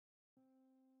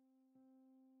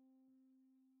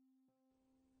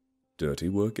Dirty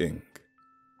Work Inc.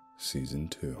 Season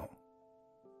 2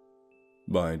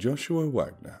 by Joshua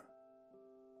Waggoner.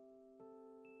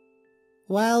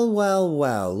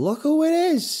 Well, look who it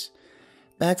is.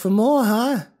 Back for more,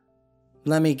 huh?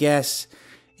 Let me guess,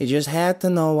 you just had to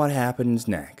know what happens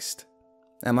next.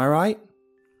 Am I right?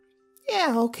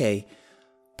 Yeah, okay.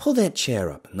 Pull that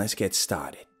chair up and let's get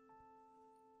started.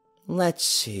 Let's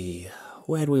see,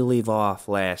 where'd we leave off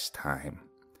last time?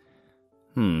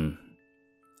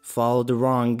 Followed the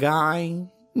wrong guy,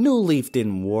 new leaf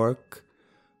didn't work,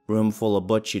 room full of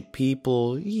butchered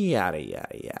people, yada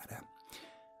yada yada.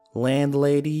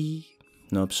 Landlady,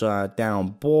 an upside down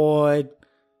board,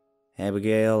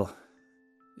 Abigail,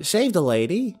 saved the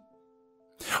lady.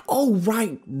 Oh,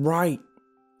 right,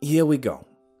 here we go.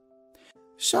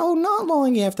 So not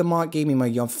long after Mark gave me my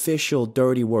official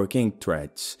Dirty Work Inc.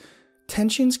 threads,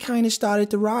 tensions kinda started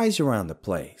to rise around the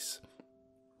place.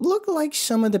 Looked like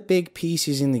some of the big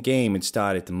pieces in the game had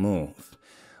started to move.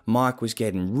 Mark was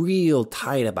getting real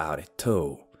tight about it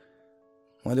too.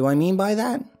 What do I mean by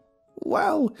that?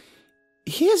 Well,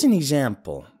 here's an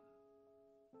example.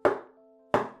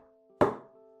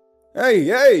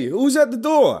 Hey, who's at the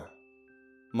door?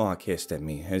 Mark hissed at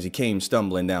me as he came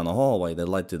stumbling down the hallway that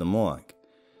led to the morgue,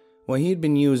 where he'd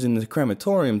been using the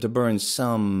crematorium to burn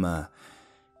some,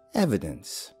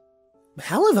 evidence.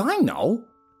 Hell if I know,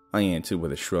 I answered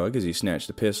with a shrug as he snatched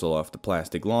the pistol off the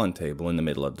plastic lawn table in the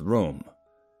middle of the room.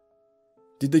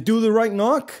 Did they do the right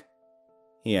knock?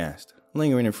 He asked,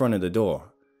 lingering in front of the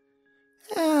door.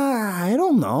 I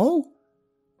don't know.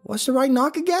 What's the right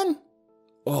knock again?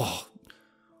 Oh,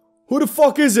 who the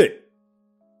fuck is it?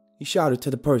 He shouted to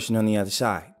the person on the other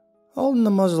side, holding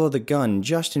the muzzle of the gun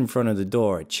just in front of the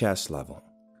door at chest level.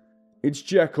 It's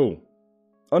Jekyll.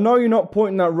 I know you're not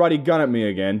pointing that ruddy gun at me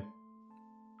again.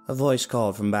 A voice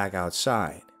called from back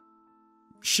outside.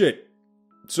 Shit.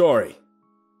 Sorry.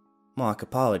 Mark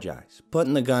apologized,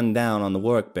 putting the gun down on the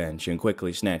workbench and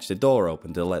quickly snatched the door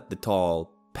open to let the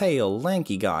tall, pale,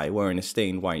 lanky guy wearing a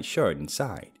stained white shirt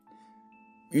inside.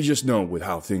 You just know with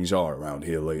how things are around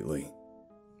here lately.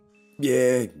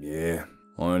 Yeah,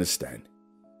 I understand.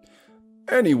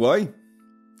 Anyway,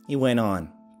 he went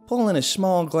on, pulling a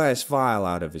small glass vial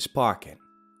out of his pocket.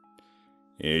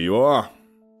 Here you are.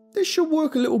 This should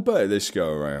work a little better this go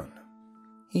around,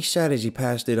 he said as he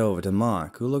passed it over to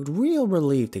Mark, who looked real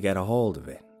relieved to get a hold of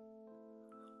it.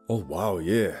 Oh wow,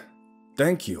 yeah.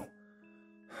 Thank you.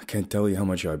 I can't tell you how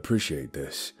much I appreciate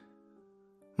this.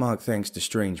 Mark thanks the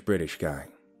strange British guy.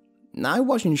 I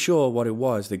wasn't sure what it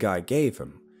was the guy gave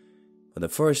him, but the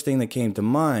first thing that came to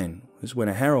mind was when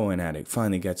a heroin addict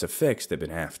finally gets a fix they've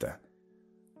been after.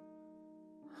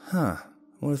 I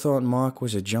would have thought Mark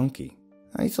was a junkie.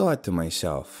 I thought to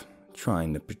myself,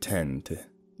 trying to pretend to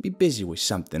be busy with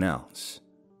something else.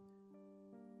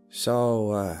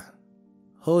 So,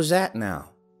 who's that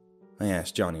now? I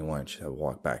asked Johnny Wench as I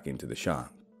walked back into the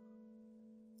shop.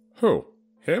 Who?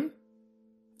 Him?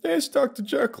 Yes, Dr.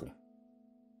 Jekyll.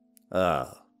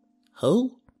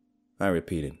 Who? I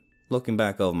repeated, looking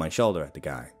back over my shoulder at the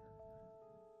guy.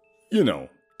 You know,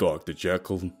 Dr.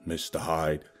 Jekyll, Mr.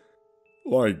 Hyde.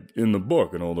 Like in the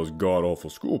book and all those god-awful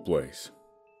school plays.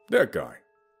 That guy,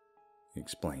 he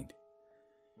explained.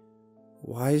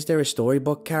 Why is there a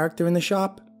storybook character in the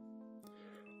shop?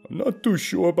 I'm not too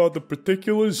sure about the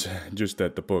particulars, just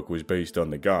that the book was based on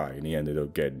the guy and he ended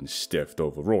up getting stiffed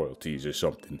over royalties or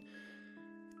something.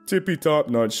 Tippy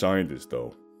top-notch scientist,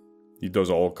 though. He does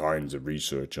all kinds of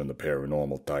research on the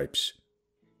paranormal types.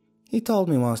 He told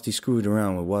me whilst he screwed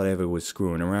around with whatever he was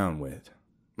screwing around with.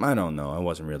 I don't know, I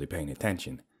wasn't really paying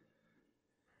attention.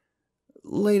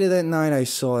 Later that night I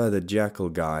saw the Jekyll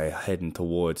guy heading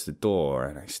towards the door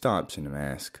and I stopped him and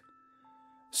asked,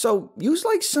 So, you's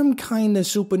like some kind of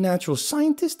supernatural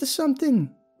scientist or something?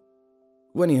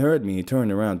 When he heard me, he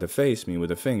turned around to face me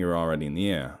with a finger already in the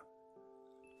air.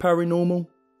 Paranormal?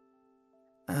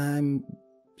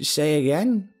 Say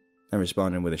again? I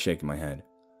responded with a shake of my head.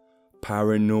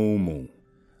 Paranormal.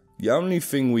 The only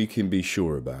thing we can be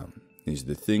sure about is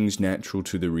the things natural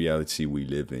to the reality we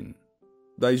live in.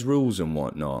 There's rules and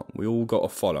whatnot we all gotta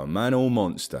follow, man or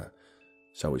monster.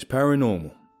 So it's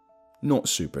paranormal, not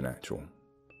supernatural.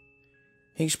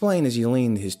 He explained as he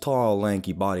leaned his tall,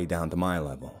 lanky body down to my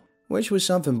level, which was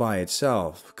something by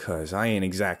itself, 'cause I ain't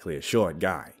exactly a short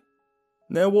guy.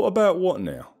 Now what about what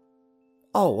now?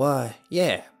 Oh,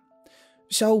 yeah.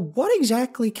 So what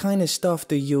exactly kind of stuff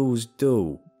do yous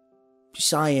do?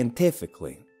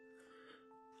 Scientifically?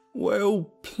 Well,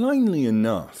 plainly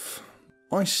enough,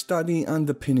 I study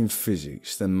underpinning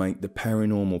physics that make the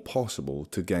paranormal possible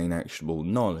to gain actionable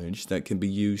knowledge that can be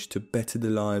used to better the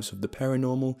lives of the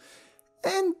paranormal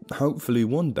And hopefully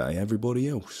one day everybody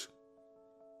else.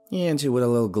 He answered with a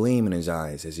little gleam in his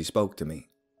eyes as he spoke to me.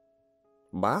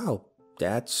 Wow,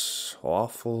 that's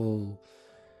awful.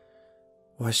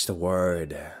 What's the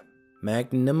word?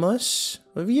 Magnanimous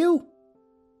of you?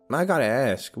 I gotta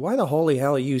ask, why the holy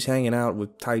hell are you hanging out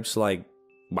with types like,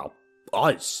 well,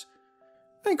 us?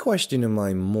 I questioned in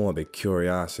my morbid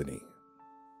curiosity.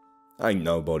 Ain't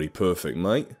nobody perfect,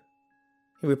 mate.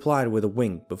 He replied with a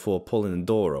wink before pulling the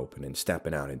door open and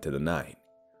stepping out into the night.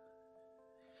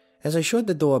 As I shut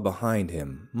the door behind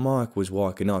him, Mark was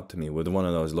walking up to me with one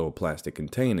of those little plastic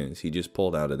containers he just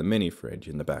pulled out of the mini fridge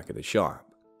in the back of the shop.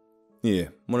 Yeah,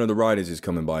 one of the riders is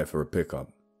coming by for a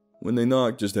pickup. When they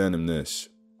knock, just hand him this,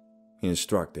 he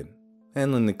instructed,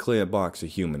 handling the clear box of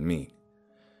human meat.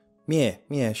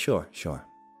 Yeah, sure.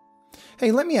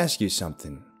 Hey, let me ask you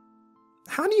something.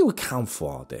 How do you account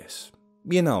for all this?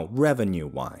 You know,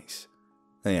 revenue-wise?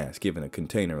 I asked, giving the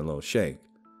container a little shake.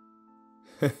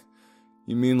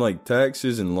 You mean like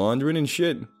taxes and laundering and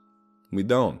shit? We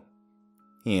don't.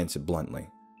 He answered bluntly.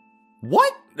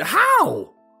 What?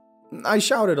 How? I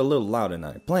shouted a little louder than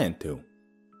I planned to.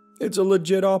 It's a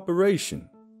legit operation,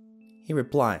 he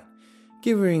replied,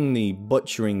 giving the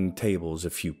butchering tables a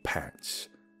few pats.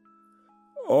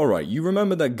 Alright, you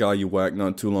remember that guy you whacked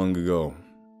not too long ago?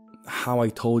 How I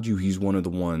told you he's one of the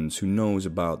ones who knows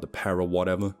about the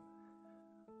para-whatever?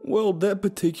 Well, that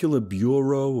particular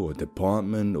bureau or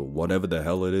department or whatever the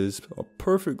hell it is are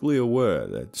perfectly aware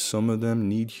that some of them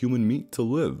need human meat to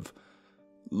live.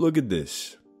 Look at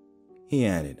this, he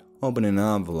added, opening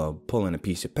an envelope, pulling a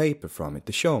piece of paper from it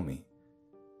to show me.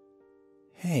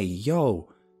 Hey,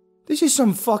 yo, this is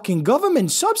some fucking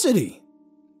government subsidy.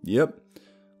 Yep.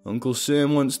 Uncle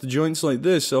Sam wants the joints like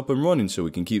this up and running so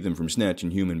we can keep them from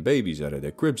snatching human babies out of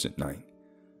their cribs at night.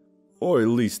 Or at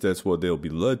least that's what they'll be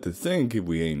led to think if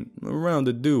we ain't around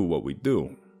to do what we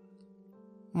do.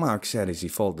 Mark said as he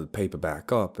folded the paper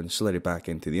back up and slid it back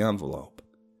into the envelope.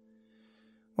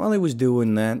 While he was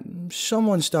doing that,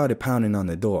 someone started pounding on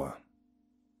the door.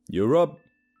 You're up,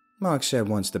 Mark said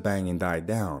once the banging died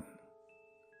down.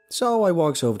 So I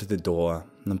walks over to the door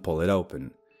and pull it open.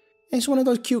 It's one of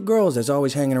those cute girls that's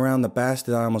always hanging around the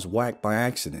bastard I almost whacked by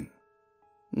accident.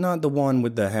 Not the one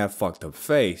with the half-fucked-up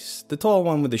face, the tall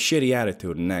one with the shitty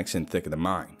attitude and accent thicker than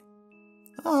mine.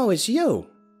 Oh, it's you.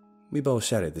 We both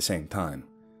said it at the same time.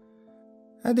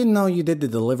 I didn't know you did the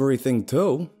delivery thing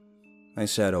too, I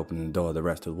said, opening the door the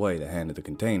rest of the way to hand her the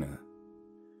container.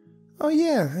 Oh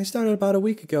yeah, I started about a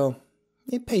week ago.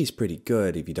 It pays pretty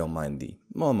good if you don't mind the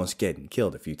almost getting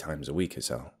killed a few times a week or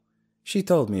so. She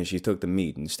told me as she took the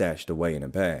meat and stashed it away in a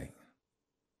bag.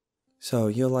 So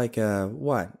you're like a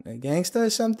gangster or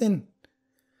something?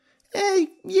 Hey,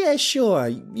 yeah, sure,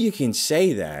 you can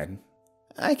say that.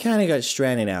 I kinda got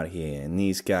stranded out here, and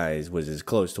these guys was as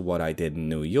close to what I did in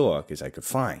New York as I could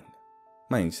find,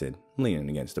 Mike said, leaning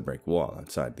against the brick wall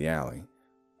outside the alley.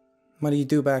 What do you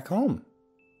do back home?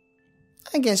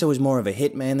 I guess I was more of a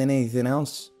hitman than anything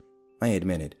else, I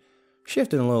admitted,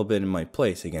 shifting a little bit in my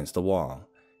place against the wall.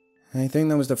 I think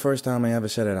that was the first time I ever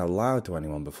said it out loud to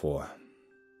anyone before.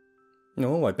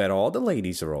 No, I bet all the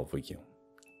ladies are over you.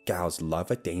 Gals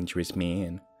love a dangerous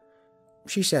man,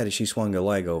 she said as she swung her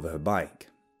leg over her bike.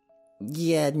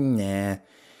 Yeah, nah.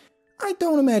 I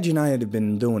don't imagine I'd have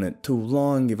been doing it too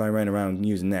long if I ran around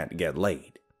using that to get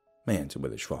laid, I answered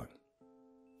with a shrug.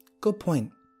 Good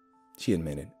point, she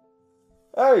admitted.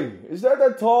 Hey, is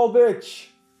that tall bitch?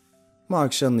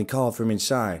 Mark suddenly called from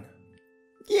inside.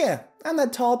 Yeah, I'm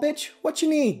that tall bitch. What you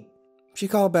need? She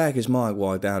called back as Mark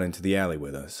walked out into the alley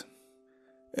with us.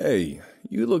 Hey,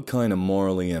 you look kinda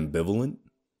morally ambivalent,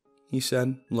 he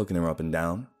said, looking her up and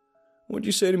down. What'd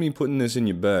you say to me putting this in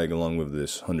your bag along with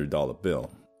this $100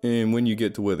 bill? And when you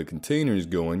get to where the container is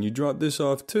going, you drop this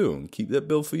off too and keep that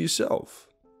bill for yourself.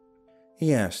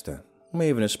 He asked her,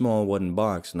 waving a small wooden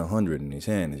box and 100 in his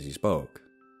hand as he spoke.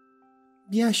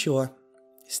 Yeah, sure.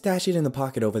 Stash it in the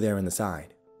pocket over there on the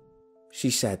side, she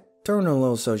said, turning a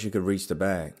little so she could reach the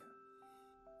bag.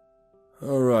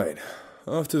 Alright,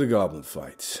 off to the goblin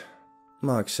fights,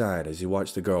 Mark sighed as he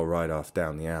watched the girl ride off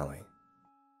down the alley.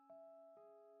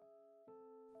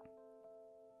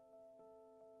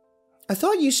 I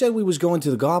thought you said we was going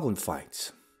to the goblin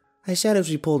fights, I said as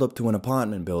we pulled up to an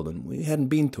apartment building we hadn't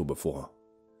been to before.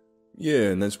 Yeah,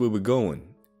 and that's where we're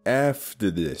going.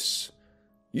 After this.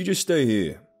 You just stay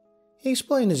here, he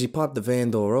explained as he popped the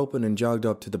van door open and jogged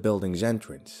up to the building's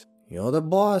entrance. You're the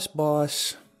boss,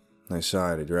 I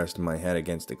sighed, resting my head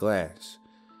against the glass.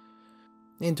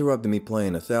 He interrupted me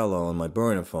playing Othello on my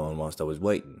burner phone whilst I was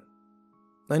waiting.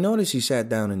 I noticed he sat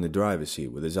down in the driver's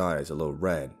seat with his eyes a little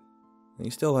red. He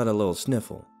still had a little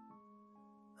sniffle.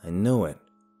 I knew it.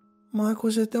 Mark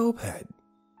was a dopehead.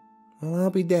 Well, I'll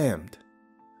be damned.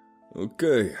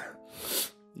 Okay,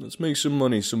 let's make some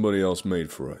money somebody else made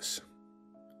for us.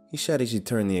 He said as he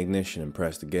turned the ignition and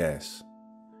pressed the gas.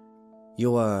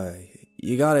 You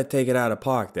gotta take it out of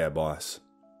park there, boss.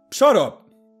 Shut up!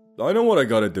 I know what I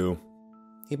gotta do.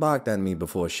 He barked at me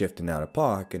before shifting out of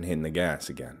park and hitting the gas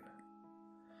again.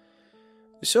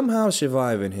 Somehow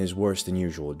surviving his worse than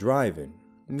usual driving,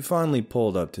 we finally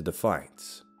pulled up to the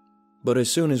fights. But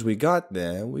as soon as we got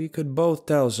there, we could both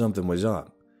tell something was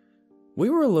up. We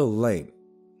were a little late.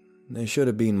 There should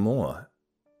have been more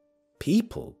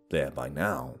people there by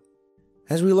now.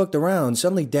 As we looked around,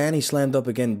 suddenly Danny slammed up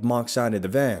against Mark's side of the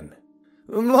van.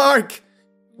 Mark!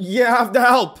 You have to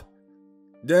help!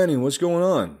 Danny, what's going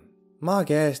on? Mark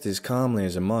asked as calmly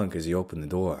as a monk as he opened the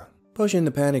door, pushing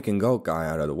the panicking goat guy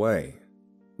out of the way.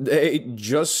 They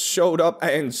just showed up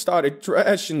and started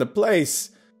trashing the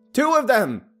place. 2 of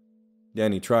them!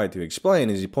 Danny tried to explain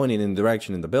as he pointed in the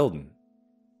direction of the building.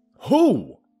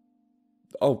 Who?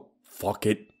 Oh, fuck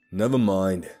it. Never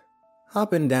mind.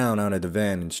 Hopping down out of the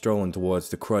van and strolling towards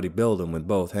the cruddy building with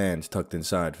both hands tucked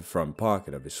inside the front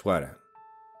pocket of his sweater.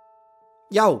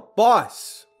 Yo,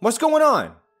 boss! What's going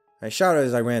on? I shouted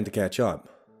as I ran to catch up.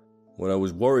 What I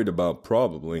was worried about,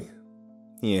 probably.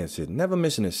 He answered, never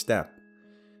missing a step.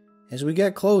 As we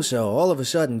get closer, all of a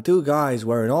sudden 2 guys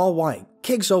wearing all white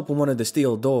kicks open one of the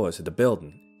steel doors of the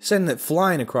building, sending it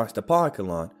flying across the parking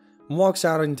lot, and walks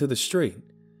out into the street.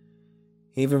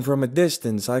 Even from a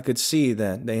distance, I could see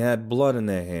that they had blood in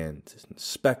their hands,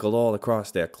 speckled all across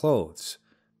their clothes.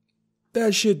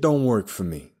 That shit don't work for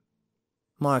me,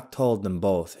 Mark told them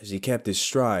both as he kept his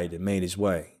stride and made his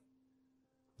way.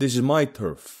 This is my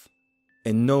turf,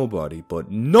 and nobody,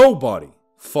 but nobody,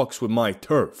 fucks with my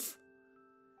turf.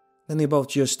 Then they both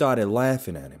just started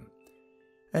laughing at him.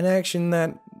 An action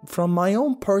that, from my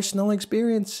own personal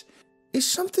experience, is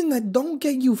something that don't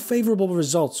get you favorable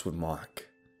results with Mark.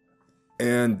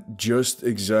 And just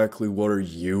exactly what are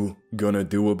you gonna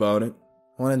do about it?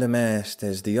 One of them asked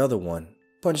as the other one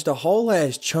punched a whole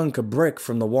ass chunk of brick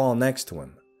from the wall next to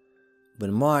him.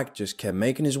 But Mark just kept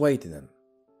making his way to them.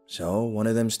 So one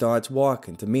of them starts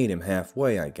walking to meet him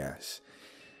halfway, I guess.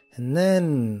 And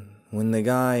then, when the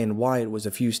guy in white was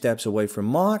a few steps away from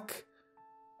Mark,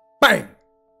 bang!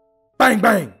 Bang,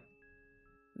 bang!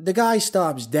 The guy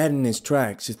stops dead in his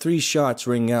tracks as 3 shots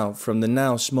ring out from the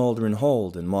now smoldering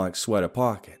hole in Mark's sweater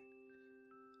pocket.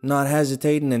 Not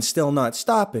hesitating and still not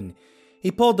stopping, he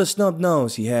pulled the snub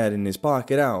nose he had in his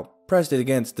pocket out, pressed it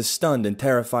against the stunned and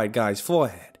terrified guy's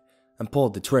forehead, and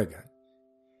pulled the trigger.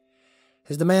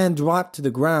 As the man dropped to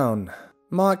the ground,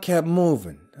 Mark kept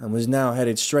moving and was now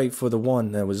headed straight for the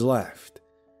one that was left.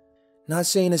 Not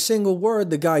saying a single word,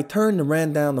 the guy turned and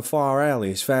ran down the far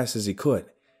alley as fast as he could,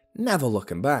 never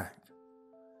looking back.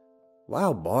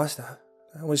 Wow, boss, that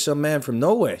was some man from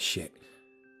nowhere shit.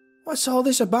 What's all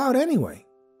this about anyway?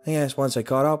 I asked once I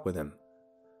caught up with him.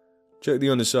 Check the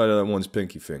underside of that one's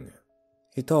pinky finger,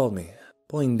 he told me,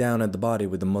 pointing down at the body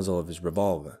with the muzzle of his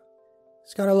revolver.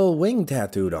 It's got a little wing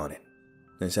tattooed on it.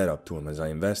 I said up to him as I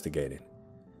investigated.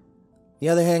 The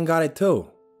other hand got it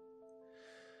too.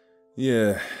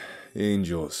 Yeah,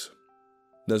 angels.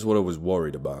 That's what I was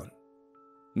worried about.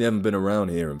 They haven't been around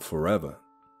here in forever.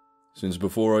 Since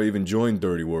before I even joined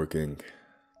Dirty Work Inc.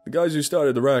 The guys who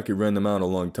started the racket ran them out a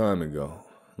long time ago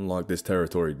and locked this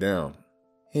territory down.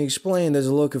 He explained as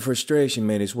a look of frustration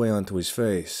made its way onto his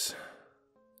face.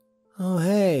 Oh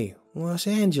hey, Los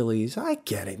Angeles, I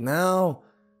get it now,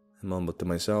 I mumbled to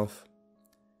myself.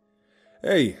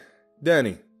 Hey,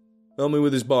 Danny, help me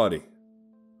with his body,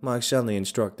 Mark suddenly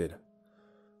instructed.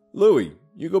 Louie,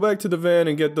 you go back to the van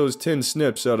and get those tin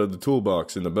snips out of the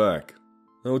toolbox in the back.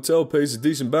 The hotel pays a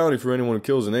decent bounty for anyone who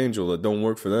kills an angel that don't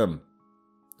work for them.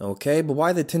 Okay, but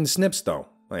why the tin snips though?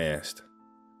 I asked.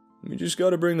 You just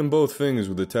gotta bring them both fingers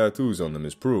with the tattoos on them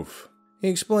as proof. He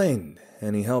explained,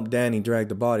 and he helped Danny drag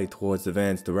the body towards the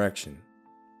van's direction.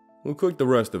 We'll cook the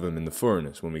rest of him in the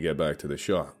furnace when we get back to the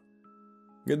shop.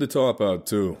 Get the top out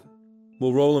too.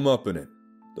 We'll roll him up in it.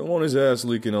 Don't want his ass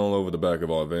leaking all over the back of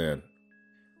our van.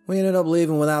 We ended up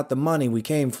leaving without the money we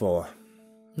came for.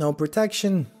 No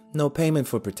protection, no payment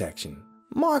for protection.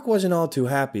 Mark wasn't all too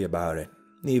happy about it,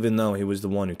 even though he was the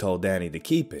one who told Danny to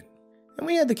keep it. And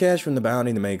we had the cash from the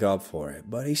bounty to make up for it,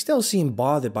 but he still seemed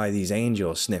bothered by these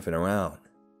angels sniffing around.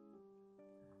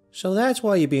 So that's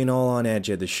why you're being all on edge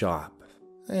at the shop,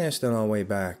 I asked on our way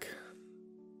back.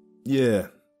 Yeah,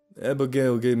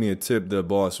 Abigail gave me a tip their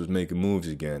boss was making moves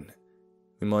again.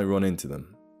 We might run into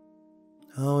them.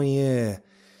 Oh yeah,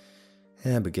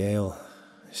 Abigail,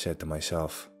 I said to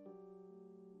myself.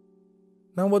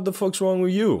 Now what the fuck's wrong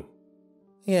with you?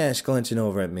 He asked, glancing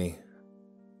over at me.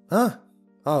 Huh?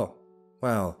 Oh,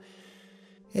 well,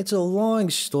 it's a long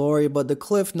story, but the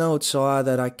cliff notes are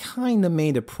that I kinda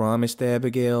made a promise to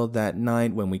Abigail that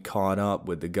night when we caught up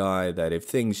with the guy that if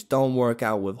things don't work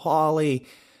out with Holly,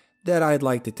 that I'd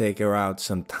like to take her out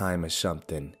sometime or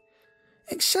something.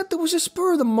 Except it was a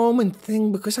spur-of-the-moment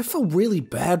thing because I felt really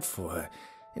bad for her.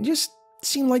 It just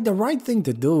seemed like the right thing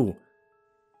to do.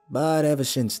 But ever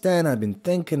since then, I've been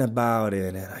thinking about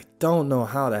it, and I don't know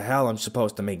how the hell I'm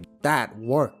supposed to make that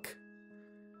work.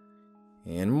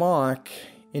 And Mark,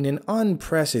 in an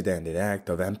unprecedented act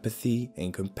of empathy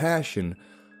and compassion,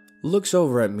 looks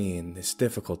over at me in this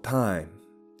difficult time,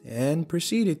 and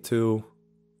proceeded to...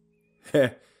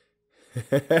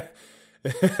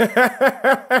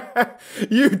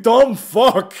 You dumb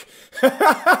fuck!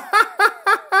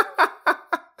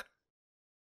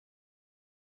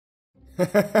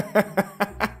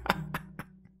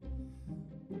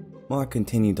 Mark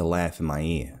continued to laugh in my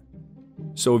ear.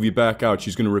 So if you back out,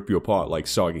 she's gonna rip you apart like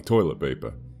soggy toilet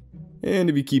paper. And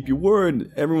if you keep your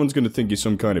word, everyone's gonna think you're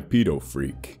some kind of pedo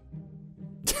freak.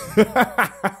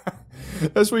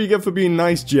 That's what you get for being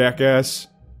nice, jackass.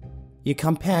 Your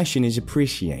compassion is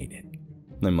appreciated,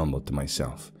 I mumbled to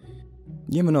myself,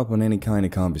 giving up on any kind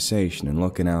of conversation and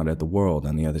looking out at the world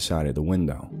on the other side of the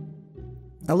window.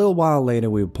 A little while later,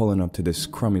 we were pulling up to this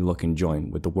crummy-looking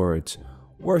joint with the words,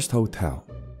 "Worst Hotel,"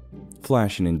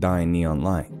 flashing in dying neon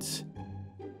lights.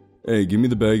 Hey, give me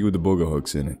the bag with the booger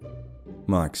hooks in it,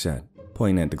 Mark said,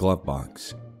 pointing at the glove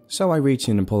box. So I reach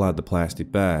in and pull out the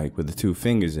plastic bag with the 2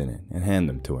 fingers in it and hand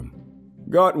them to him.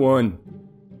 Got one,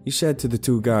 he said to the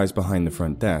 2 guys behind the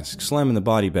front desk, slamming the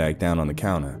body bag down on the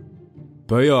counter.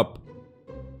 Pay up.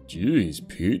 Jeez,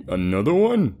 Pete, another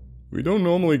one? We don't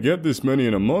normally get this many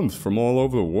in a month from all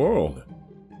over the world.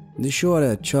 The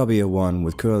shorter, chubbier one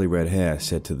with curly red hair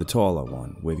said to the taller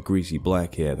one with greasy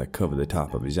black hair that covered the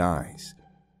top of his eyes.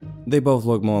 They both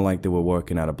looked more like they were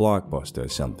working at a Blockbuster or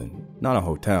something, not a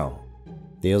hotel.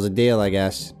 Deal's a deal, I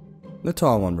guess, the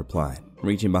tall one replied,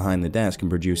 reaching behind the desk and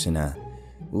producing a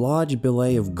large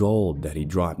billet of gold that he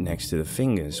dropped next to the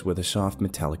fingers with a soft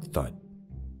metallic thud.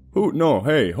 No,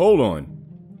 hey, hold on.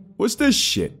 What's this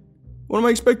shit? What am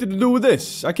I expected to do with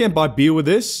this? I can't buy beer with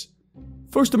this.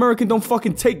 First American don't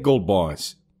fucking take gold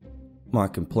bars.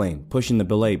 Mark complained, pushing the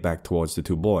billet back towards the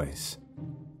 2 boys.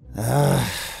 The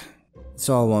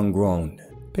tall one groaned,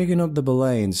 picking up the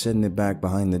billet and setting it back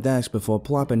behind the desk before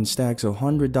plopping stacks of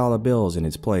 $100 bills in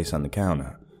its place on the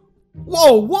counter.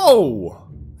 Whoa, whoa!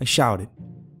 I shouted.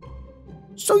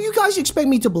 So you guys expect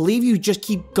me to believe you just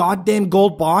keep goddamn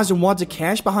gold bars and wads of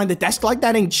cash behind the desk like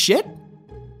that ain't shit?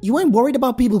 You ain't worried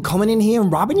about people coming in here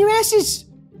and robbing your asses?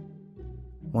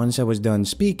 Once I was done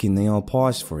speaking, they all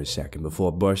paused for a second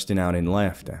before bursting out in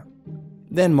laughter.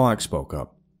 Then Mark spoke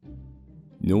up.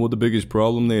 You know what the biggest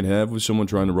problem they'd have with someone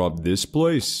trying to rob this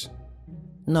place?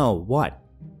 No, what?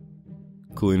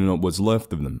 Cleaning up what's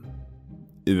left of them.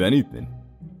 If anything,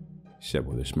 he said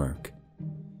with a smirk.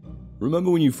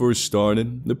 Remember when you first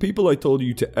started? The people I told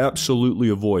you to absolutely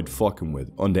avoid fucking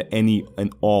with under any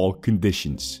and all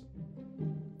conditions.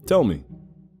 Tell me,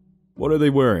 what are they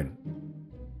wearing?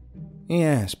 He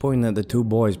asked, pointing at the 2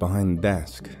 boys behind the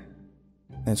desk.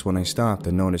 That's when I stopped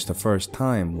and noticed the first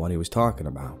time what he was talking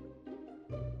about.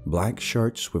 Black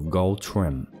shirts with gold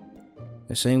trim.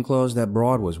 The same clothes that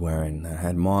Broad was wearing that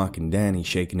had Mark and Danny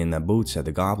shaking in their boots at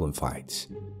the goblin fights.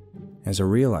 As I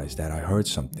realized that, I heard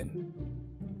something.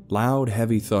 Loud,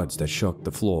 heavy thuds that shook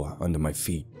the floor under my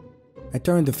feet. I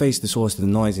turned to face the source of the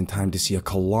noise in time to see a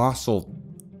colossal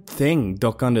thing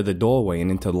duck under the doorway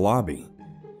and into the lobby.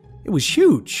 It was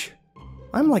huge.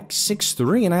 I'm like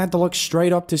 6'3" and I had to look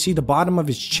straight up to see the bottom of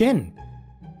his chin.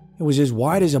 It was as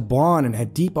wide as a barn and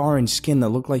had deep orange skin that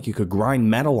looked like you could grind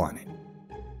metal on it.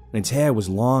 And its hair was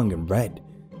long and red,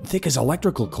 and thick as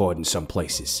electrical cord in some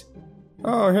places.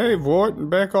 Oh, hey, Vort,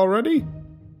 back already?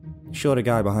 The shorter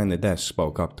guy behind the desk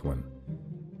spoke up to him.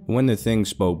 When the thing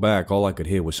spoke back, all I could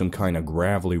hear was some kind of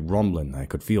gravelly rumbling I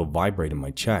could feel vibrate in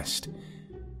my chest.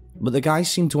 But the guy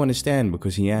seemed to understand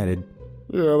because he added,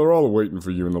 Yeah, they're all waiting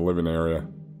for you in the living area.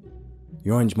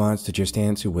 The orange monster just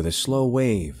answered with a slow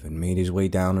wave and made his way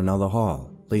down another hall,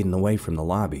 leading away from the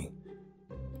lobby.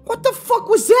 What the fuck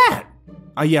was that?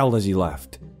 I yelled as he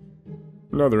left.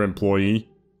 Another employee.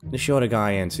 The shorter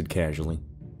guy answered casually.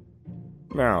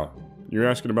 Now, you're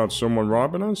asking about someone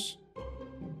robbing us?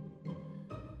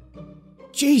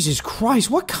 Jesus Christ,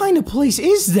 what kind of place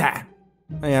is that?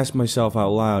 I asked myself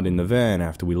out loud in the van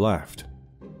after we left.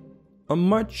 A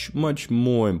much, much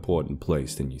more important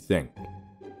place than you think.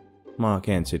 Mark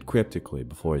answered cryptically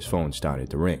before his phone started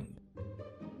to ring.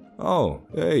 Oh,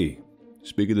 hey.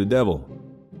 Speak of the devil.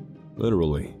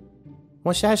 Literally.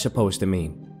 What's that supposed to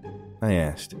mean? I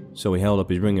asked, so he held up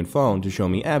his ringing phone to show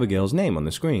me Abigail's name on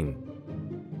the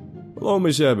screen. Hello,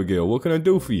 Miss Abigail. What can I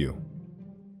do for you?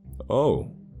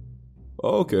 Oh.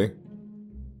 Okay.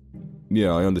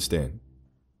 Yeah, I understand.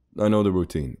 I know the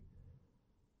routine.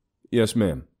 Yes,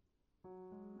 ma'am.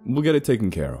 We'll get it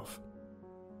taken care of.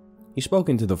 He spoke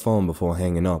into the phone before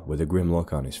hanging up with a grim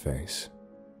look on his face.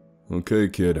 Okay,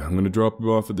 kid. I'm gonna drop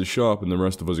you off at the shop and the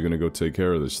rest of us are gonna go take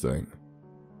care of this thing.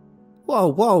 Whoa,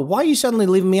 why are you suddenly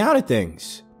leaving me out of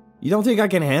things? You don't think I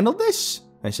can handle this?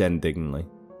 I said indignantly.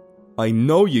 I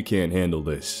know you can't handle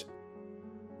this.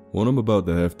 What I'm about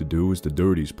to have to do is the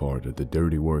dirtiest part of the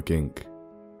dirty work, Inc.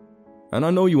 And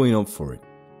I know you ain't up for it.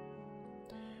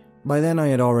 By then I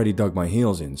had already dug my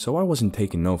heels in, so I wasn't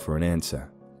taking no for an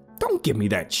answer. Don't give me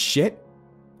that shit.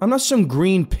 I'm not some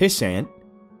green pissant.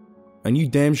 And you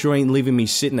damn sure ain't leaving me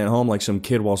sitting at home like some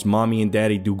kid whilst mommy and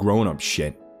daddy do grown-up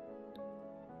shit.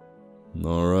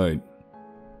 Alright.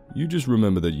 You just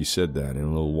remember that you said that in a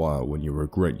little while when you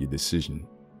regret your decision.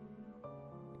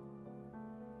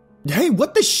 Hey,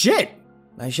 what the shit?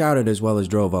 I shouted as well as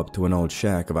drove up to an old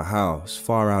shack of a house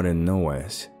far out in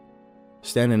nowheres.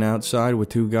 Standing outside were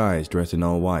two guys dressed in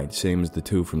all white, same as the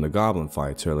two from the goblin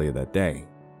fights earlier that day.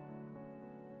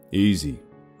 Easy.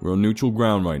 We're on neutral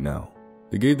ground right now.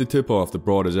 They gave the tip-off that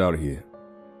brought us out here.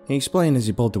 He explained as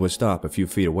he pulled to a stop a few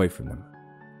feet away from them.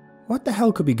 What the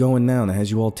hell could be going down that has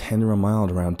you all tender and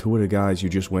mild around two of the guys you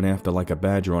just went after like a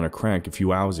badger on a crank a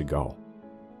few hours ago?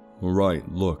 Alright,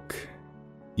 look.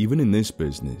 Even in this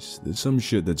business, there's some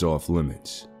shit that's off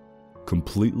limits.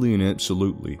 Completely and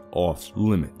absolutely off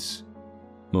limits.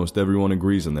 Most everyone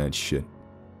agrees on that shit.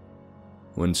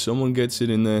 When someone gets it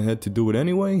in their head to do it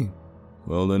anyway,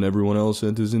 well then everyone else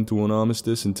enters into an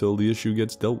armistice until the issue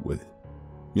gets dealt with.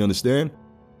 You understand?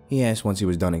 He asked once he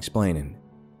was done explaining.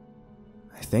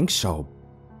 I think so.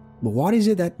 But what is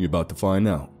it that... You're about to find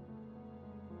out.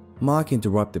 Mark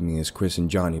interrupted me as Chris and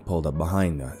Johnny pulled up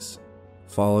behind us,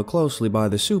 followed closely by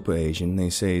the super Asian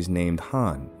they say is named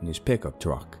Han in his pickup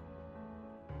truck.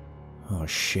 Oh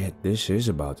shit, this is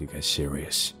about to get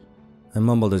serious. I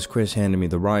mumbled as Chris handed me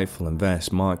the rifle and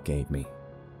vest Mark gave me.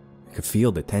 I could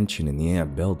feel the tension in the air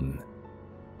building.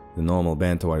 The normal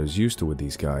banter I was used to with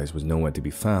these guys was nowhere to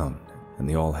be found, and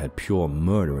they all had pure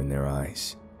murder in their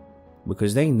eyes.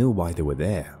 Because they knew why they were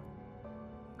there.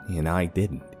 And I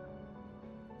didn't.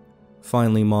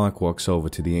 Finally, Mark walks over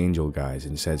to the Angel guys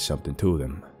and says something to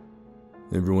them.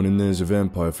 Everyone in there's a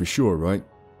vampire for sure, right?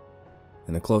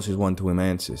 And the closest one to him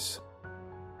answers.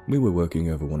 We were working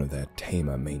over one of their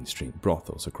tamer mainstream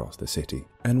brothels across the city,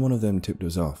 and one of them tipped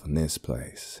us off on this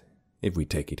place, if we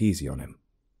take it easy on him.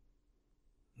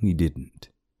 We didn't.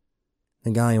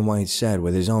 The guy in white said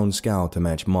with his own scowl to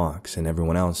match Mark's and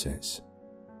everyone else's.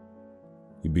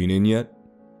 You been in yet?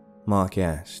 Mark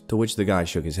asked, to which the guy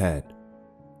shook his head.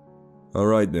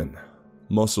 Alright then.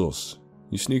 Muscles.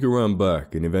 You sneak around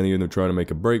back, and if any of them try to make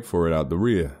a break for it out the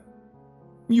rear.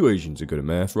 You Asians are good at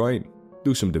math, right?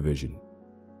 Do some division.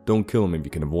 Don't kill him if you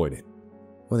can avoid it.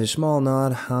 With a small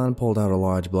nod, Han pulled out a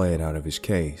large blade out of his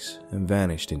case and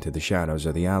vanished into the shadows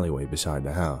of the alleyway beside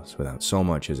the house without so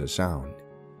much as a sound.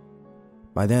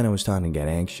 By then I was starting to get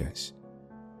anxious.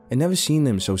 I'd never seen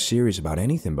them so serious about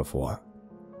anything before.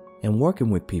 And working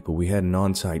with people we had an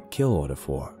on-site kill order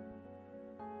for.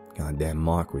 Goddamn,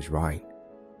 Mark was right.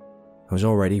 I was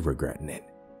already regretting it.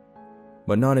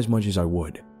 But not as much as I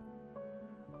would.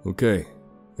 Okay,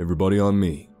 everybody on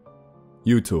me.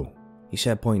 You two, he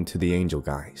said, pointing to the Angel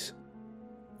guys.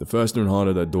 The faster and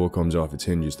harder that door comes off its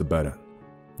hinges, the better.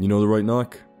 You know the right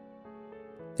knock?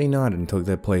 They nodded and took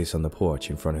their place on the porch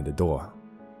in front of the door.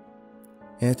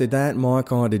 After that,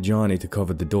 Mark ordered Johnny to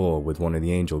cover the door with one of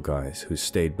the Angel guys who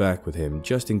stayed back with him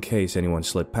just in case anyone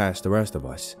slipped past the rest of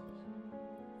us.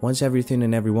 Once everything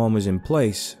and everyone was in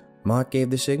place, Mark gave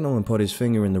the signal and put his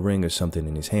finger in the ring of something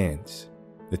in his hands.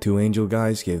 The two Angel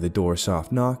guys gave the door a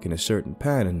soft knock in a certain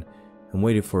pattern and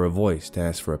waited for a voice to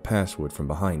ask for a password from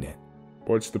behind it.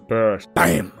 What's the pass?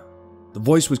 BAM! The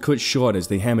voice was cut short as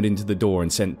they hammered into the door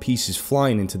and sent pieces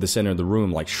flying into the center of the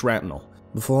room like shrapnel.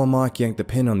 Before Mark yanked the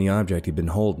pin on the object he'd been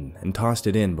holding and tossed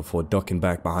it in before ducking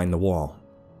back behind the wall.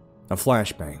 A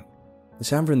flashbang. The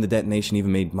sound from the detonation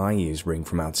even made my ears ring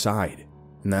from outside,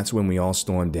 and that's when we all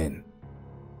stormed in.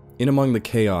 In among the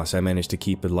chaos, I managed to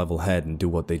keep a level head and do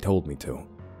what they told me to.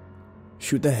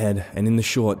 Shoot the head, and in the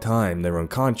short time they're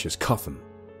unconscious, cuff him.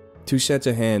 2 sets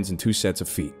of hands and 2 sets of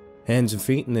feet. Hands and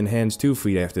feet and then hands 2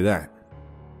 feet after that.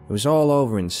 It was all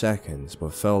over in seconds,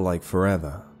 but felt like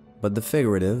forever. But the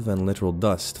figurative and literal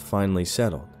dust finally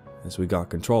settled as we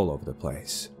got control over the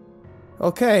place.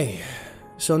 Okay,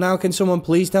 so now can someone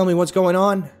please tell me what's going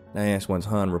on? I asked once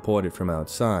Han reported from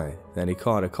outside that he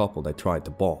caught a couple that tried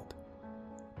to bolt.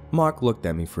 Mark looked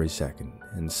at me for a second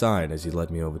and sighed as he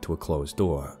led me over to a closed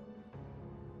door.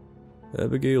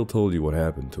 Abigail told you what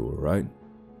happened to her, right?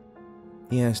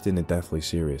 He asked in a deathly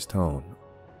serious tone.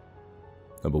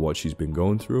 About what she's been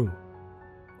going through?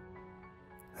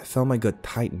 I felt my gut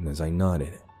tighten as I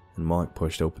nodded, and Mark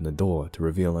pushed open the door to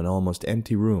reveal an almost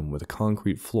empty room with a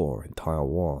concrete floor and tile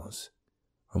walls.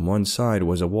 On one side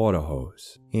was a water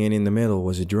hose, and in the middle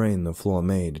was a drain the floor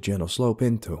made a gentle slope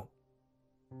into.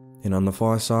 And on the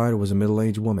far side was a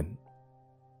middle-aged woman,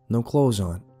 no clothes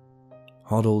on,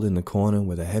 huddled in the corner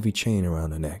with a heavy chain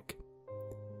around her neck.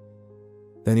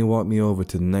 Then he walked me over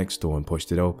to the next door and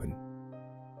pushed it open.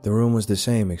 The room was the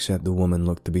same except the woman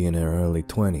looked to be in her early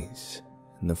 20s,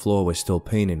 and the floor was still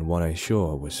painted what I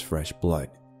saw was fresh blood.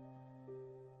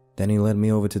 Then he led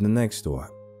me over to the next door.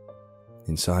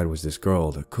 Inside was this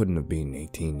girl that couldn't have been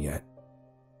 18 yet.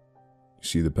 You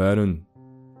see the pattern?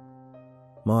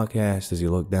 Mark asked as he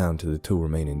looked down to the two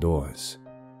remaining doors.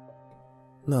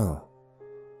 No.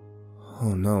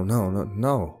 Oh, no.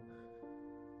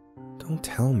 Don't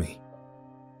tell me.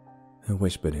 I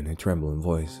whispered in a trembling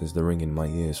voice as the ring in my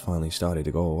ears finally started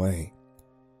to go away.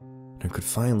 I could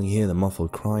finally hear the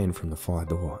muffled crying from the far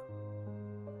door.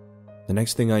 The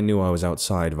next thing I knew, I was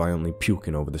outside, violently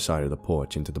puking over the side of the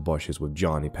porch into the bushes with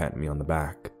Johnny patting me on the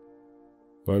back.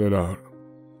 Find it out.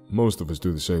 Most of us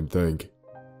do the same thing.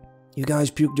 You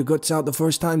guys puked your guts out the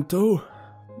first time too?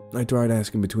 I tried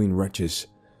asking between retches,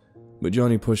 but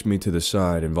Johnny pushed me to the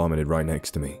side and vomited right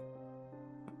next to me.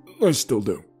 I still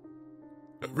do.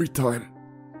 Every time.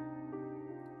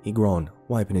 He groaned,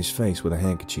 wiping his face with a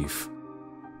handkerchief.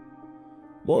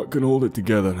 Mark can hold it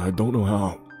together, and I don't know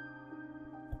how.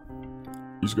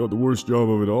 He's got the worst job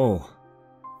of it all.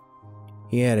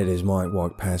 He added as Mark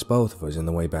walked past both of us on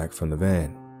the way back from the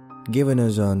van, giving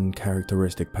us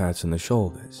uncharacteristic pats on the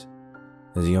shoulders,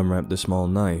 as he unwrapped a small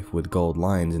knife with gold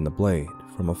lines in the blade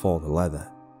from a fold of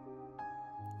leather.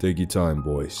 Take your time,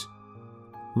 boys.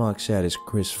 Mark said as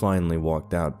Chris finally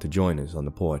walked out to join us on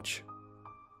the porch.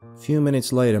 A few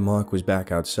minutes later, Mark was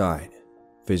back outside,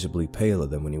 visibly paler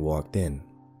than when he walked in.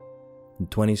 A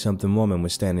 20-something woman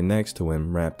was standing next to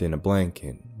him, wrapped in a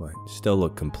blanket, but still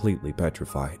looked completely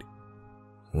petrified.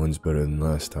 One's better than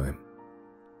last time,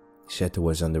 he said to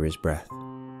us under his breath.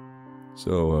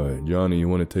 So, Johnny, you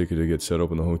want to take her to get set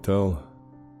up in the hotel?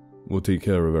 We'll take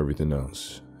care of everything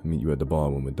else. I'll meet you at the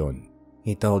bar when we're done.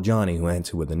 He told Johnny, who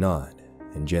answered with a nod,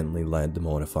 and gently led the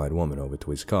mortified woman over to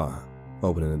his car,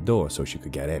 opening the door so she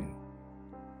could get in.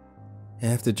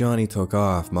 After Johnny took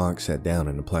off, Mark sat down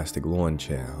in a plastic lawn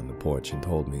chair on the porch and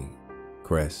told me,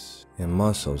 Chris, and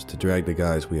Muscles to drag the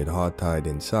guys we had hog-tied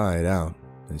inside out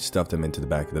and stuffed them into the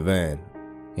back of the van,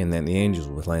 and that the Angels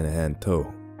would lend a hand too.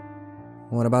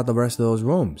 What about the rest of those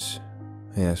rooms?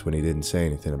 I asked when he didn't say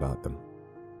anything about them.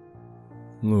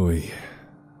 Louis,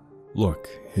 look,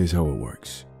 here's how it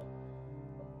works.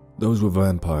 Those were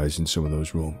vampires in some of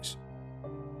those rooms.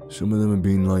 Some of them have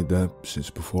been like that since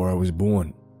before I was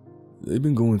born. They've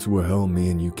been going through a hell me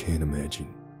and you can't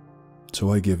imagine.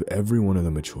 So I give every one of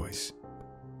them a choice.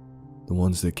 The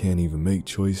ones that can't even make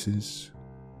choices,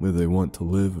 whether they want to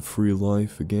live a free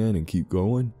life again and keep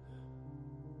going,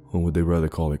 or would they rather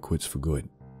call it quits for good?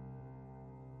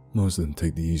 Most of them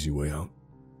take the easy way out.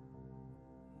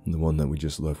 And the one that we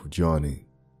just left with Johnny,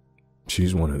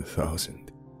 she's one of the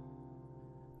 1,000.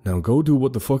 Now go do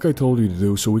what the fuck I told you to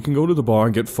do so we can go to the bar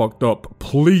and get fucked up,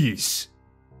 please!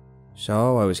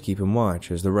 So I was keeping watch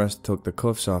as the rest took the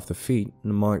cuffs off the feet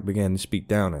and Mark began to speak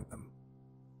down at them.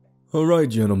 All right,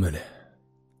 gentlemen,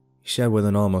 he said with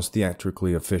an almost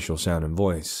theatrically official sounding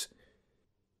voice.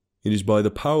 It is by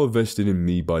the power vested in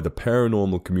me by the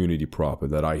paranormal community proper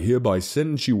that I hereby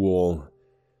sentence you all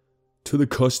to the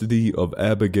custody of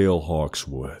Abigail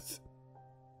Hawksworth.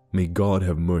 May God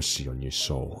have mercy on your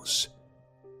souls,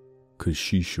 'cause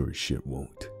she sure as shit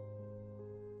won't.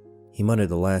 He muttered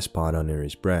the last part under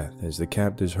his breath. As the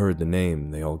captors heard the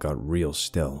name, they all got real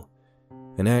still,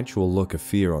 an actual look of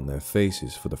fear on their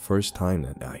faces for the first time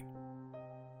that night.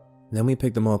 Then we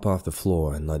picked them up off the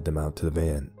floor and led them out to the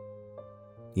van.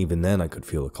 Even then I could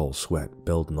feel a cold sweat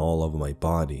building all over my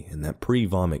body, and that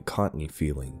pre-vomit cottony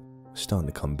feeling was starting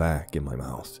to come back in my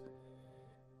mouth.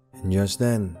 And just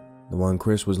then, the one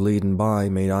Chris was leading by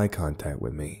made eye contact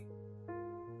with me.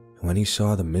 And when he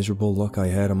saw the miserable look I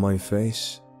had on my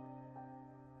face,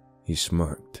 he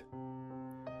smirked.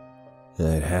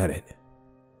 I'd had it.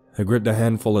 I gripped a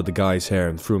handful of the guy's hair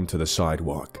and threw him to the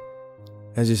sidewalk.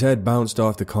 As his head bounced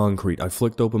off the concrete, I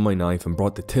flicked open my knife and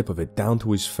brought the tip of it down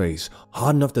to his face,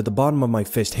 hard enough that the bottom of my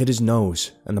fist hit his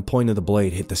nose and the point of the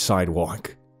blade hit the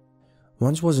sidewalk.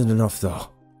 Once wasn't enough though.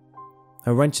 I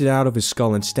wrenched it out of his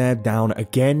skull and stabbed down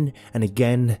again and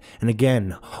again and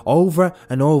again, over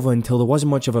and over until there wasn't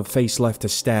much of a face left to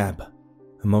stab,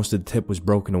 and most of the tip was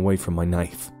broken away from my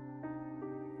knife.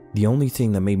 The only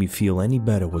thing that made me feel any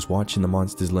better was watching the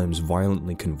monster's limbs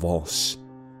violently convulse.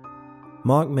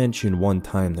 Mark mentioned one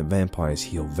time that vampires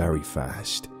heal very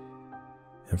fast,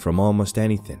 and from almost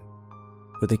anything,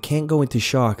 but they can't go into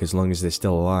shock as long as they're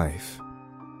still alive,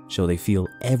 so they feel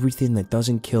everything that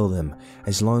doesn't kill them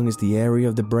as long as the area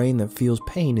of the brain that feels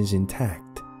pain is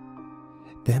intact.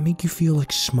 That make you feel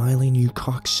like smiling, you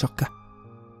cocksucker?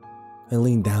 I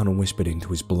leaned down and whispered into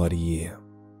his bloody ear.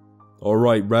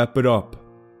 Alright, wrap it up.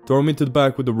 Throw him into the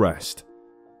back with the rest.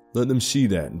 Let them see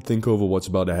that and think over what's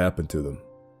about to happen to them.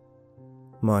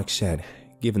 Mark said,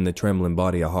 giving the trembling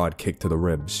body a hard kick to the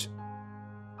ribs.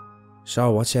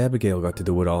 So what's Abigail got to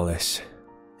do with all this?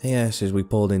 He asked as we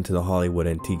pulled into the Hollywood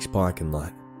Antiques parking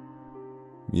lot.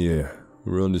 Yeah,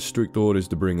 we're under strict orders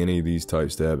to bring any of these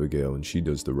types to Abigail and she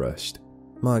does the rest.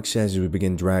 Mark says as we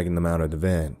begin dragging them out of the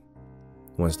van.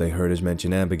 Once they heard us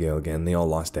mention Abigail again, they all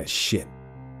lost their shit.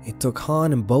 It took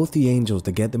Han and both the angels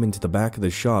to get them into the back of the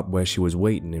shop where she was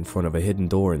waiting in front of a hidden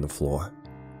door in the floor.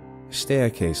 A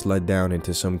staircase led down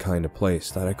into some kind of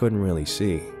place that I couldn't really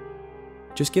see.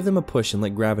 Just give them a push and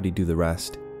let gravity do the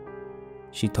rest,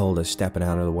 she told us, stepping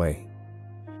out of the way.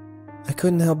 I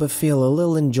couldn't help but feel a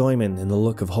little enjoyment in the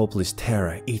look of hopeless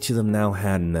terror each of them now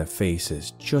had in their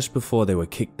faces just before they were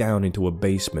kicked down into a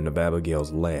basement of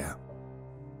Abigail's lair.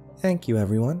 Thank you,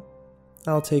 everyone.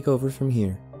 I'll take over from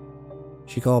here,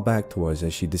 she called back to us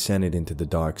as she descended into the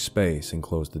dark space and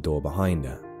closed the door behind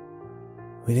her.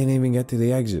 We didn't even get to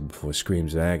the exit before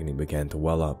screams of agony began to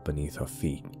well up beneath her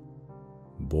feet.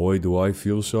 Boy, do I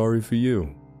feel sorry for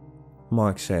you,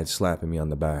 Mark said, slapping me on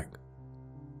the back.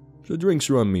 The drinks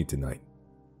are on me tonight,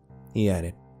 he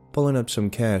added, pulling up some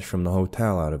cash from the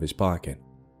hotel out of his pocket.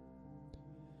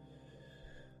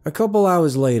 A couple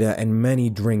hours later and many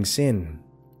drinks in,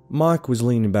 Mark was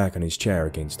leaning back on his chair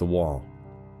against the wall,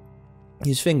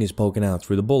 his fingers poking out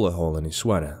through the bullet hole in his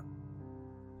sweater.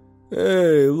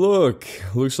 Hey, look,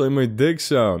 looks like my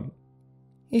dick's out,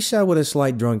 he said with a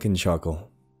slight drunken chuckle.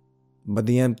 But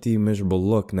the empty, miserable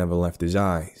look never left his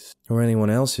eyes, or anyone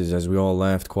else's, as we all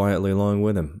laughed quietly along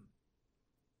with him.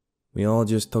 We all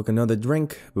just took another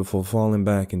drink before falling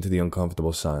back into the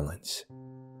uncomfortable silence.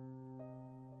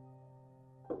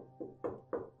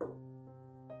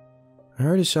 I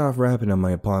heard a soft rapping on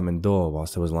my apartment door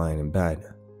whilst I was lying in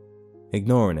bed.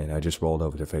 Ignoring it, I just rolled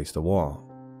over to face the wall.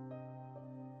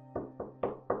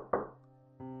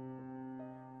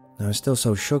 I was still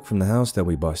so shook from the house that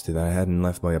we busted that I hadn't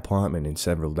left my apartment in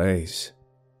several days.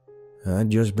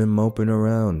 I'd just been moping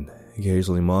around,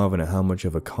 occasionally marveling at how much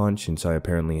of a conscience I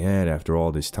apparently had after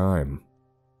all this time.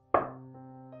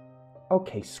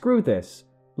 Okay, screw this.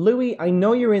 Louis, I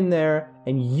know you're in there,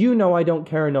 and you know I don't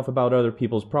care enough about other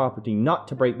people's property not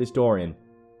to break this door in.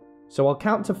 So I'll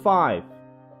count to 5.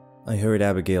 I heard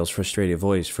Abigail's frustrated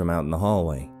voice from out in the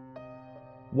hallway.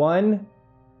 1,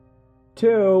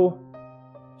 2...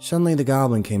 Suddenly the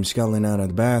goblin came scuttling out of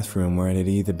the bathroom where it had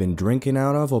either been drinking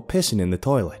out of or pissing in the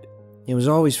toilet. It was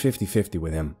always 50-50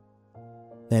 with him.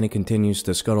 Then he continues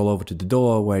to scuttle over to the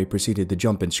door where he proceeded to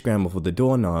jump and scramble for the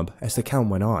doorknob as the count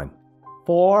went on.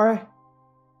 4,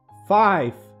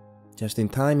 5. Just in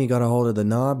time he got a hold of the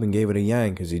knob and gave it a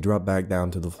yank as he dropped back down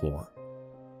to the floor.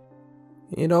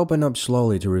 It opened up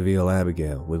slowly to reveal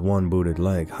Abigail with one booted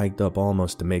leg hiked up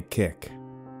almost to mid-kick.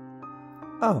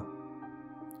 Oh,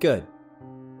 good,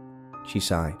 she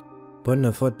sighed, putting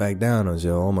her foot back down as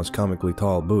her almost comically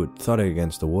tall boot thudded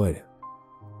against the wood.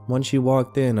 Once she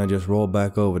walked in, I just rolled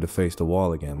back over to face the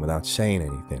wall again without saying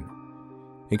anything,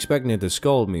 expecting her to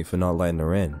scold me for not letting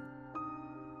her in.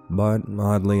 But,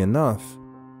 oddly enough,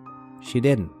 she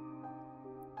didn't.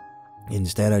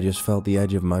 Instead, I just felt the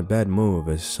edge of my bed move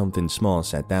as something small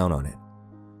sat down on it.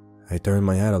 I turned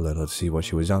my head a little to see what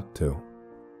she was up to.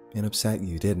 It upset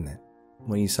you, didn't it,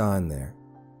 what you saw in there?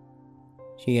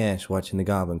 She asked, watching the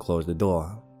goblin close the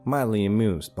door, mildly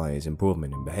amused by his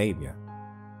improvement in behavior.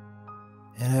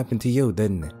 It happened to you,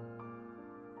 didn't it?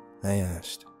 I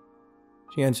asked.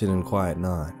 She answered in a quiet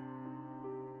nod.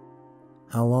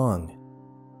 How long?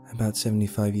 About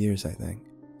 75 years, I think.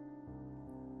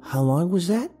 How long was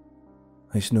that?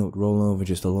 I snooped, rolling over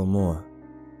just a little more.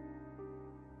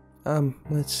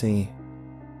 Let's see.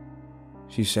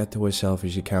 She said to herself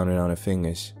as she counted on her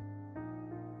fingers.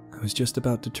 I was just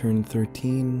about to turn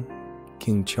 13,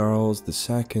 King Charles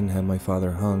II had my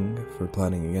father hung for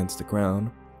plotting against the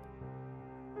crown.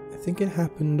 I think it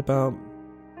happened about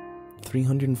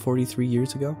 343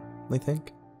 years ago, I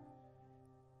think.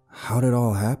 How did it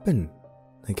all happen?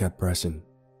 I kept pressing.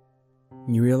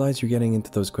 You realize you're getting into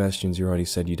those questions you already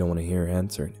said you don't want to hear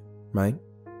answered, right?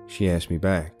 She asked me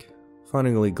back,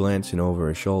 finally glancing over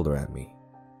her shoulder at me.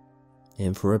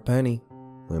 In for a penny,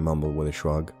 I mumbled with a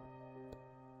shrug.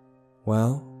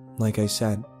 Well, like I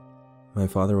said, my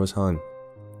father was hung.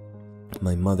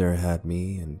 My mother had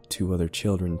me and 2 other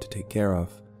children to take care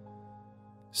of.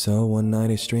 So one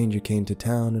night a stranger came to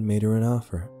town and made her an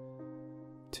offer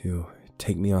to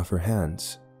take me off her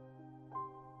hands.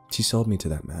 She sold me to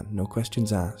that man, no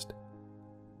questions asked.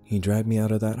 He dragged me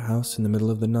out of that house in the middle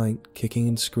of the night, kicking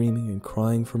and screaming and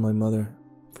crying for my mother,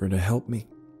 for her to help me.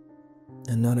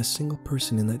 And not a single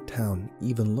person in that town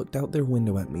even looked out their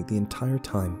window at me the entire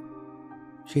time.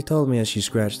 She told me as she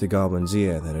scratched the goblin's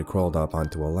ear that had crawled up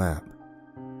onto her lap.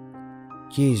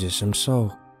 Jesus, I'm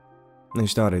so... I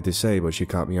started to say, but she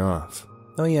cut me off.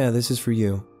 Oh yeah, this is for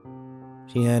you.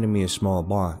 She handed me a small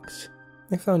box.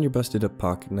 I found your busted up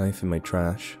pocket knife in my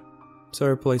trash, so I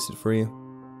replaced it for you.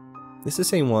 It's the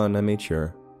same one, I made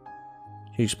sure.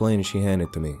 She explained as she handed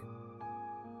it to me.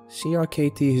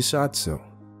 CRKT Hisatsu.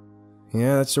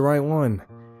 Yeah, that's the right one.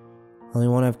 Only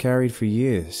one I've carried for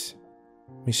years.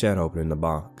 He sat opening the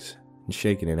box and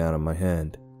shaking it out of my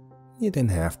hand. You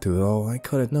didn't have to, though. I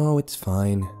could've. No, it's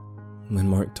fine. When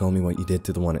Mark told me what you did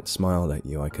to the one that smiled at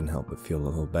you, I couldn't help but feel a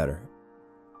little better.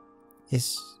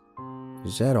 Is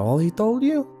that all he told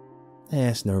you? I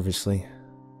asked nervously.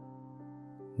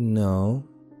 No.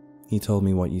 He told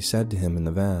me what you said to him in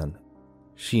the van.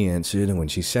 She answered, and when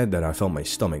she said that, I felt my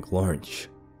stomach lurch.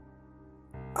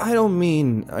 I don't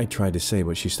mean, I tried to say,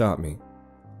 but she stopped me.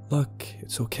 Look,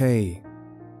 it's okay.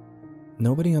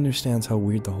 Nobody understands how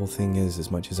weird the whole thing is as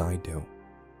much as I do.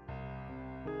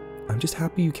 I'm just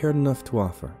happy you cared enough to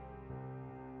offer.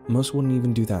 Most wouldn't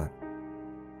even do that.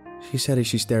 She said as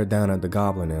she stared down at the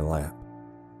goblin in her lap.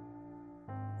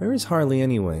 Where is Harley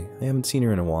anyway? I haven't seen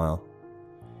her in a while.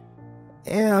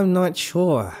 I'm not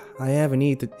sure. I haven't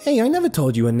either. Hey, I never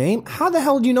told you a name. How the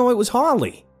hell do you know it was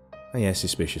Harley? I asked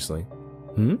suspiciously.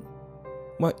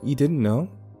 What, you didn't know?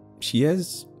 She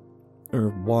is, or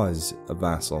was, a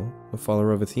vassal, a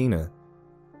follower of Athena.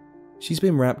 She's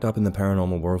been wrapped up in the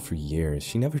paranormal world for years.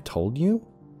 She never told you?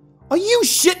 Are you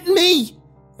shitting me?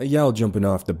 I yelled, jumping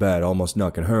off the bed, almost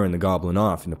knocking her and the goblin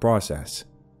off in the process.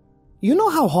 You know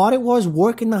how hard it was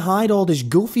working to hide all this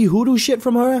goofy hoodoo shit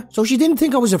from her, so she didn't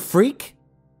think I was a freak?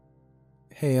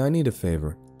 Hey, I need a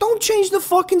favor. Don't change the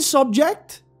fucking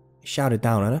subject! I shouted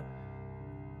down at her.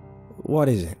 What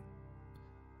is it?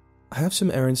 I have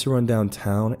some errands to run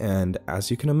downtown, and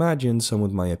as you can imagine, someone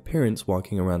with my appearance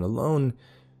walking around alone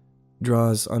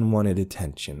draws unwanted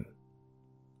attention.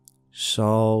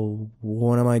 So,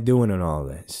 what am I doing in all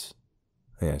this?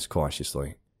 I asked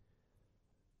cautiously.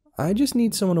 I just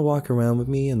need someone to walk around with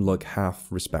me and look half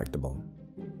respectable.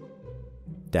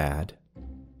 Dad?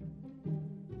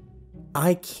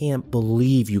 I can't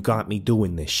believe you got me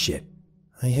doing this shit.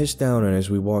 I hissed down as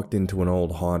we walked into an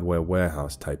old hardware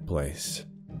warehouse type place.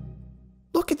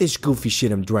 Look at this goofy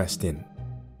shit I'm dressed in.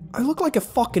 I look like a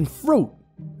fucking fruit,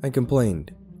 I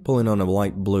complained, pulling on a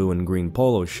light blue and green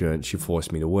polo shirt she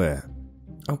forced me to wear.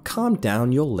 Oh, calm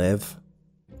down, you'll live,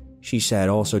 she said,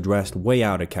 also dressed way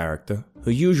out of character.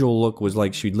 Her usual look was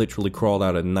like she'd literally crawled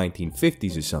out of the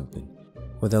 1950s or something.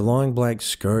 With a long black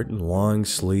skirt and long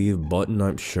sleeve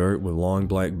button-up shirt with long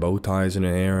black bow ties in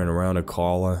her hair and around her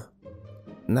collar.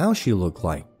 Now she looked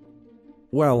like,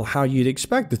 well, how you'd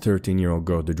expect a 13-year-old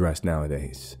girl to dress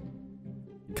nowadays.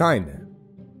 Kinda.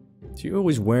 She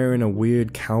was wearing a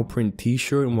weird cow print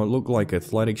t-shirt and what looked like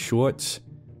athletic shorts.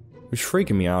 It was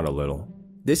freaking me out a little.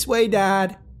 This way,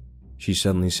 Dad, she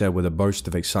suddenly said with a burst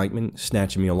of excitement,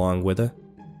 snatching me along with her.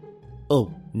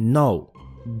 Oh, no,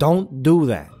 don't do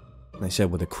that, I said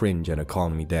with a cringe at her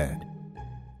calling me Dad.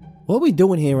 What are we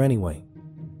doing here anyway?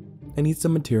 I need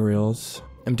some materials.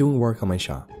 I'm doing work on my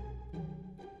shop.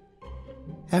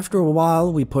 After a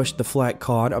while, we pushed the flat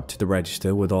cart up to the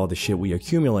register with all the shit we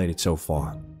accumulated so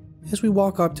far. As we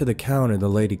walk up to the counter, the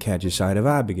lady catches sight of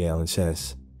Abigail and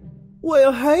says,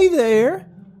 Well, hey there.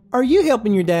 Are you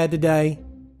helping your dad today?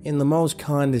 In the most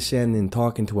condescending,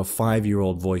 talking to a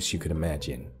 5-year-old voice you could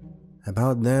imagine.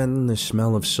 About then, the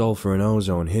smell of sulfur and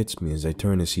ozone hits me as I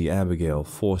turn to see Abigail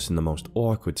forcing the most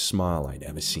awkward smile I'd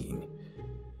ever seen.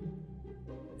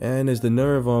 And as the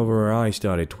nerve over her eye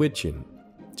started twitching,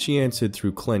 she answered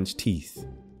through clenched teeth.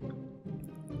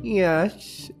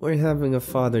 Yes, we're having a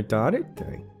father-daughter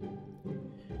thing.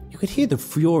 You could hear the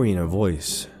fury in her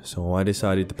voice, so I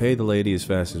decided to pay the lady as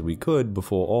fast as we could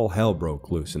before all hell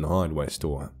broke loose in the hardware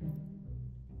store.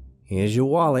 "Here's your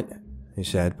wallet," he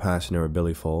said, passing her a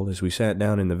billfold as we sat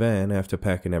down in the van after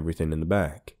packing everything in the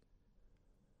back.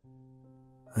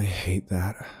 "I hate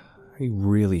that. I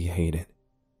really hate it,"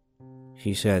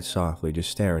 she said softly, just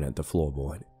staring at the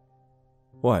floorboard.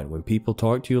 "What, when people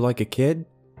talk to you like a kid?"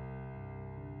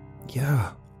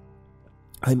 "Yeah.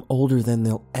 I'm older than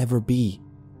they'll ever be.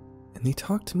 And they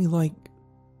talk to me like...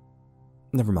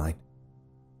 Never mind.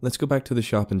 Let's go back to the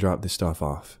shop and drop this stuff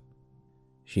off."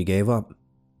 She gave up,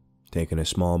 taking a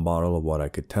small bottle of what I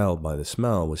could tell by the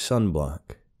smell was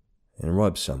sunblock, and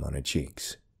rubbed some on her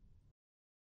cheeks.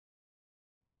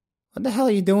 "What the hell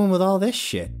are you doing with all this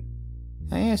shit?"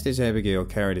 I asked as Abigail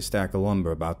carried a stack of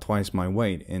lumber about twice my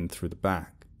weight in through the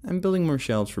back, and building more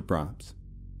shelves for props.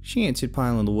 She answered,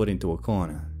 piling the wood into a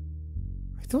corner.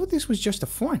 "I thought this was just a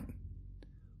front."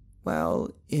 "Well,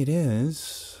 it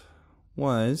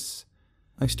was.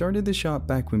 I started the shop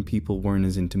back when people weren't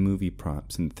as into movie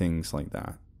props and things like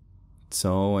that.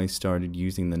 So I started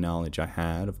using the knowledge I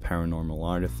had of paranormal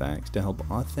artifacts to help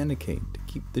authenticate to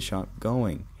keep the shop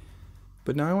going.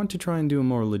 But now I want to try and do a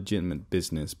more legitimate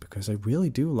business because I really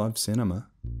do love cinema."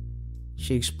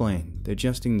 She explained,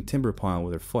 adjusting the timber pile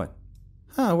with her foot.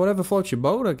 Whatever floats your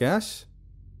boat, I guess.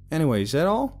 Anyway, is that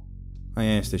all?" I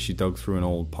asked as she dug through an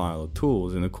old pile of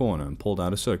tools in the corner and pulled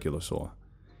out a circular saw.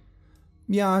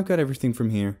 "Yeah, I've got everything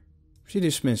from here." She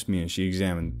dismissed me as she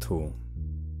examined the tool.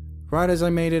 Right as I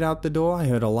made it out the door, I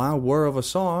heard a loud whir of a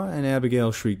saw, and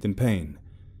Abigail shrieked in pain.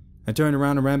 I turned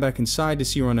around and ran back inside to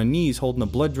see her on her knees holding a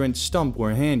blood-drenched stump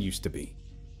where her hand used to be.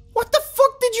 "What the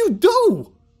fuck did you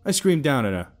do?" I screamed down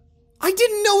at her. "I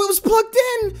didn't know it was plugged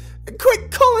in!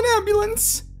 Quick, call an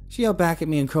ambulance!" She yelled back at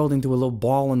me and curled into a little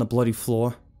ball on the bloody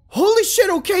floor. "Holy shit,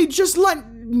 okay, just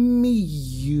let me,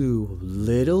 you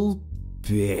little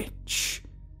bitch."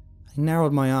 I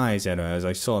narrowed my eyes at her as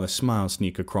I saw the smile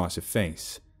sneak across her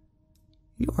face.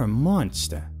 "You're a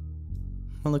monster."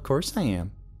 "Well, of course I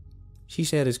am," she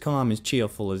said, as calm and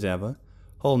cheerful as ever,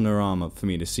 holding her arm up for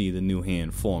me to see the new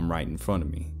hand form right in front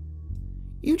of me.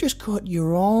 "You just cut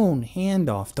your own hand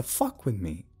off to fuck with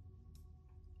me."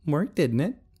 "Worked, didn't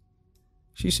it?"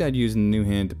 she said, using the new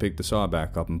hand to pick the saw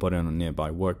back up and put it on a nearby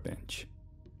workbench.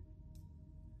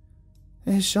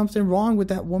 "There's something wrong with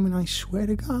that woman, I swear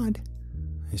to God."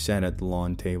 I sat at the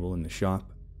lawn table in the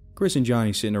shop, Chris and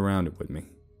Johnny sitting around it with me.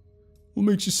 What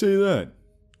makes you say that?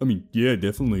 I mean, yeah,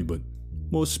 definitely, but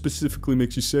what specifically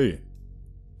makes you say it?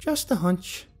 "Just a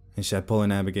hunch," I said,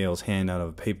 pulling Abigail's hand out of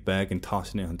a paper bag and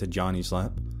tossing it onto Johnny's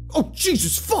lap. "Oh,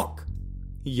 Jesus, fuck!"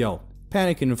 he yelled,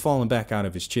 panicking and falling back out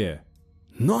of his chair.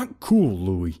 "Not cool,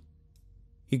 Louie,"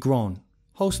 he groaned,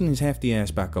 hoisting his hefty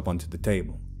ass back up onto the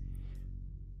table.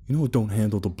 "You know it don't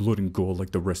handle the blood and gore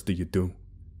like the rest of you do."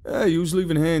 "Hey, who's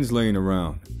leaving hands laying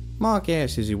around?" Mark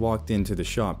asked as he walked into the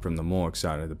shop from the morgue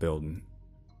side of the building.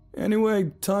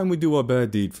 "Anyway, time we do our bad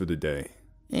deed for the day."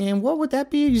 "And what would that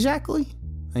be exactly?"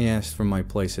 I asked from my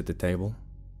place at the table.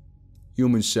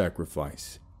 "Human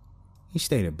sacrifice," he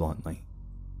stated bluntly.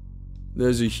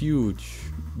 "There's a huge,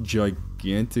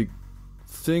 gigantic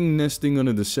thing nesting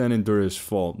under the San Andreas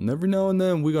fault, and every now and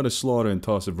then we gotta slaughter and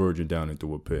toss a virgin down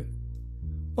into a pit.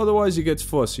 Otherwise it gets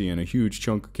fussy and a huge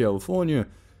chunk of California,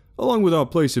 along with our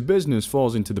place of business,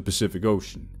 falls into the Pacific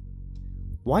Ocean."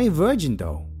 "Why a virgin,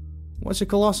 though? What's a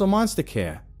colossal monster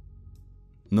care?"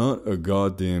 "Not a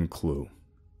goddamn clue.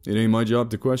 It ain't my job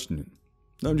to question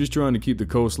it. I'm just trying to keep the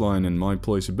coastline and my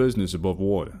place of business above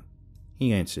water,"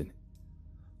 he answered.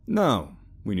 "Now,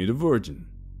 we need a virgin,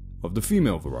 of the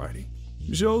female variety.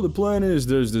 So the plan is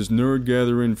there's this nerd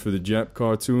gathering for the Jap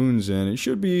cartoons, and it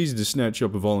should be easy to snatch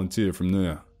up a volunteer from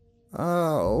there."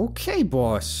 Okay,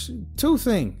 boss. 2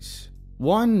 things.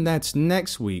 One, that's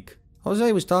next week.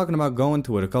 Jose was talking about going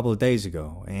to it a couple of days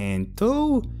ago. And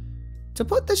 2, to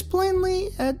put this plainly,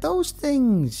 those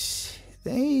things,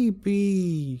 they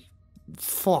be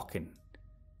fucking.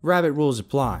 Rabbit rules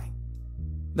apply.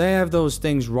 They have those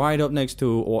things right up next to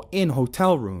or in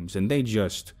hotel rooms, and they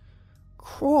just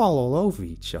crawl all over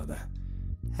each other.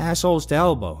 Assholes to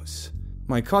elbows.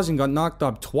 My cousin got knocked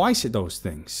up twice at those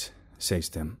things, says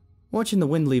Tim, watching the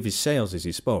wind leave his sails as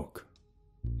he spoke.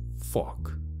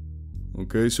 Fuck.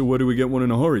 Okay, so where do we get one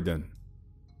in a hurry then?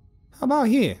 How about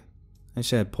here? I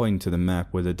said, pointing to the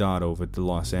map with a dot over the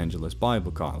Los Angeles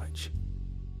Bible College.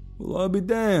 Well, I'll be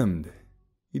damned.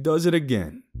 He does it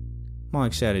again,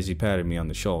 Mark said as he patted me on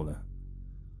the shoulder.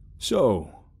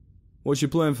 So, what's your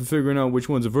plan for figuring out which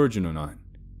one's a virgin or not?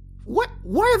 What?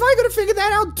 Why have I got to figure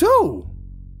that out too?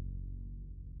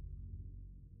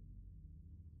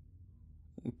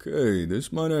 Okay,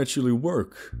 this might actually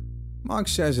work. Mark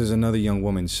says as another young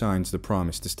woman signs the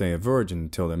promise to stay a virgin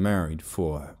until they're married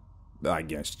for, I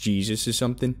guess, Jesus or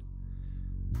something.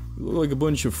 You look like a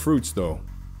bunch of fruits, though.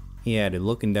 He added,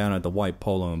 looking down at the white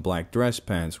polo and black dress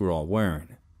pants we're all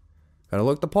wearing. Gotta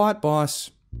look the part, boss,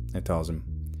 I tells him.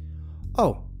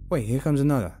 Oh, wait, here comes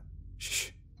another. Shh.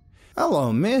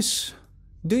 Hello, miss.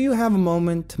 Do you have a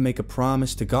moment to make a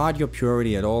promise to guard your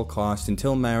purity at all costs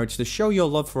until marriage to show your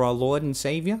love for our Lord and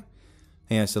Savior?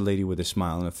 I asked the lady with a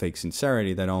smile and a fake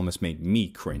sincerity that almost made me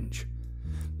cringe.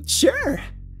 Sure,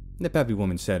 the peppy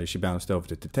woman said as she bounced over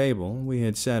to the table we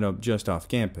had set up just off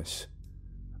campus.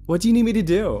 What do you need me to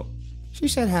do? She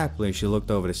said happily as she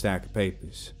looked over the stack of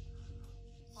papers.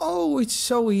 Oh, it's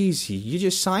so easy. You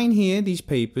just sign here these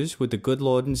papers with the good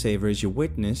Lord and Savior as your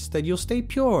witness that you'll stay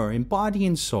pure in body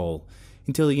and soul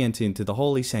until you enter into the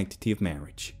holy sanctity of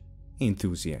marriage. He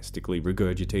enthusiastically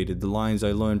regurgitated the lines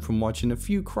I learned from watching a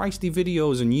few Christy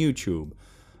videos on YouTube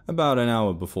about an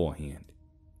hour beforehand.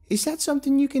 Is that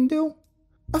something you can do?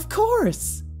 Of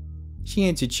course, she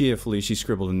answered cheerfully as she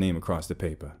scribbled a name across the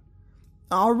paper.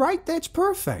 All right, that's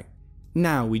perfect.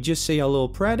 Now we just say our little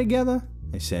prayer together,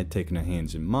 I said, taking her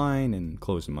hands in mine and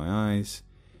closing my eyes.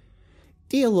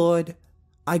 Dear Lord,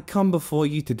 I come before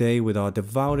you today with our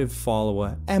devoted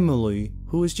follower, Emily,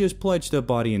 who has just pledged her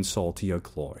body and soul to your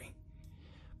glory.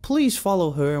 Please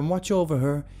follow her and watch over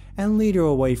her and lead her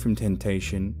away from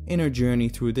temptation in her journey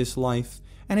through this life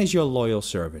and as your loyal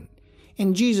servant.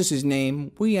 In Jesus'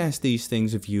 name, we ask these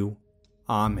things of you.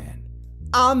 Amen.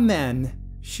 Amen,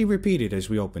 she repeated as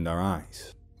we opened our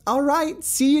eyes. All right,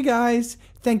 see you guys.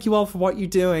 Thank you all for what you're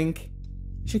doing.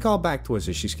 She called back to us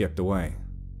as she skipped away.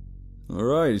 All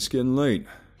right, it's getting late.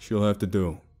 She'll have to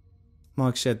do.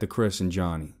 Mark said to Chris and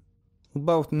Johnny, who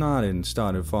both nodded and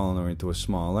started following her into a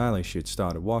small alley she had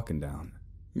started walking down.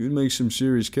 You'd make some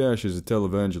serious cash as a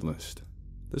televangelist.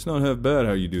 That's not half bad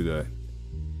how you do that.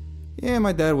 Yeah,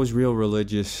 my dad was real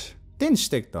religious. Didn't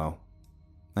stick, though,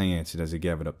 I answered as I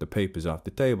gathered up the papers off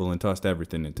the table and tossed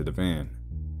everything into the van.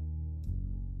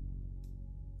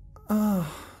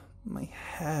 My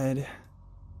head.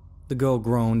 The girl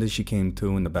groaned as she came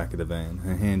to in the back of the van,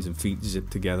 her hands and feet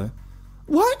zipped together.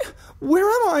 What? Where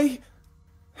am I?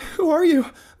 Who are you?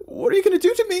 What are you going to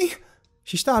do to me?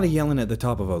 She started yelling at the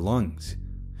top of her lungs.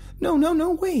 No,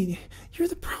 wait. You're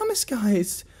the promise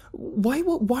guys. Why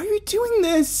are you doing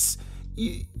this?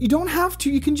 You don't have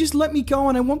to. You can just let me go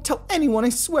and I won't tell anyone, I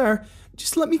swear.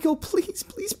 Just let me go, please,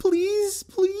 please, please,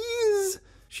 please.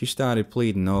 She started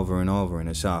pleading over and over in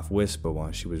a soft whisper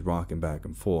while she was rocking back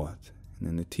and forth, and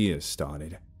then the tears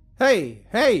started. Hey!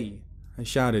 I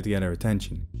shouted to get her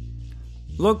attention.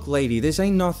 Look, lady, this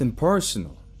ain't nothing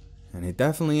personal, and it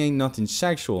definitely ain't nothing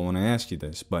sexual when I ask you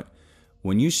this, but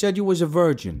when you said you was a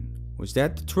virgin, was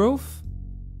that the truth?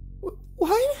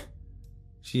 What?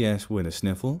 She asked with a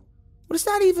sniffle. What does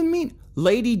that even mean?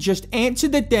 Lady, just answer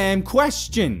the damn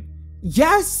question.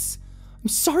 Yes! I'm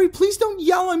sorry, please don't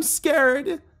yell, I'm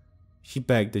scared. She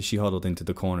begged as she huddled into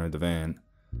the corner of the van.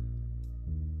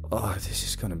 Oh, this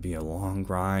is gonna be a long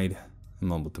ride, I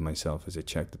mumbled to myself as I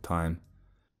checked the time.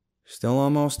 Still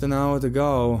almost an hour to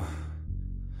go.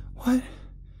 What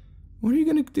are you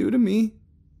gonna do to me?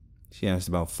 She asked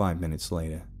about 5 minutes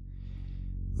later.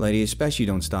 Lady, especially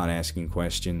don't start asking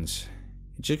questions.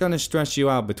 It's just gonna stress you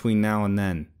out between now and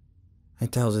then. I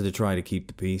tells her to try to keep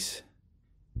the peace.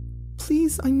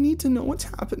 Please, I need to know what's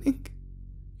happening.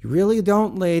 You really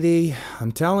don't, lady.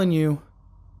 I'm telling you.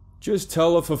 Just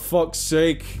tell her for fuck's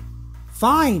sake.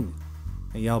 Fine,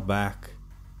 I yelled back.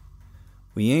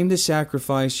 We aim to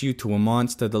sacrifice you to a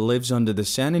monster that lives under the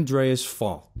San Andreas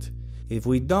Fault. If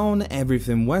we don't,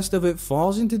 everything west of it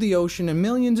falls into the ocean and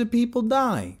millions of people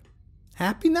die.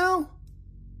 Happy now?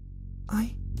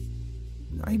 I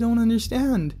don't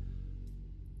understand.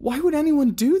 Why would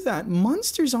anyone do that?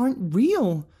 Monsters aren't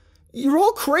real. You're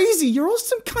all crazy. You're all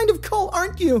some kind of cult,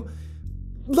 aren't you?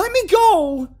 Let me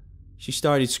go! She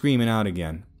started screaming out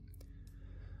again.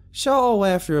 So,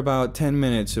 after about 10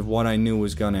 minutes of what I knew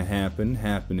was gonna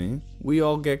happening, we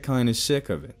all get kinda sick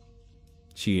of it.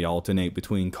 She'd alternate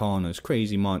between calling us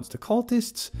crazy monster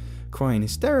cultists, crying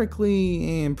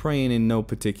hysterically, and praying in no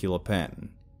particular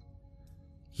pattern.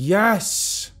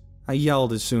 Yes! I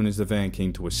yelled as soon as the van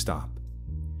came to a stop.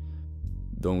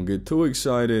 Don't get too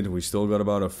excited, we still got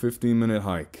about a 15-minute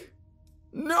hike.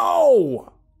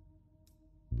 No!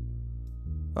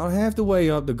 About half the way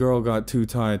up, the girl got too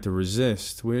tired to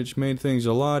resist, which made things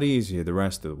a lot easier the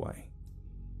rest of the way.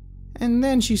 And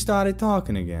then she started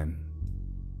talking again.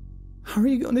 How are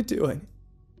you going to do it?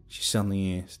 She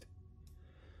suddenly asked.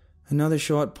 Another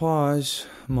short pause,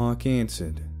 Mark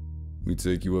answered. We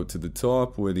take you up to the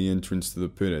top where the entrance to the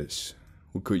pit is.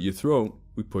 We'll cut your throat,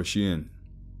 we push you in.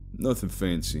 Nothing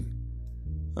fancy.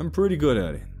 I'm pretty good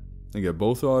at it. I get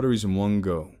both arteries in one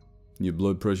go. Your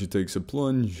blood pressure takes a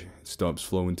plunge, it stops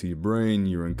flowing to your brain,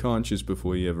 you're unconscious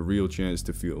before you have a real chance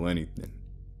to feel anything.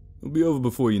 It'll be over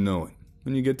before you know it,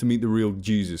 and you get to meet the real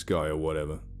Jesus guy or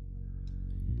whatever.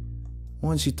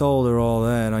 Once he told her all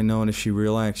that, I noticed she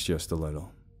relaxed just a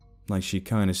little, like she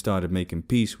kinda started making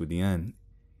peace with the end.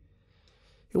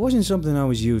 It wasn't something I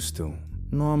was used to.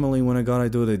 Normally when I gotta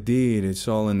do the deed, it's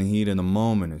all in the heat of the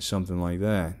moment or something like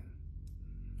that.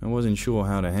 I wasn't sure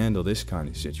how to handle this kind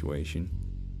of situation.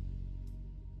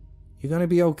 "You're gonna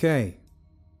be okay,"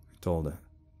 I told her.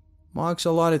 "Mark's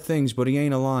a lot of things, but he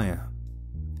ain't a liar."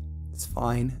 "It's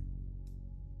fine.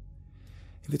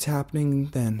 If it's happening,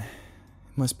 then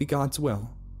it must be God's will."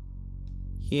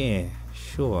 "Yeah,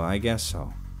 sure, I guess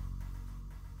so."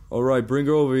 Alright, bring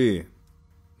her over here,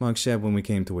 Mark said when we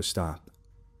came to a stop.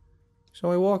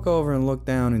 So I walk over and look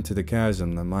down into the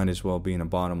chasm that might as well be in a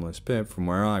bottomless pit from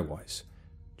where I was.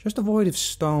 Just a void of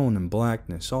stone and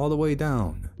blackness all the way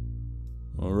down.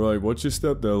 Alright, watch your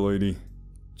step there, lady,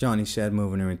 Johnny said,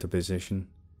 moving her into position.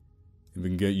 If we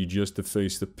can get you just to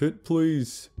face the pit,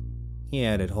 please. He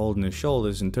added, holding her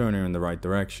shoulders and turning her in the right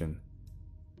direction.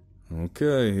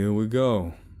 Okay, here we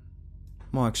go.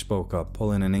 Mark spoke up,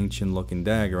 pulling an ancient-looking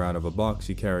dagger out of a box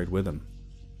he carried with him.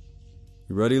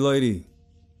 You ready, lady?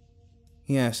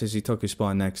 He asked as he took his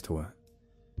spot next to her,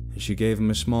 and she gave him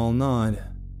a small nod.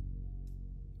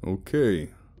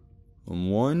 Okay. On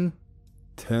 1,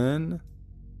 10,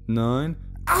 9...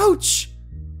 Ouch!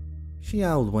 She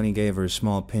howled when he gave her a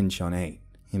small pinch on 8,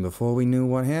 and before we knew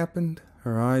what happened,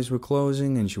 her eyes were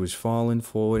closing and she was falling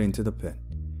forward into the pit.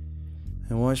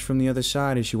 I watched from the other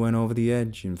side as she went over the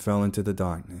edge and fell into the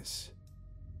darkness.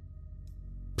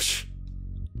 Psh!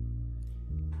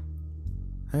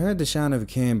 I heard the sound of a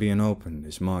can being opened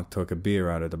as Mark took a beer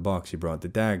out of the box he brought the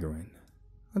dagger in.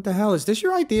 What the hell, is this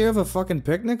your idea of a fucking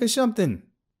picnic or something?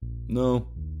 No.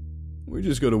 We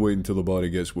just gotta wait until the body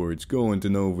gets where it's going to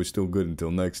know if we're still good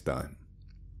until next time.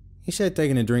 He said,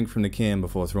 taking a drink from the can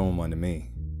before throwing one to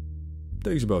me.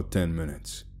 Takes about 10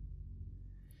 minutes.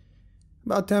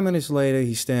 About 10 minutes later,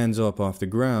 he stands up off the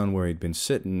ground where he'd been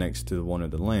sitting next to one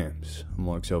of the lamps and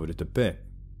walks over to the pit.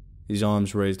 His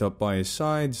arms raised up by his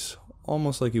sides,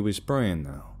 almost like he was praying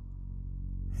now.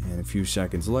 And a few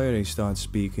seconds later, he starts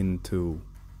speaking to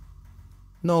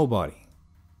nobody,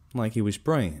 like he was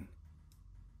praying.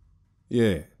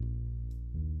 Yeah.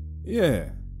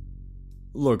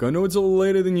 Look, I know it's a little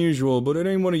later than usual, but it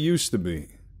ain't what it used to be.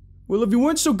 Well, if you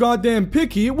weren't so goddamn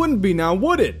picky, it wouldn't be now,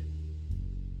 would it?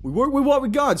 We work with what we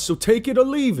got, so take it or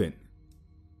leave it.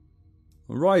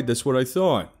 Alright, that's what I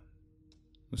thought.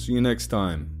 I'll see you next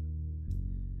time.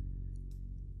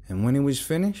 And when he was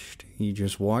finished, he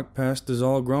just walked past us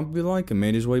all grumpy-like and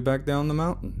made his way back down the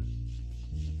mountain.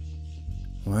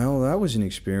 Well, that was an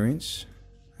experience.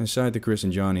 I sighed to Chris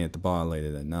and Johnny at the bar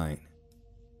later that night.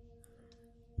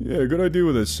 Yeah, good idea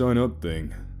with that sign-up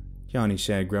thing, Johnny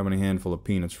said, grabbing a handful of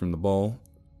peanuts from the bowl.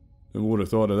 Never would have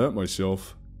thought of that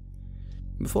myself.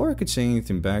 Before I could say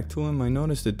anything back to him, I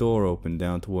noticed the door opened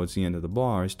down towards the end of the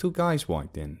bar as 2 guys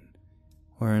walked in,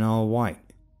 wearing all white.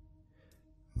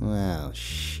 Well,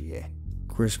 shit,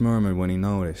 Chris murmured when he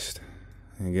noticed.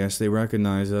 I guess they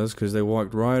recognized us because they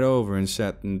walked right over and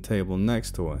sat at the table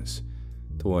next to us,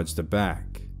 towards the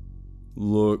back.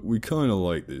 Look, we kinda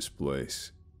like this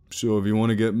place. So if you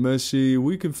want to get messy,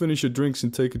 we can finish your drinks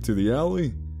and take it to the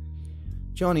alley?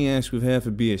 Johnny asked with half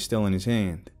a beer still in his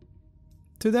hand.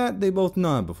 To that, they both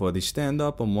nod before they stand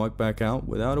up and walk back out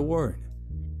without a word.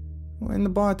 When the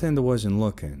bartender wasn't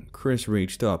looking, Chris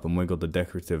reached up and wiggled the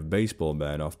decorative baseball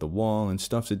bat off the wall and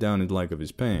stuffed it down his leg of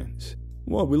his pants.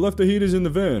 What, we left the heaters in the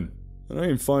van, and I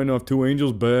ain't fighting off 2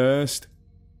 angels best.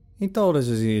 He told us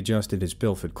as he adjusted his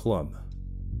pilfered club.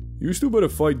 You still better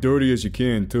fight dirty as you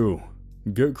can, too.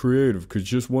 Get creative, cause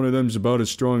just one of them's about as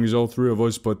strong as all 3 of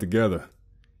us put together.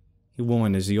 He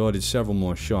warned as he ordered several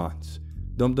more shots,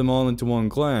 dumped them all into one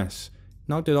glass,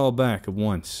 knocked it all back at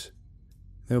once.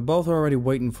 They were both already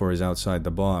waiting for us outside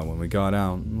the bar when we got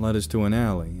out and led us to an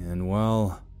alley, and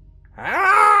well...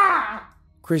 Ah!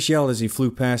 Chris yelled as he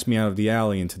flew past me out of the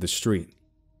alley into the street.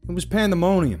 It was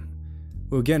pandemonium.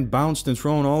 We were getting bounced and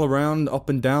thrown all around, up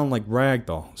and down like rag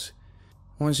dolls.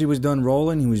 Once he was done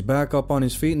rolling, he was back up on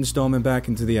his feet and storming back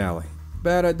into the alley,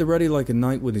 bat at the ready like a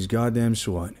knight with his goddamn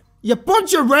sword. You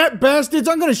bunch of rat bastards!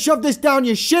 I'm gonna shove this down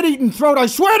your shit-eating throat, I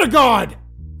swear to God!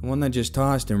 The one that just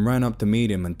tossed him ran up to meet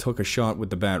him and took a shot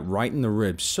with the bat right in the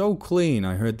ribs so clean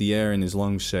I heard the air in his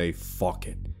lungs say, "Fuck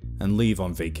it," and leave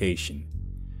on vacation.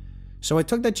 So I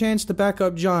took the chance to back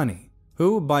up Johnny,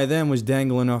 who by then was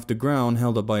dangling off the ground,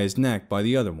 held up by his neck by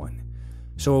the other one.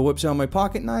 So I whips out my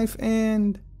pocket knife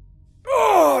and...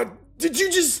 Oh, did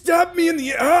you just stab me in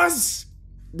the ass?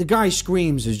 The guy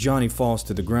screams as Johnny falls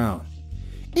to the ground.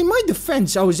 In my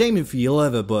defense, I was aiming for your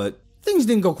liver, but things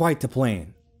didn't go quite to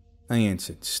plan, I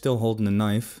answered, still holding the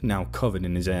knife, now covered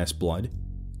in his ass blood.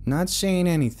 Not saying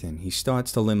anything, he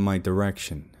starts to limp my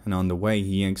direction, and on the way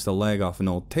he yanks the leg off an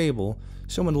old table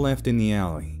someone left in the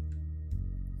alley.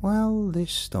 Well,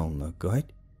 this don't look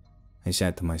good, I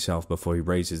said to myself before he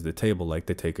raises the table leg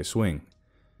to take a swing.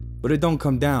 But it don't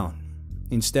come down.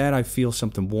 Instead, I feel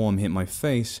something warm hit my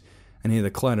face and hear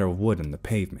the clatter of wood on the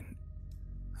pavement.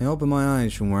 I open my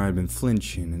eyes from where I'd been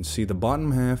flinching and see the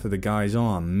bottom half of the guy's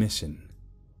arm missing.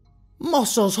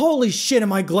 Muscles, holy shit,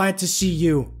 am I glad to see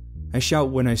you! I shout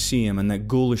when I see him and that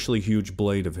ghoulishly huge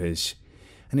blade of his.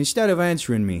 And instead of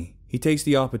answering me, he takes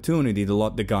the opportunity to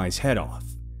lop the guy's head off.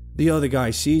 The other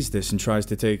guy sees this and tries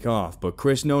to take off, but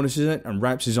Chris notices it and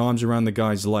wraps his arms around the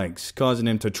guy's legs, causing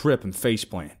him to trip and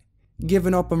faceplant.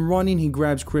 Giving up and running, he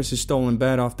grabs Chris's stolen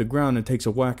bat off the ground and takes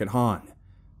a whack at Han.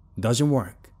 Doesn't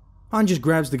work. Han just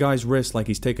grabs the guy's wrist like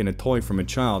he's taking a toy from a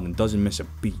child and doesn't miss a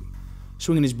beat,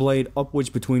 swinging his blade upwards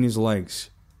between his legs.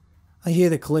 I hear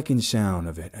the clicking sound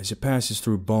of it as it passes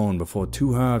through bone before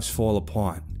two halves fall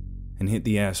apart and hit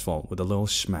the asphalt with a little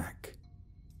smack.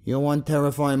 You're one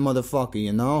terrifying motherfucker,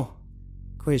 you know?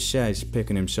 Chris says,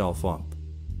 picking himself up.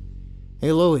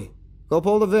 Hey, Louie, go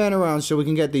pull the van around so we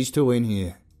can get these two in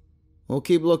here. We'll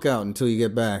keep lookout until you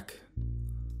get back.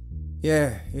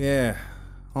 Yeah,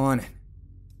 on it.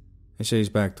 I says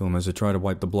back to him as I try to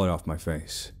wipe the blood off my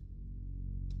face.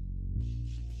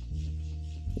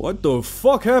 What the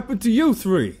fuck happened to you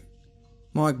three?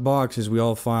 Mark barks as we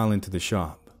all file into the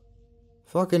shop.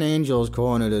 Fucking Angels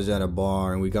cornered us at a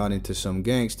bar and we got into some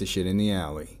gangster shit in the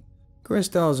alley. Chris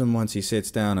tells him once he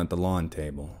sits down at the lawn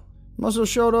table. Muscle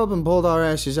showed up and pulled our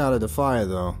asses out of the fire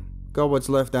though. Got what's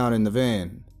left out in the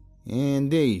van. And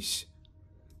these.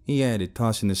 He added,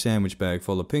 tossing the sandwich bag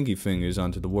full of pinky fingers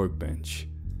onto the workbench.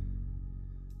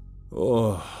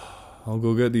 Oh, I'll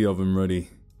go get the oven ready.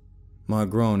 Mark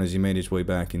groaned as he made his way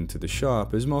back into the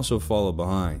shop as Muscle followed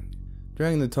behind,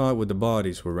 dragging the tarp with the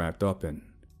bodies were wrapped up in.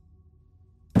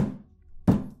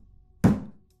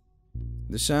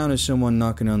 The sound of someone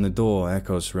knocking on the door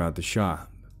echoes throughout the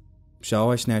shop.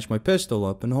 So I snatch my pistol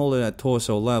up and hold it at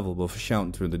torso level before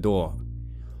shouting through the door.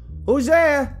 Who's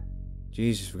there?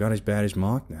 Jesus, we got as bad as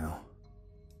Mark now.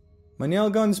 My nail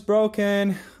gun's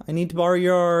broken. I need to borrow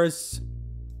yours.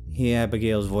 Hear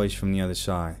Abigail's voice from the other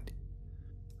side.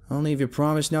 Only if you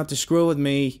promise not to screw with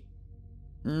me.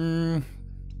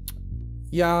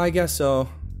 Yeah, I guess so.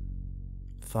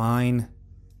 Fine,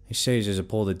 he says as I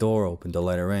pull the door open to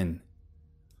let her in.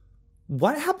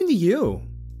 What happened to you?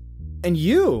 And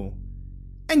you?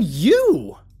 And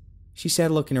you? She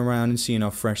said, looking around and seeing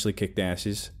our freshly kicked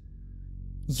asses.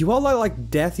 You all look like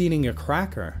death eating a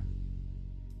cracker.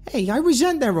 Hey, I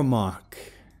resent that remark.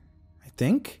 I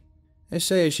think? I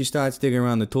say as she starts digging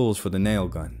around the tools for the nail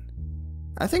gun.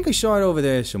 I think I saw it over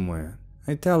there somewhere.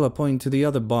 I tell her, pointing to the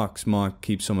other box Mark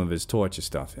keeps some of his torture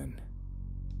stuff in.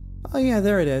 Oh yeah,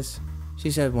 there it is,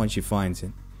 she said once she finds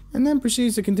it, and then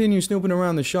proceeds to continue snooping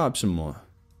around the shop some more.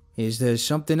 Is there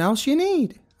something else you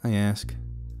need? I ask.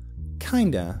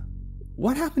 Kinda.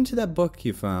 What happened to that book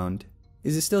you found?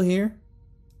 Is it still here?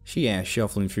 She asked,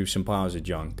 shuffling through some piles of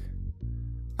junk.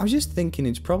 I was just thinking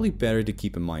it's probably better to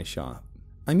keep in my shop.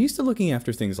 I'm used to looking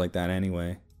after things like that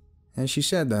anyway. As she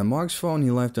said that, Mark's phone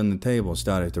he left on the table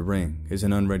started to ring as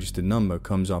an unregistered number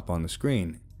comes up on the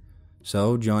screen.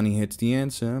 So Johnny hits the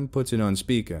answer and puts it on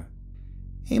speaker.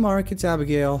 Hey Mark, it's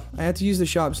Abigail. I had to use the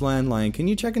shop's landline. Can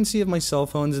you check and see if my cell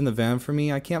phone's in the van for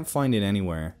me? I can't find it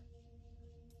anywhere.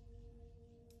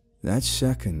 That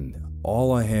second,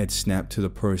 all I had snapped to the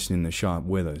person in the shop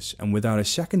with us, and without a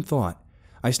second thought,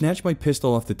 I snatched my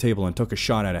pistol off the table and took a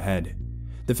shot at her head.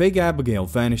 The fake Abigail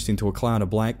vanished into a cloud of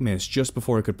black mist just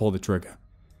before I could pull the trigger.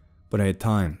 But I had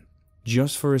time,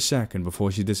 just for a second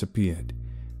before she disappeared,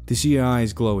 to see her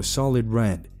eyes glow a solid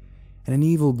red and an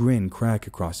evil grin crack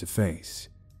across her face.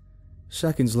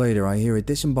 Seconds later, I hear a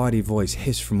disembodied voice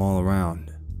hiss from all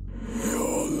around.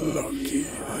 You're lucky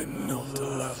I'm not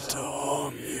allowed to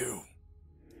harm you.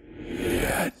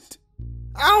 Yet.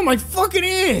 Ow, my fucking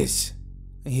ears!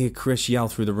 I hear Chris yell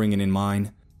through the ringing in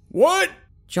mine. What?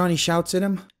 Johnny shouts at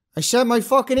him. I said my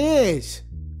fucking ears!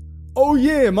 Oh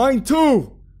yeah, mine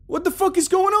too! What the fuck is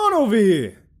going on over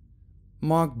here?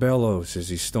 Mark bellows as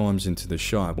he storms into the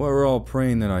shop, where we're all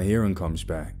praying that our hearing comes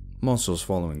back, Muscles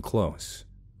following close.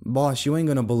 Boss, you ain't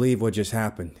gonna believe what just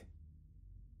happened.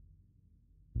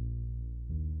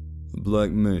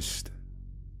 black mist.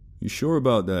 You sure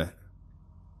about that?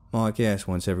 Mark asked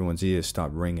once everyone's ears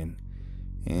stopped ringing,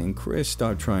 and Chris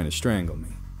stopped trying to strangle me.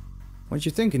 What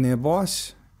you thinking there,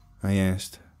 boss? I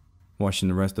asked, washing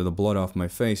the rest of the blood off my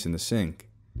face in the sink.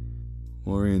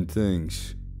 Worrying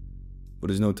things. But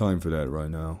there's no time for that right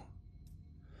now.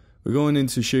 We're going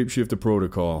into shapeshifter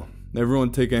protocol.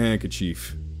 Everyone take a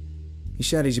handkerchief. He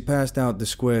said as he passed out the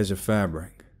squares of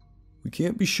fabric. We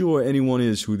can't be sure anyone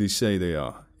is who they say they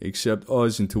are, except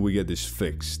us until we get this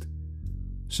fixed.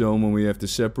 So when we have to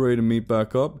separate and meet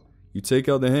back up, you take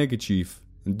out the handkerchief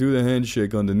and do the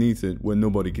handshake underneath it where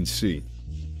nobody can see.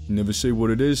 You never say what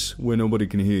it is where nobody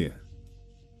can hear.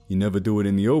 You never do it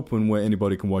in the open where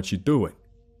anybody can watch you do it.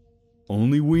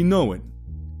 Only we know it,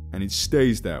 and it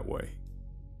stays that way.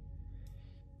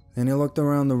 Then he looked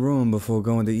around the room before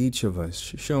going to each of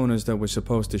us, showing us that we're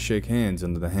supposed to shake hands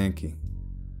under the hanky.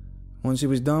 Once he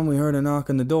was done, we heard a knock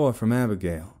on the door from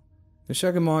Abigail. The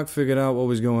second Mark figured out what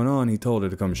was going on, he told her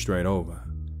to come straight over.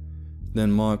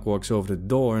 Then Mark walks over to the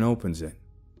door and opens it.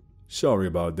 Sorry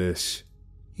about this,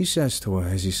 he says to her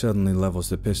as he suddenly levels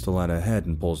the pistol at her head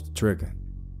and pulls the trigger.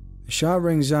 The shot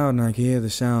rings out and I can hear the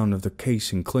sound of the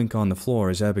casing clink on the floor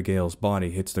as Abigail's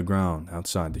body hits the ground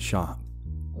outside the shop.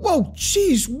 Whoa,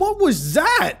 jeez, what was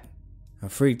that? I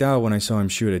freaked out when I saw him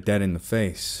shoot her dead in the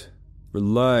face.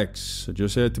 Relax, I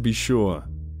just had to be sure.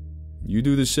 You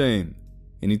do the same.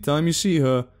 Anytime you see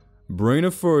her, brain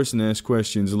her first and ask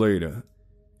questions later.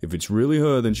 If it's really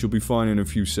her, then she'll be fine in a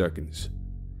few seconds.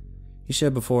 He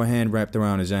said before a hand wrapped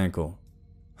around his ankle.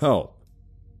 Help,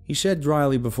 he said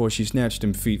dryly before she snatched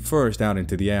him feet first out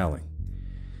into the alley.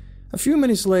 A few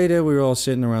minutes later, we were all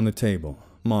sitting around the table,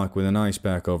 Mark with an ice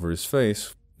pack over his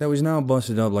face that was now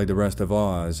busted up like the rest of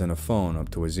ours and a phone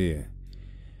up to his ear.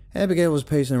 Abigail was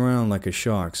pacing around like a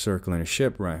shark circling a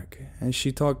shipwreck as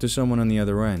she talked to someone on the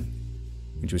other end,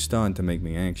 which was starting to make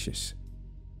me anxious.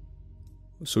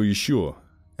 So you're sure?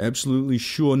 Absolutely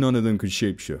sure none of them could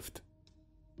shapeshift?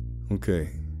 Okay.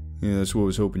 Yeah, that's what I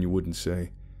was hoping you wouldn't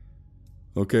say.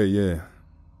 Okay, yeah.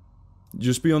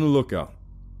 Just be on the lookout,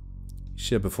 he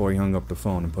said before he hung up the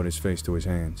phone and put his face to his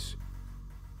hands.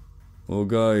 Well,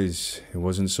 guys, it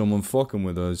wasn't someone fucking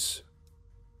with us.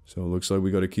 So it looks like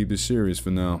we gotta keep this serious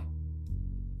for now.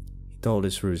 He told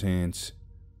us through his hands.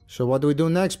 So what do we do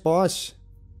next, boss?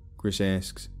 Chris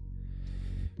asks.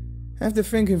 After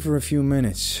thinking for a few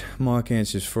minutes, Mark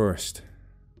answers first.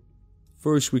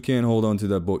 First, we can't hold on to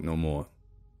that book no more.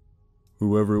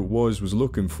 Whoever it was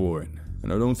looking for it,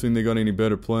 and I don't think they got any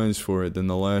better plans for it than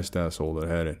the last asshole that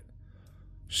had it.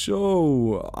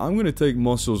 So, I'm gonna take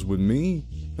Muscles with me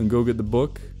and go get the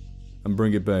book and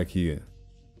bring it back here.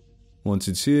 Once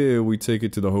it's here, we take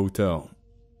it to the hotel.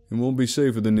 It won't be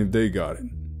safer than if they got it.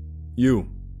 You,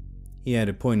 he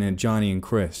added, pointing at Johnny and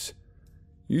Chris.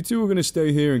 You two are gonna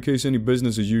stay here in case any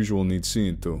business as usual needs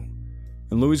seeing to.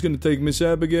 And Louie's gonna take Miss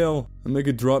Abigail and make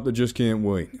a drop that just can't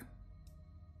wait.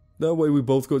 That way we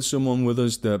both got someone with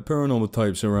us that paranormal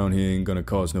types around here ain't gonna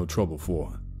cause no trouble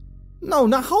for. No,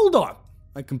 now hold up,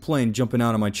 I complained, jumping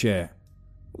out of my chair.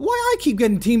 Why I keep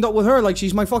getting teamed up with her like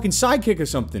she's my fucking sidekick or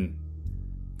something?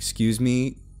 Excuse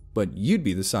me, but you'd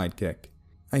be the sidekick.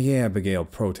 I hear Abigail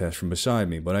protest from beside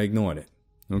me, but I ignored it.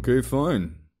 Okay,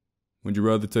 fine. Would you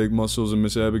rather take Muscles and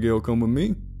Miss Abigail come with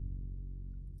me?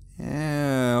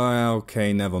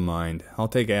 Okay, never mind. I'll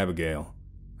take Abigail.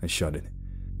 I shuddered.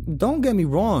 Don't get me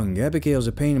wrong, Abigail's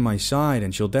a pain in my side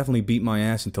and she'll definitely beat my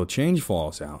ass until change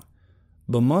falls out.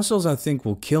 But Muscles I think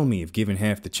will kill me if given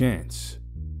half the chance.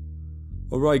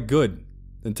 Alright, good.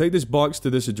 Then take this box to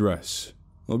this address.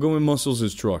 I'll go in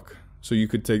Muscles' truck, so you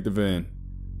could take the van.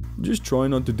 Just try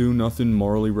not to do nothing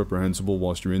morally reprehensible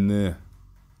whilst you're in there.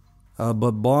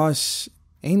 But boss,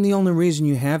 ain't the only reason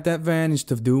you have that van is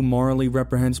to do morally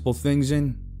reprehensible things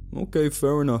in? Okay,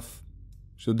 fair enough.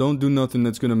 So don't do nothing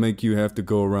that's gonna make you have to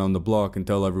go around the block and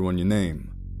tell everyone your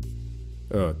name.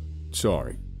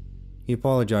 Sorry. He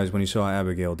apologized when he saw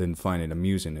Abigail didn't find it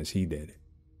amusing as he did.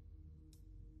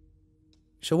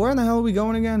 So where the hell are we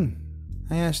going again?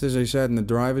 I asked as I sat in the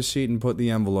driver's seat and put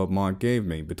the envelope Mark gave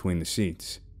me between the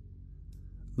seats.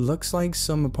 Looks like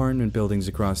some apartment buildings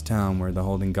across town where they're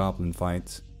holding goblin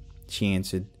fights, she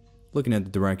answered, looking at the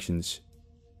directions.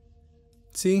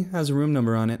 See, has a room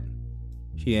number on it,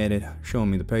 she added,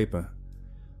 showing me the paper.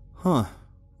 Huh.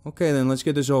 Okay then, let's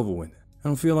get this over with. I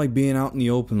don't feel like being out in the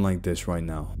open like this right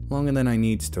now, longer than I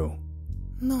needs to.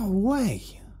 No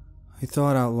way. I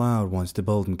thought out loud once the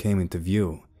building came into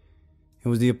view. It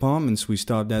was the apartments we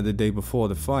stopped at the day before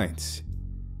the fights.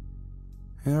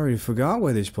 I already forgot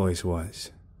where this place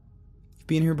was. You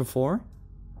been here before?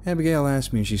 Abigail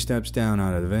asked me as she steps down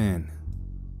out of the van.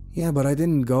 Yeah, but I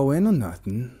didn't go in or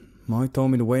nothing. Mark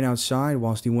told me to wait outside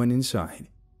whilst he went inside.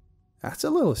 That's a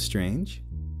little strange,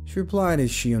 she replied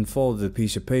as she unfolded a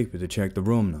piece of paper to check the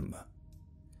room number.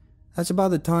 That's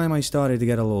about the time I started to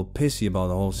get a little pissy about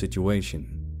the whole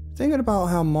situation, thinking about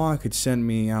how Mark had sent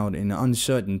me out in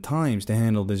uncertain times to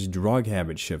handle this drug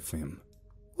habit shit for him.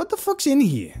 What the fuck's in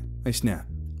here? I snapped,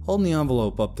 holding the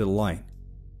envelope up to the light.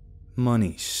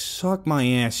 Money. Suck my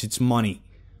ass, it's money.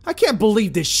 I can't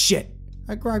believe this shit.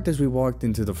 I griped as we walked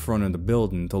into the front of the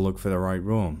building to look for the right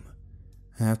room.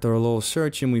 After a little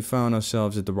searching, we found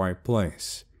ourselves at the right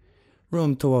place.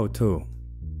 Room 202.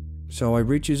 So I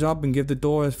reaches up and give the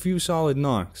door a few solid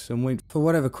knocks and wait for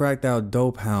whatever cracked out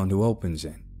dope hound who opens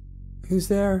it. Who's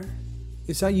there?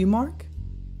 Is that you, Mark?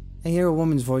 I hear a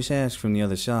woman's voice ask from the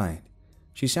other side.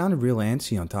 She sounded real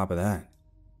antsy on top of that.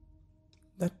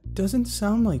 That doesn't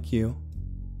sound like you.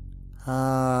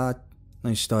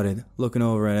 I stuttered, looking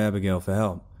over at Abigail for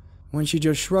help. When she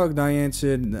just shrugged, I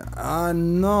answered,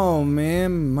 no,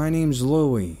 ma'am, my name's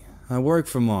Louie. I work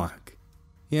for Mark.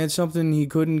 He had something he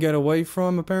couldn't get away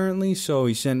from, apparently, so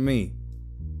he sent me.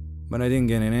 But I didn't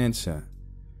get an answer.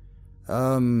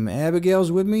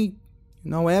 Abigail's with me?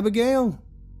 No, Abigail?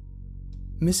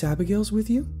 Miss Abigail's with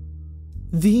you?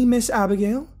 The Miss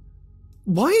Abigail?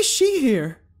 Why is she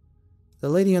here? The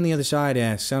lady on the other side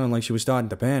asked, sounding like she was starting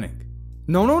to panic.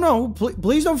 No.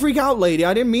 Please don't freak out, lady.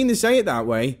 I didn't mean to say it that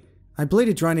way. I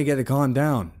pleaded, trying to get her calmed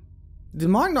down. Did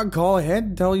Mark not call ahead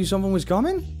and tell you something was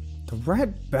coming? The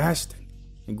rat bastard,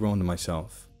 I groaned to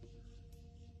myself.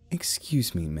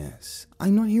 Excuse me, miss.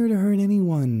 I'm not here to hurt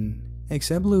anyone,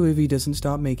 except Lou if he doesn't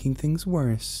stop making things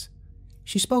worse.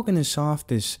 She spoke in the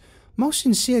softest, most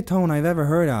sincere tone I've ever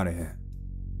heard out of her.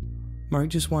 Mark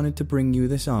just wanted to bring you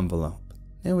this envelope.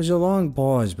 There was a long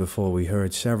pause before we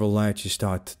heard several latches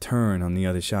start to turn on the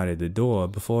other side of the door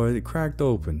before it cracked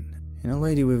open, and a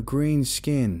lady with green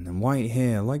skin and white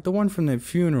hair like the one from that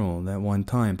funeral that one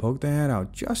time poked her head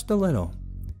out just a little.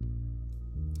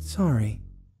 Sorry,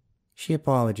 she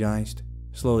apologized,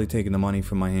 slowly taking the money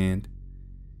from my hand.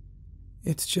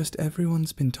 It's just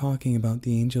everyone's been talking about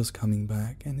the angels coming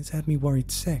back, and it's had me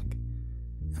worried sick.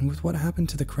 And with what happened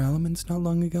to the Kralemans not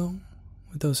long ago,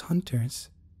 with those hunters...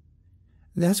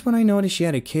 That's when I noticed she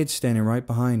had a kid standing right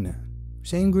behind her.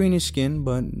 Same greenish skin,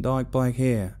 but dark black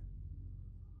hair.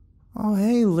 Oh,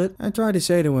 hey, Lit. I tried to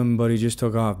say to him, but he just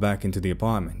took off back into the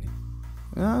apartment.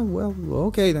 Well,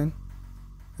 okay then.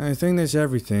 I think that's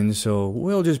everything, so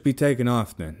we'll just be taking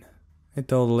off then. I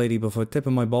told the lady before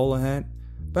tipping my bowler hat,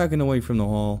 backing away from the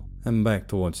hall, and back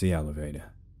towards the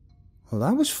elevator. Well,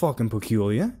 that was fucking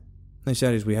peculiar, I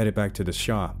said as we headed back to the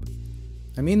shop.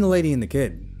 I mean the lady and the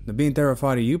kid. The being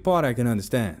terrified of you part I can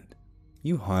understand.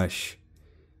 You hush.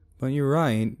 But you're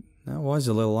right, that was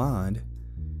a little odd.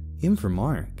 Even for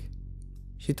Mark.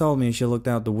 She told me as she looked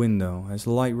out the window as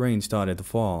the light rain started to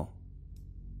fall.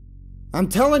 I'm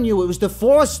telling you, it was the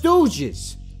Four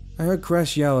Stooges! I heard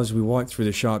Cress yell as we walked through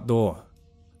the shop door.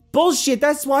 Bullshit,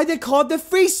 that's why they're called the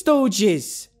Three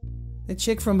Stooges! The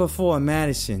chick from before,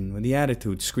 Madison, with the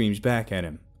attitude, screams back at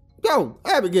him. Yo,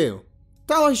 Abigail,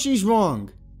 tell her she's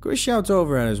wrong. Chris shouts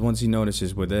over at us once he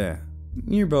notices we're there.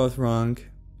 You're both wrong,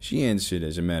 she answered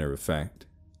as a matter of fact.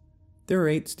 There are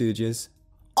 8 Stooges.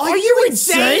 Are you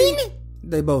insane?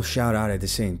 They both shout out at the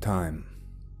same time.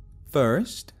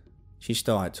 First, she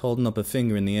starts, holding up a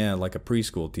finger in the air like a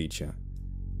preschool teacher.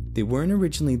 They weren't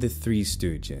originally the 3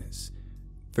 Stooges.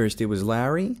 First it was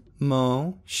Larry,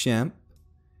 Moe, Shemp,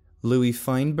 Louis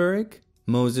Feinberg,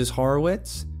 Moses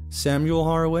Horowitz, Samuel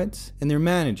Horowitz, and their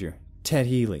manager, Ted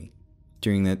Healy.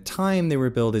 During that time, they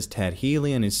were billed as Ted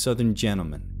Healy and his Southern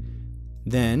Gentlemen.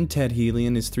 Then Ted Healy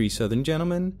and his 3 Southern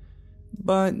Gentlemen.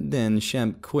 But then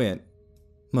Shemp quit.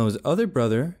 Moe's other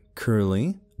brother,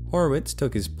 Curly Horowitz,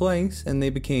 took his place, and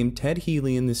they became Ted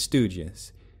Healy and the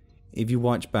Stooges. If you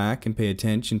watch back and pay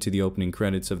attention to the opening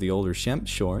credits of the older Shemp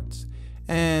shorts,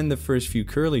 and the first few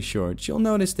Curly shorts, you'll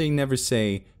notice they never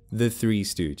say the 3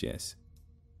 Stooges.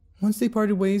 Once they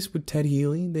parted ways with Ted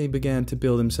Healy, they began to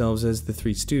bill themselves as the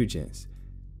 3 Stooges.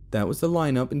 That was the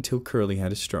lineup until Curly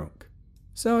had a stroke.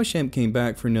 So Shemp came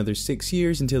back for another 6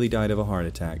 years until he died of a heart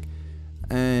attack.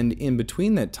 And in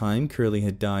between that time, Curly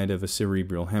had died of a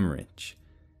cerebral hemorrhage.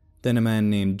 Then a man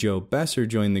named Joe Besser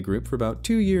joined the group for about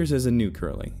 2 years as a new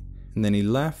Curly. And then he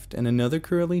left, and another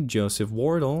Curly, Joseph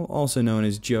Wardle, also known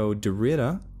as Joe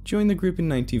Derrida, joined the group in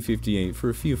 1958 for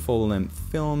a few full-length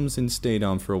films and stayed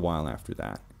on for a while after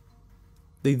that.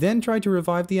 They then tried to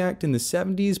revive the act in the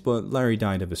 70s, but Larry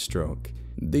died of a stroke.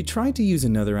 They tried to use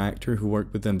another actor who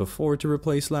worked with them before to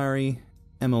replace Larry,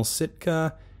 Emil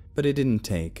Sitka, but it didn't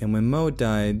take, and when Moe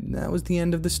died, that was the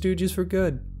end of the Stooges for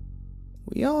good.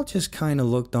 We all just kinda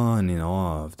looked on in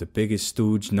awe of the biggest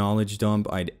stooge knowledge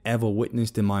dump I'd ever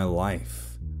witnessed in my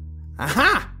life.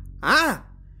 Aha! Ah!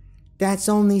 That's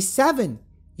only 7.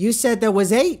 You said there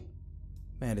was 8.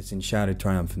 Madison shouted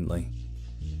triumphantly.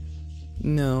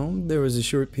 No, there was a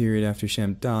short period after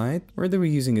Shemp died where they were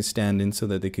using a stand-in so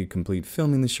that they could complete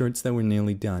filming the shorts that were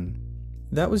nearly done.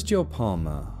 That was Joe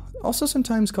Palma, also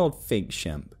sometimes called Fake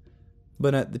Shemp.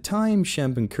 But at the time,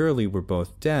 Shemp and Curly were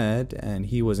both dead, and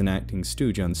he was an acting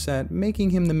stooge on set,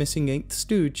 making him the missing 8th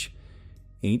stooge.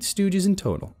 8 stooges in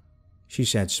total, she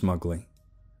said smugly.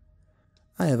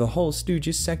 I have a whole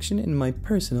stooges section in my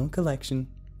personal collection,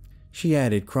 she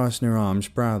added, crossing her arms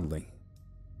proudly.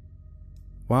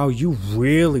 Wow, you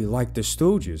really like the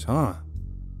Stooges, huh?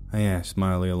 I asked,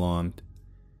 mildly alarmed.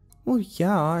 Well,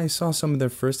 yeah, I saw some of their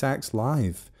first acts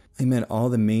live. I met all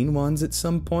the main ones at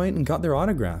some point and got their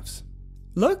autographs.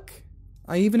 Look,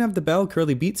 I even have the bell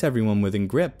Curly beats everyone with in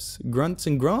grips, grunts,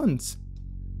 and groans,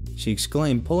 she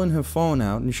exclaimed, pulling her phone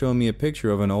out and showing me a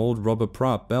picture of an old rubber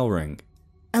prop bell ring.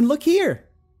 And look here!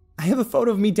 I have a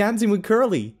photo of me dancing with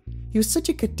Curly. He was such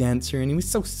a good dancer and he was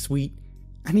so sweet.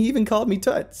 And he even called me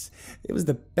Toots. It was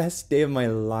the best day of my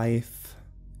life.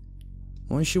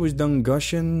 Once she was done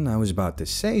gushing, I was about to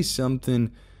say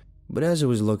something, but as I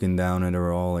was looking down at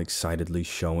her all excitedly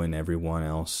showing everyone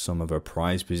else some of her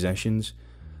prized possessions,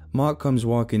 Mark comes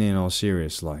walking in all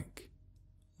serious like.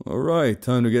 Alright,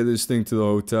 time to get this thing to the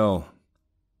hotel.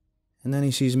 And then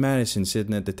he sees Madison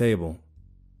sitting at the table.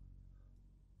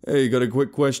 Hey, got a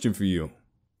quick question for you,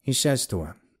 he says to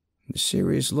her. The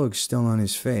serious look still on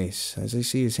his face as I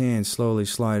see his hand slowly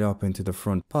slide up into the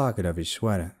front pocket of his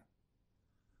sweater.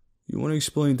 You want to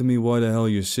explain to me why the hell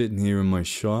you're sitting here in my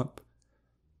shop?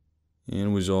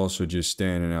 And was also just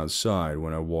standing outside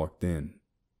when I walked in.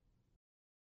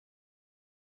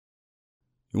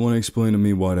 You want to explain to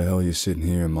me why the hell you're sitting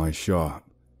here in my shop?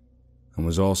 And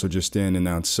was also just standing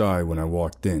outside when I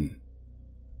walked in.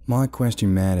 Mark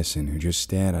questioned Madison, who just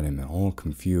stared at him all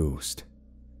confused.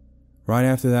 Right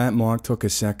after that, Mark took a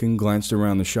second, glanced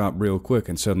around the shop real quick,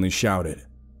 and suddenly shouted,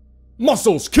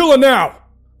 Muscles, kill her now!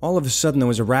 All of a sudden there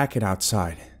was a racket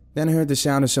outside. Then I heard the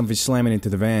sound of something slamming into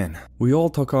the van. We all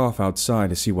took off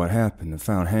outside to see what happened and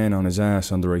found Han on his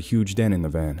ass under a huge dent in the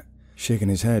van, shaking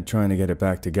his head trying to get it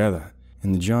back together,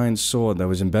 and the giant sword that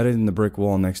was embedded in the brick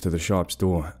wall next to the shop's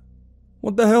door.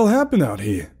 What the hell happened out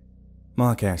here?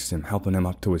 Mark asked him, helping him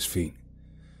up to his feet.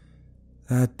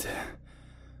 That,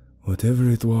 whatever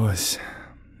it was,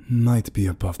 might be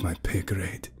above my pay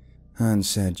grade, Han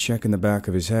said, checking the back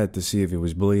of his head to see if he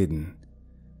was bleeding.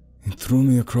 It threw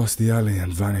me across the alley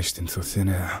and vanished into thin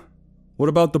air. What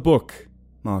about the book?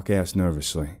 Mark asked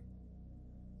nervously.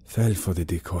 Fell for the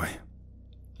decoy.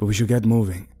 But we should get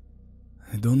moving.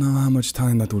 I don't know how much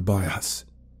time that would buy us,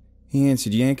 he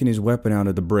answered, yanking his weapon out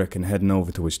of the brick and heading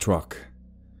over to his truck.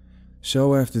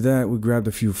 So after that, we grabbed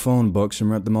a few phone books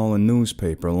and wrapped them all in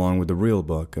newspaper along with the real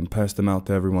book and passed them out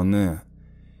to everyone there.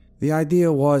 The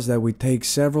idea was that we'd take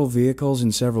several vehicles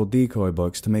and several decoy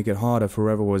books to make it harder for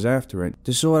whoever was after it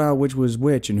to sort out which was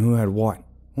which and who had what.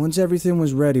 Once everything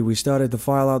was ready, we started to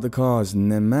file out the cars,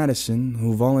 and then Madison,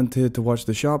 who volunteered to watch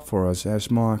the shop for us,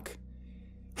 asked Mark,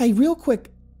 Hey, real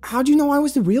quick, how'd you know I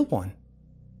was the real one?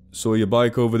 Saw your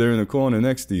bike over there in the corner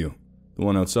next to you. The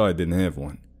one outside didn't have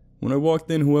one. When I walked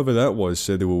in, whoever that was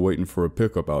said they were waiting for a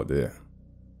pickup out there.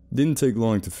 Didn't take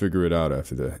long to figure it out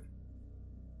after that.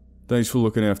 Thanks for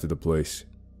looking after the place,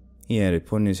 he added,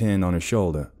 putting his hand on her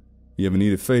shoulder. You ever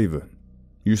need a favor,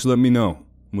 you just let me know,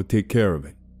 and we'll take care of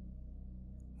it.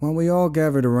 While we all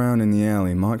gathered around in the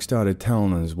alley, Mark started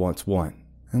telling us what's what.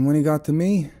 And when he got to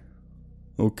me...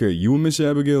 Okay, you and Miss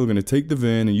Abigail are going to take the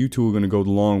van and you two are going to go the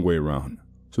long way around.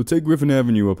 So take Griffin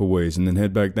Avenue up a ways and then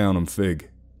head back down on Fig.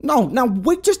 No, now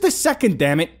wait just a second,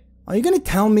 damn it. Are you gonna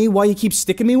tell me why you keep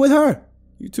sticking me with her?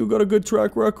 You two got a good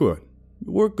track record.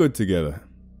 You work good together.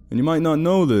 And you might not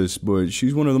know this, but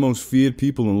she's one of the most feared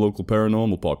people in the local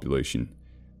paranormal population.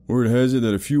 Word has it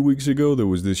that a few weeks ago there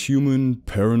was this human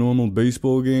paranormal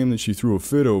baseball game that she threw a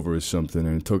fit over or something,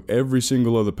 and it took every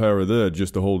single other para there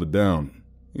just to hold it down.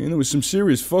 And there was some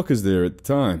serious fuckers there at the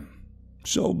time.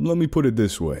 So let me put it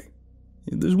this way.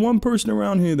 If there's one person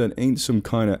around here that ain't some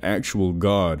kind of actual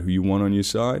god who you want on your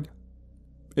side,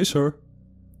 it's her.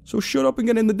 So shut up and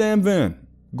get in the damn van.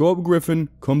 Go up Griffin,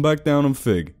 come back down on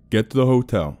Fig, get to the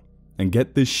hotel, and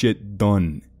get this shit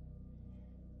done.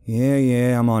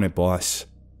 Yeah, I'm on it, boss,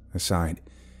 I sighed,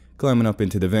 climbing up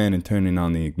into the van and turning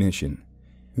on the ignition.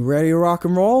 You ready to rock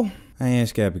and roll? I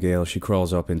ask Abigail as she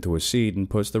crawls up into a seat and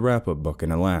puts the wrap-up book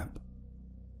in her lap.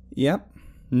 Yep.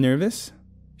 Nervous?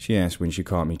 She asked when she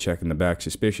caught me checking the back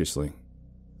suspiciously.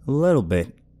 A little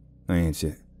bit, I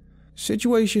answered.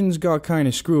 Situations got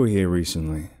kinda screwy here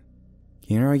recently.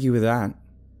 Can't argue with that.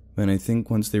 But I think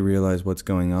once they realize what's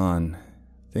going on,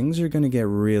 things are gonna get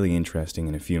really interesting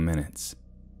in a few minutes.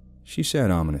 She said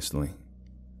ominously.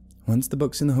 Once the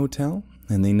book's in the hotel,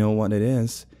 and they know what it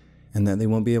is, and that they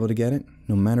won't be able to get it,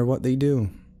 no matter what they do.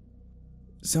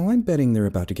 So I'm betting they're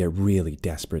about to get really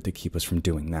desperate to keep us from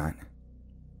doing that.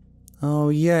 Oh,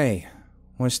 yay.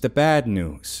 What's the bad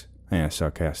news? I asked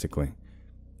sarcastically.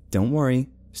 Don't worry.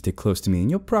 Stick close to me and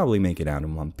you'll probably make it out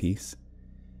in one piece.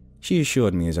 She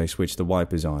assured me as I switched the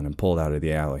wipers on and pulled out of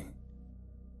the alley.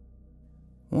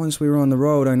 Once we were on the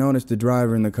road, I noticed the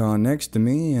driver in the car next to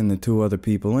me and the two other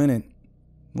people in it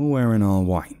were wearing all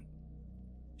white.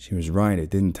 She was right, it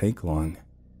didn't take long.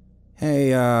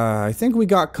 Hey, I think we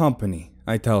got company,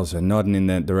 I tells her, nodding in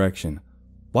that direction.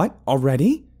 What?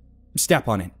 Already? Step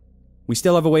on it. We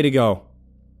still have a way to go,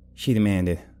 she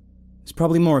demanded. There's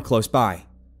probably more close by.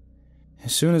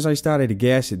 As soon as I started to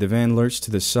gas it, the van lurched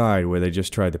to the side where they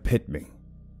just tried to pit me.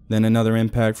 Then another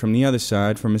impact from the other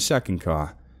side from a second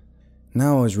car.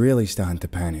 Now I was really starting to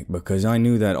panic because I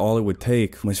knew that all it would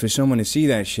take was for someone to see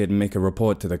that shit and make a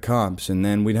report to the cops, and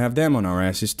then we'd have them on our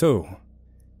asses too.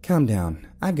 Calm down,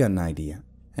 I've got an idea,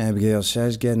 Abigail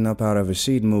says, getting up out of her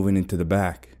seat and moving into the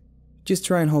back. Just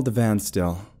try and hold the van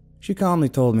still. She calmly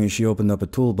told me she opened up a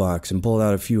toolbox and pulled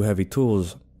out a few heavy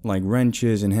tools, like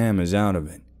wrenches and hammers, out of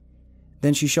it.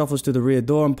 Then she shuffles to the rear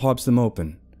door and pops them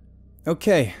open.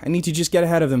 Okay, I need to just get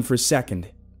ahead of them for a second.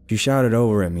 She shouted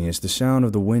over at me as the sound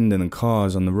of the wind and the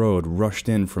cars on the road rushed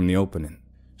in from the opening.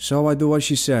 So I do what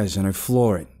she says and I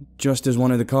floor it, just as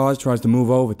one of the cars tries to move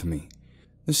over to me.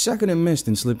 The second it missed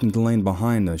and slipped into the lane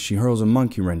behind us, she hurls a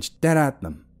monkey wrench dead at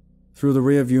them. Through the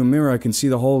rearview mirror, I can see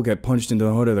the hole get punched into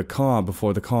the hood of the car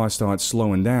before the car starts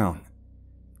slowing down.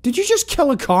 Did you just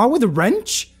kill a car with a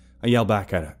wrench? I yell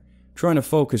back at her, trying to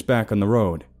focus back on the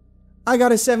road. I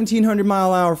got a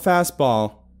 1700-mile-an-hour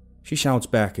fastball, she shouts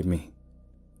back at me.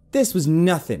 This was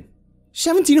nothing.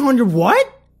 1700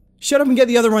 what? Shut up and get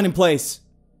the other one in place.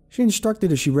 She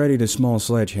instructed as she readied a small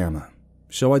sledgehammer.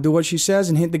 So I do what she says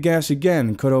and hit the gas again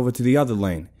and cut over to the other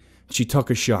lane. She took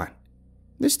a shot.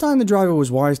 This time the driver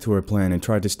was wise to her plan and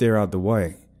tried to steer out the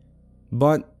way.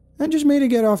 But that just made her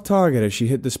get off target as she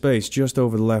hit the space just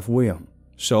over the left wheel.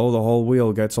 So the whole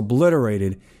wheel gets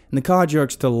obliterated and the car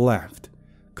jerks to the left,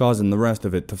 causing the rest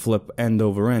of it to flip end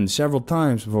over end several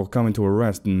times before coming to a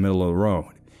rest in the middle of the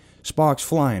road. Sparks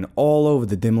flying all over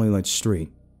the dimly lit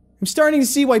street. I'm starting to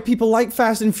see why people like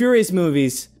Fast and Furious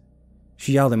movies,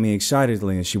 she yelled at me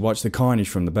excitedly as she watched the carnage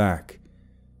from the back.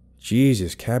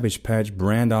 Jesus, Cabbage Patch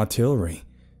brand artillery,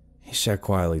 I said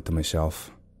quietly to myself.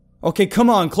 Okay,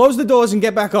 come on, close the doors and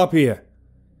get back up here.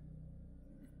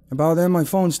 About then my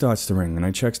phone starts to ring and I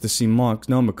checks to see Mark's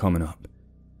number coming up.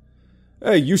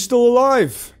 Hey, you still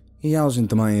alive? He yells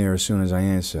into my ear as soon as I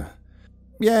answer.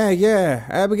 Yeah,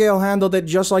 Abigail handled it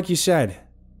just like you said.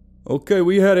 Okay,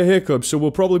 we had a hiccup, so we'll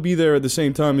probably be there at the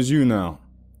same time as you now.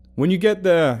 When you get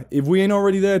there, if we ain't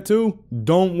already there too,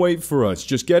 don't wait for us.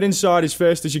 Just get inside as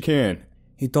fast as you can.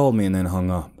 He told me and then hung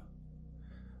up.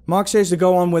 Mark says to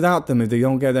go on without them if they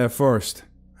don't get there first.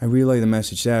 I relay the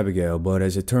message to Abigail, but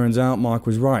as it turns out, Mark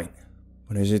was right.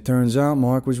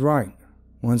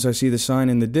 Once I see the sign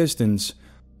in the distance,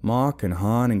 Mark and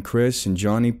Han and Chris and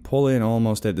Johnny pull in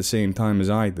almost at the same time as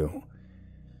I do.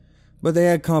 But they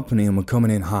had company and were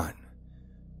coming in hot.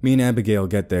 Me and Abigail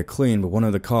get there clean, but one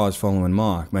of the cars following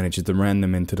Mark manages to ram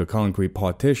them into the concrete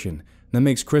partition. That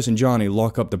makes Chris and Johnny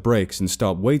lock up the brakes and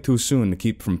stop way too soon to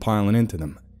keep from piling into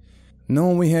them.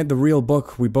 Knowing we had the real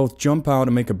book, we both jump out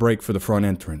and make a break for the front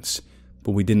entrance,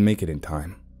 but we didn't make it in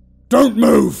time. Don't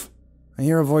move! I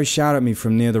hear a voice shout at me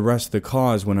from near the rest of the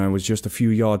cars when I was just a few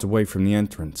yards away from the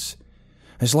entrance.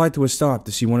 I slide to a stop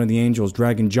to see one of the angels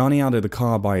dragging Johnny out of the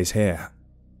car by his hair.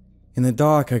 In the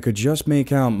dark, I could just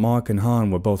make out Mark and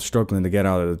Han were both struggling to get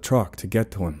out of the truck to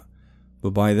get to him,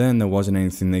 but by then there wasn't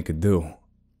anything they could do.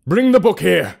 Bring the book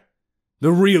here!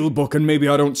 The real book, and maybe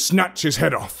I don't snatch his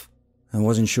head off. I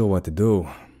wasn't sure what to do.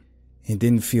 It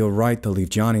didn't feel right to leave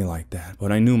Johnny like that,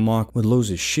 but I knew Mark would lose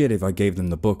his shit if I gave them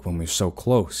the book when we were so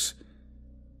close.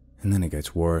 And then it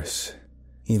gets worse.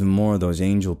 Even more of those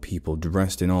angel people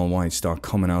dressed in all white start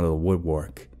coming out of the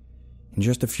woodwork. In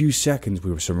just a few seconds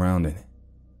we were surrounded.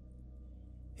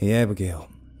 Hey Abigail,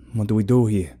 what do we do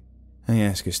here? I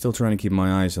asked her, still trying to keep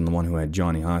my eyes on the one who had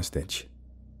Johnny hostage.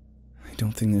 I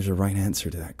don't think there's a right answer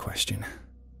to that question,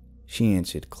 she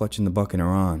answered, clutching the book in her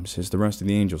arms as the rest of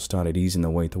the angels started easing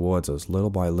their way towards us little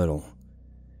by little.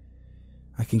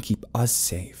 I can keep us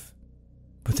safe,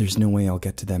 but there's no way I'll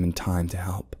get to them in time to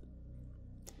help.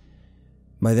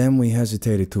 By then we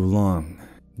hesitated too long.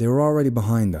 They were already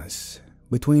behind us,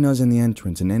 between us and the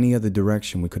entrance in any other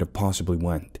direction we could have possibly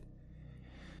went.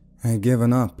 I had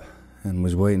given up and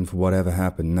was waiting for whatever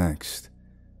happened next.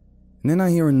 And then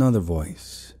I hear another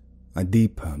voice, a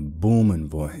deeper, booming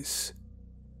voice.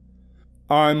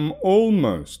 I'm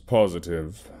almost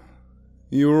positive.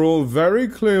 You were all very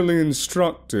clearly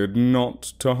instructed not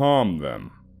to harm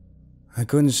them. I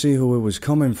couldn't see who it was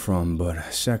coming from, but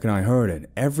the second I heard it,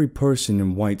 every person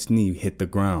in White's knee hit the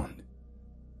ground.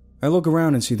 I look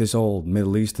around and see this old,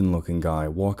 Middle Eastern-looking guy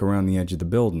walk around the edge of the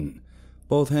building,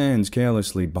 both hands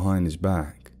carelessly behind his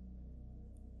back.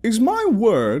 Is my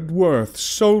word worth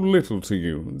so little to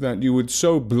you that you would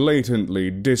so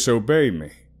blatantly disobey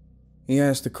me? He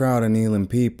asked the crowd of kneeling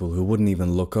people who wouldn't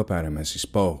even look up at him as he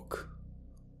spoke.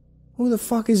 Who the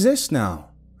fuck is this now?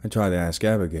 I tried to ask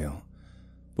Abigail.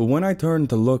 But when I turned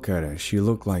to look at her, she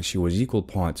looked like she was equal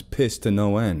parts pissed to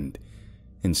no end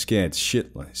and scared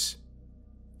shitless.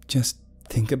 Just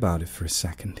think about it for a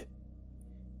second,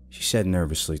 she said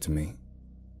nervously to me.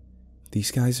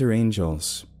 These guys are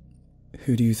angels.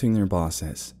 Who do you think their boss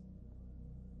is?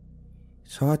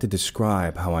 It's hard to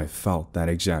describe how I felt that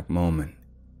exact moment.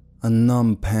 A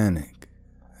numb panic,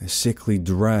 a sickly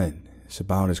dread is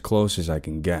about as close as I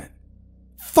can get.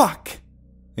 Fuck!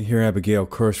 I hear Abigail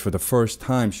curse for the first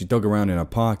time. She dug around in her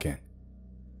pocket.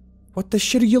 What the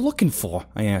shit are you looking for?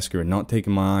 I ask her, not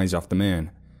taking my eyes off the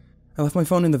man. I left my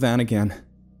phone in the van again.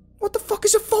 What the fuck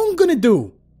is a phone gonna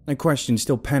do? I question,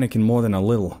 still panicking more than a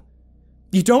little.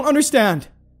 You don't understand!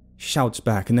 She shouts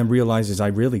back and then realizes I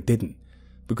really didn't.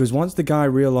 Because once the guy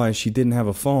realized she didn't have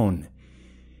a phone,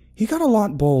 he got a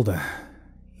lot bolder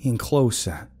and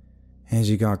closer. As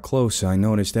he got closer, I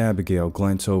noticed Abigail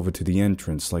glance over to the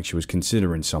entrance like she was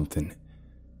considering something.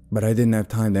 But I didn't have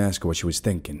time to ask her what she was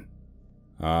thinking.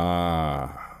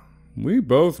 We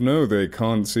both know they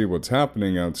can't see what's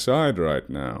happening outside right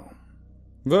now.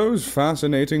 Those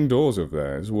fascinating doors of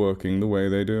theirs working the way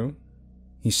they do,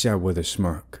 he said with a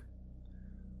smirk.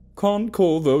 Can't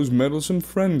call those meddlesome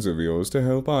friends of yours to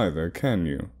help either, can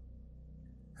you?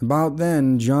 About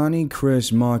then, Johnny,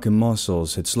 Chris, Mark, and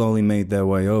Muscles had slowly made their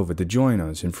way over to join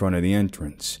us in front of the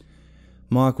entrance.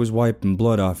 Mark was wiping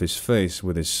blood off his face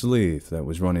with his sleeve that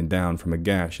was running down from a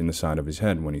gash in the side of his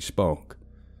head when he spoke.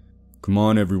 Come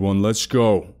on, everyone, let's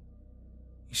go,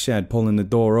 he said, pulling the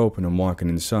door open and walking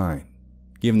inside,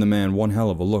 giving the man one hell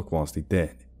of a look whilst he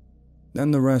did.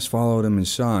 Then the rest followed him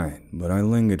inside, but I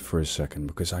lingered for a second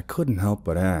because I couldn't help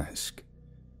but ask.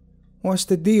 What's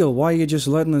the deal? Why are you just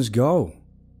letting us go?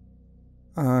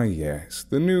 Ah, yes,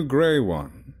 the new grey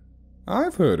one.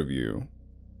 I've heard of you,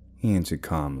 he answered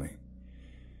calmly.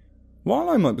 While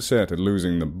I'm upset at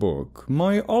losing the book,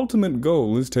 my ultimate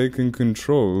goal is taking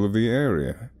control of the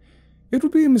area. It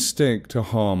would be a mistake to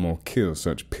harm or kill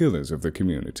such pillars of the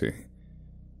community.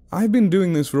 I've been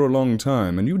doing this for a long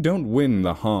time, and you don't win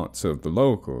the hearts of the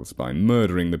locals by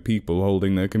murdering the people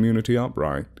holding their community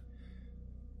upright.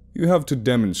 You have to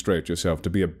demonstrate yourself to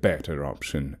be a better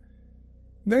option.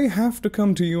 They have to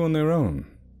come to you on their own.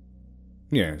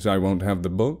 Yes, I won't have the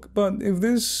book, but if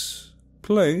this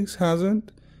place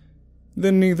hasn't,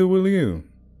 then neither will you.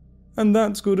 And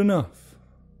that's good enough.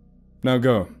 Now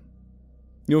go.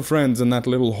 Your friends and that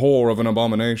little whore of an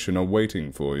abomination are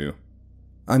waiting for you.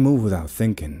 I moved without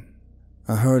thinking.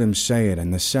 I heard him say it,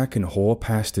 and the second whore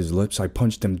passed his lips, I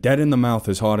punched him dead in the mouth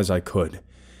as hard as I could.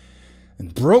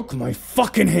 And broke my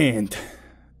fucking hand.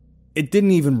 It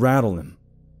didn't even rattle him.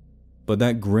 But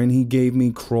that grin he gave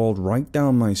me crawled right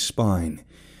down my spine,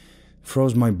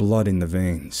 froze my blood in the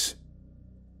veins.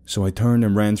 So I turned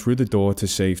and ran through the door to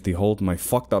safety, holding my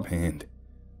fucked up hand.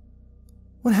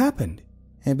 What happened?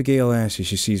 Abigail asks as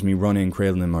she sees me running,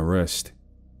 cradling my wrist.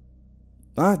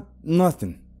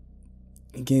 Nothing.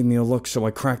 He gave me a look, so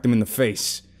I cracked him in the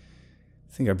face.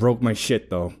 I think I broke my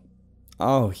shit, though.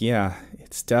 Oh, yeah,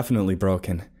 it's definitely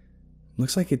broken.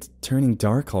 Looks like it's turning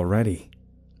dark already.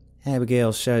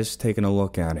 Abigail says, taking a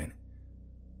look at it.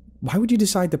 Why would you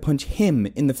decide to punch him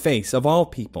in the face, of all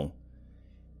people?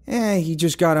 He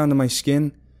just got under my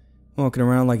skin, walking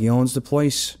around like he owns the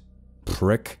place.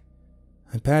 Prick.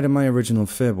 I patted my original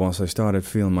fib whilst I started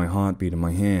feeling my heartbeat in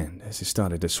my hand as it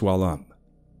started to swell up.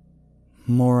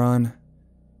 Moron.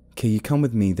 Okay, you come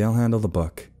with me, they'll handle the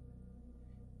book,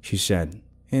 she said,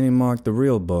 handing Mark the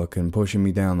real book and pushing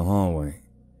me down the hallway.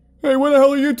 Hey, where the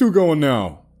hell are you two going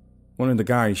now? One of the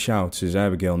guys shouts as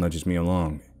Abigail nudges me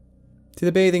along. To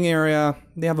the bathing area.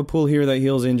 They have a pool here that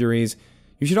heals injuries.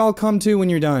 You should all come too when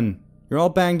you're done. You're all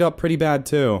banged up pretty bad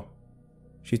too,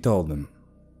 she told them.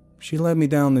 She led me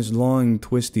down this long,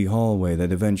 twisty hallway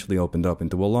that eventually opened up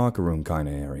into a locker room kind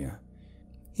of area.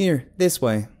 Here, this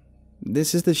way.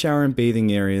 This is the shower and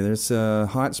bathing area. There's a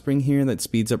hot spring here that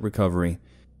speeds up recovery.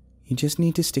 You just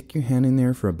need to stick your hand in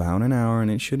there for about an hour and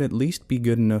it should at least be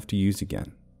good enough to use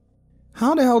again.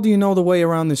 How the hell do you know the way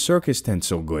around this circus tent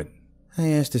so good? I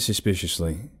asked her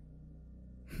suspiciously.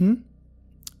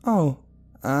 Oh,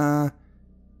 how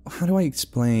do I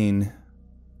explain?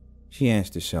 She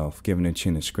asked herself, giving her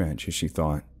chin a scratch as she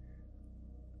thought.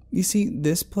 You see,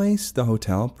 this place, the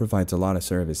hotel, provides a lot of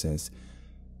services.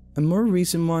 A more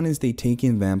recent one is they take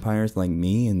in vampires like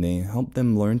me and they help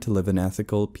them learn to live an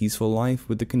ethical, peaceful life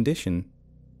with the condition.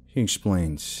 She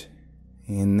explains.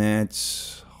 And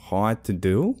that's hard to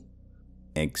do?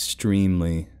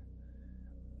 Extremely.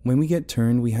 When we get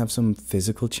turned, we have some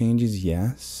physical changes,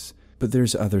 yes, but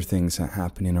there's other things that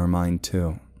happen in our mind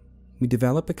too. We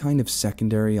develop a kind of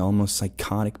secondary, almost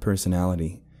psychotic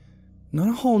personality. Not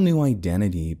a whole new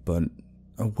identity, but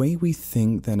a way we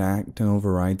think that act and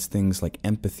overrides things like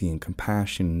empathy and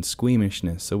compassion and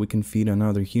squeamishness so we can feed on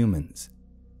other humans.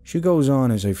 She goes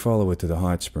on as I follow her to the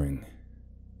hot spring.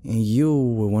 And you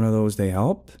were one of those they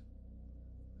helped?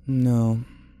 No,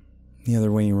 the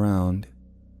other way around.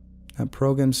 That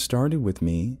program started with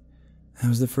me. I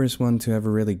was the first one to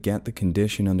ever really get the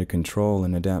condition under control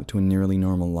and adapt to a nearly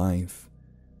normal life.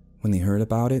 When they heard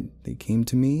about it, they came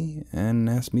to me and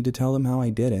asked me to tell them how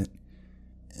I did it.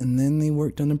 And then they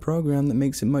worked on a program that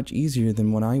makes it much easier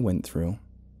than what I went through.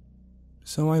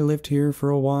 So I lived here for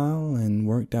a while and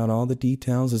worked out all the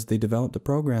details as they developed the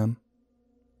program.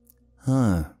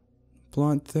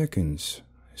 Plot thickens,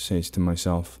 I says to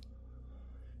myself.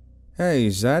 Hey,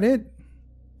 is that it?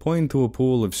 Pointing to a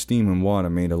pool of steam and water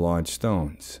made of large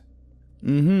stones.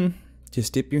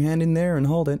 Just dip your hand in there and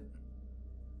hold it.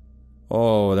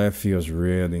 Oh, that feels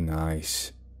really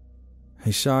nice.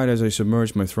 I sighed as I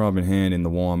submerged my throbbing hand in the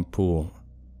warm pool.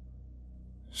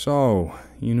 So,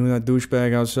 you knew that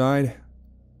douchebag outside?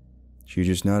 She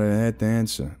just nodded her head to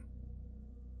answer.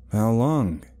 How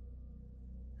long?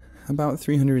 About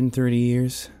 330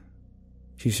 years,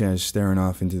 she says, staring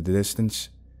off into the distance.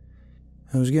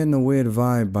 I was getting a weird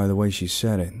vibe by the way she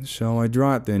said it, so I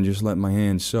dropped it and just let my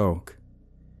hand soak.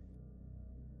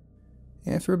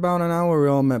 After about an hour, we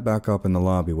all met back up in the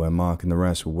lobby where Mark and the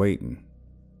rest were waiting.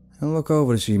 I look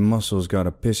over to see Muscles got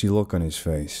a pissy look on his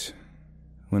face.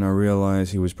 When I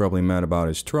realized he was probably mad about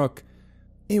his truck,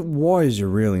 it was a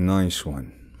really nice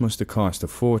one. Must have cost a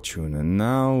fortune, and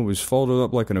now it was folded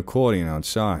up like an accordion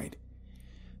outside.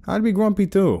 I'd be grumpy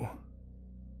too.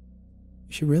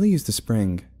 You should really use the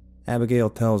spring, Abigail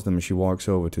tells them as she walks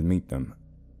over to meet them.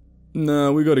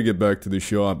 Nah, we gotta get back to the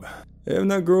shop. Having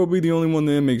that girl be the only one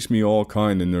there makes me all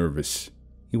kinda nervous.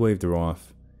 He waved her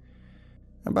off.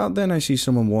 About then I see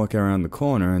someone walk around the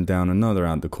corner and down another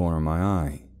out the corner of my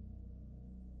eye.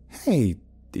 Hey,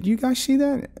 did you guys see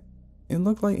that? It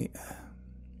looked like...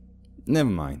 Never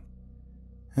mind.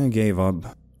 I gave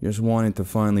up. Just wanted to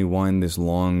finally wind this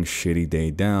long, shitty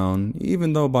day down,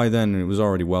 even though by then it was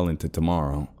already well into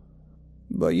tomorrow.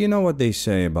 But you know what they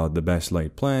say about the best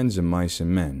laid plans of mice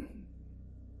and men.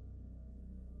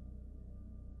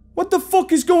 What the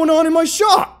fuck is going on in my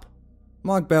shop?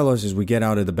 Mark bellows as we get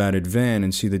out of the battered van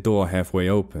and see the door halfway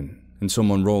open, and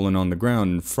someone rolling on the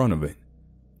ground in front of it.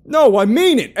 No, I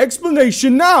mean it!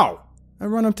 Explanation now! I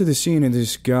run up to the scene and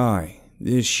this guy,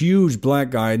 this huge black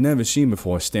guy I'd never seen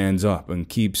before, stands up and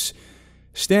keeps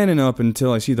standing up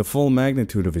until I see the full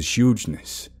magnitude of his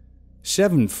hugeness.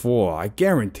 7'4", I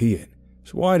guarantee it.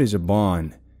 As wide as a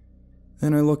barn.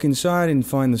 Then I look inside and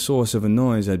find the source of a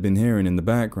noise I'd been hearing in the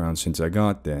background since I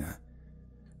got there.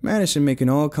 Madison making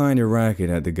all kind of racket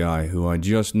at the guy who I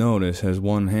just noticed has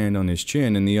one hand on his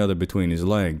chin and the other between his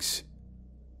legs.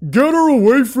 Get her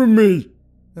away from me!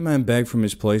 The man begged from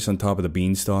his place on top of the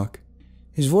beanstalk.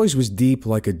 His voice was deep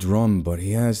like a drum, but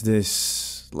he has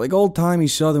this, like old-timey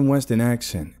southern western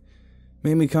accent.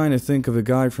 Made me kind of think of a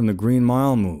guy from the Green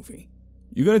Mile movie.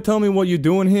 You gonna tell me what you're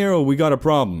doing here or we got a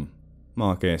problem?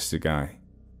 Mark asked the guy.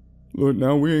 Look,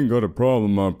 now we ain't got a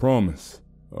problem, I promise.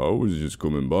 I was just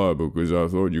coming by because I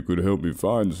thought you could help me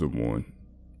find someone.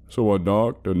 So I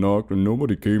knocked and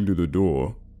nobody came to the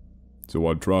door. So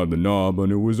I tried the knob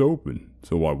and it was open.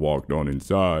 So I walked on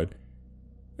inside.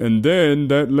 And then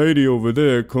that lady over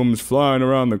there comes flying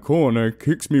around the corner,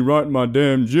 kicks me right in my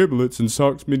damn giblets and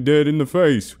socks me dead in the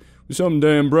face with some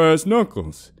damn brass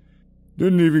knuckles.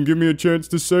 Didn't even give me a chance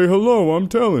to say hello, I'm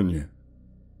telling you.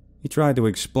 He tried to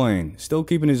explain, still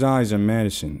keeping his eyes on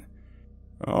Madison.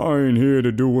 I ain't here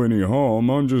to do any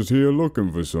harm, I'm just here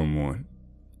looking for someone.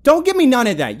 Don't give me none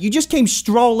of that. You just came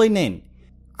strolling in.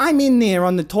 I'm in there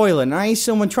on the toilet and I see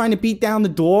someone trying to beat down the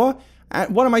door.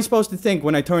 What am I supposed to think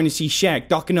when I turn to see Shaq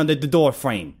ducking under the door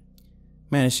frame?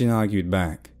 Madison argued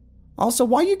back. Also,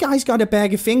 why you guys got a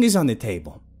bag of fingers on the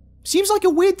table? Seems like a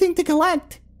weird thing to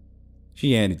collect.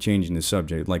 She added, changing the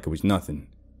subject like it was nothing.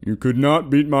 You could not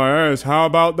beat my ass, how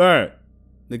about that?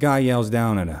 The guy yells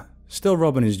down at her, still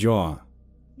rubbing his jaw.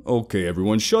 Okay,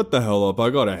 everyone, shut the hell up, I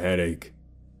got a headache.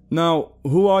 Now,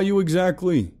 who are you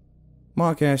exactly?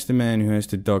 Mark asked the man who has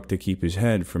to duck to keep his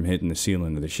head from hitting the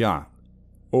ceiling of the shop.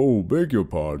 Oh, beg your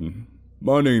pardon.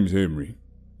 My name's Henry.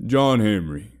 John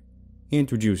Henry. He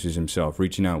introduces himself,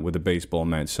 reaching out with a baseball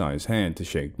bat-sized hand to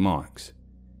shake Mark's.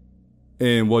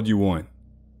 And what do you want?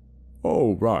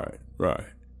 Oh, right.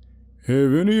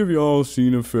 Have any of y'all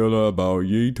seen a fella about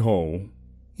yay tall?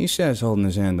 He says, holding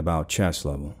his hand about chest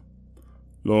level.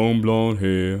 Long blonde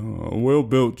hair, a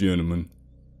well-built gentleman.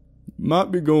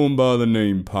 Might be going by the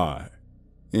name Pie.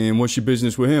 And what's your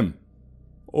business with him?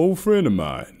 Old friend of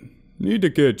mine. Need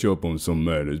to catch up on some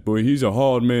matters, but he's a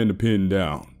hard man to pin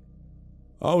down.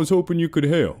 I was hoping you could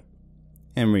help.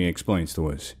 Henry explains to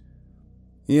us.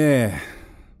 Yeah,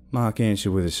 Mark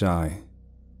answered with a sigh.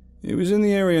 He was in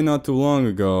the area not too long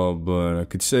ago, but I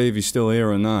could say if he's still here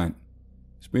or not.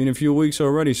 It's been a few weeks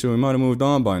already, so he might have moved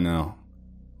on by now.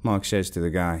 Mark says to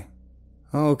the guy.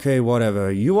 Okay,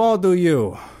 whatever. You all do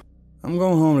you. I'm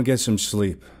going home to get some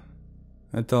sleep.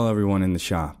 I tell everyone in the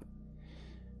shop.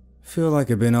 Feel like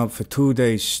I've been up for 2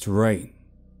 days straight.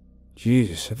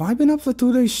 Jesus, have I been up for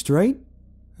 2 days straight?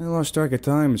 I lost track of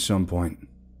time at some point.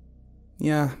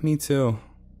 Yeah, me too,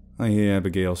 I hear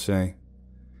Abigail say.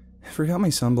 I forgot my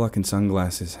sunblock and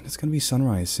sunglasses, and it's gonna be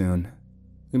sunrise soon.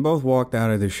 We both walked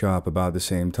out of the shop about the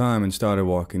same time and started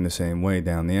walking the same way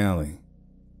down the alley.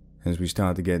 As we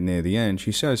start to get near the end,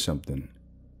 she says something.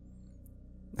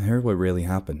 I heard what really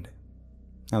happened.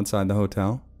 Outside the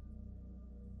hotel.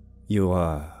 You,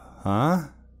 huh? I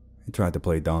tried to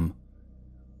play dumb.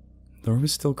 The door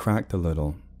was still cracked a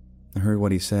little. I heard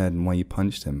what he said and why you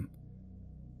punched him.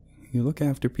 You look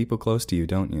after people close to you,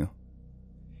 don't you?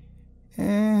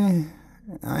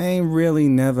 I ain't really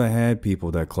never had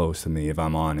people that close to me, if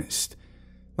I'm honest.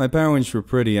 My parents were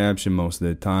pretty absent most of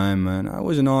the time, and I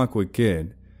was an awkward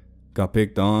kid. Got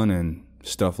picked on and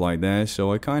stuff like that,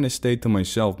 so I kinda stayed to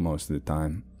myself most of the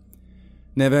time.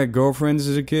 Never had girlfriends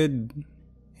as a kid,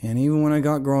 and even when I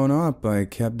got grown up, I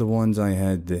kept the ones I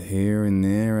had here and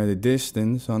there at a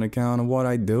distance on account of what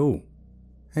I do.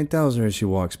 I tells her as she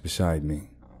walks beside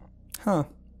me. Huh,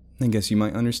 I guess you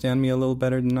might understand me a little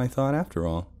better than I thought after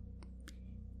all.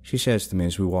 She says to me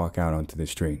as we walk out onto the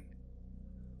street.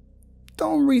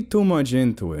 Don't read too much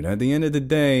into it. At the end of the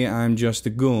day, I'm just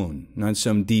a goon, not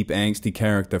some deep angsty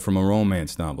character from a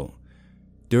romance novel.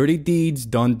 Dirty deeds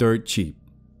done dirt cheap.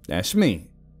 That's me.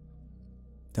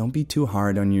 Don't be too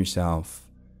hard on yourself.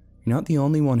 You're not the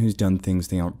only one who's done things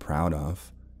they aren't proud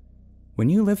of. When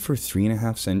you live for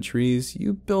 3.5 centuries,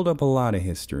 you build up a lot of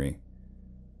history.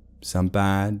 Some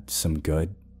bad, some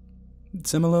good,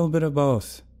 some a little bit of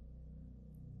both.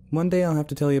 One day I'll have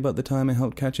to tell you about the time I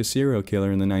helped catch a serial killer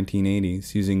in the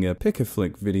 1980s using a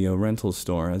pick-a-flick video rental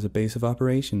store as a base of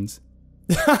operations.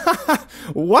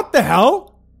 What the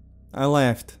hell? I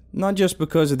laughed, not just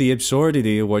because of the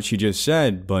absurdity of what she just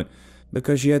said, but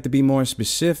because she had to be more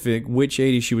specific which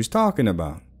 80s she was talking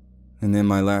about. And then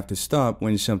my laughter stopped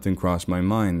when something crossed my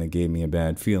mind that gave me a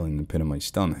bad feeling in the pit of my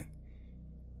stomach.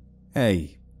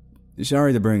 Hey,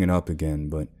 sorry to bring it up again,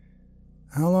 but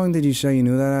how long did you say you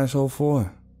knew that asshole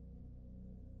for?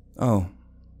 Oh,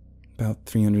 about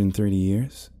 330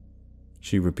 years?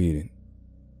 She repeated.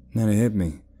 Then it hit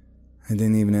me. I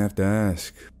didn't even have to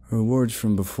ask. Her words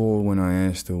from before when I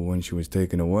asked her when she was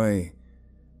taken away,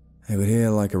 I could hear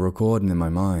like a recording in my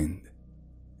mind.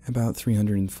 About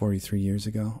 343 years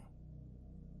ago.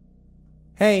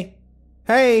 Hey!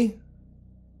 Hey!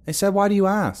 I said, why do you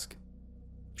ask?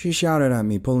 She shouted at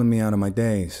me, pulling me out of my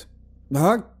daze.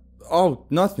 Huh? Oh,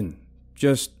 nothing.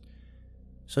 Just...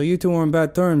 So you two are on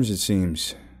bad terms, it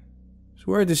seems. It's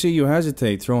weird to see you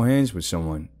hesitate, throw hands with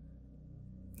someone.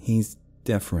 He's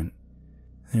different.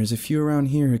 There's a few around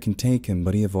here who can take him,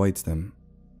 but he avoids them.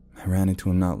 I ran into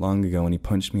him not long ago and he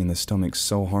punched me in the stomach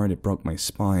so hard it broke my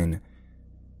spine.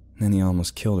 And then he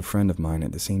almost killed a friend of mine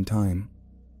at the same time.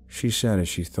 She said as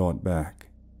she thought back.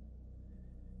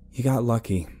 You got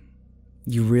lucky.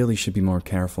 You really should be more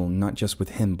careful, not just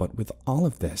with him, but with all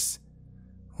of this.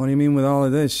 What do you mean with all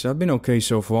of this? I've been okay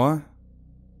so far.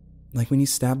 Like when you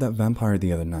stabbed that vampire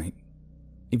the other night.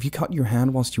 If you cut your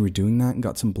hand whilst you were doing that and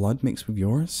got some blood mixed with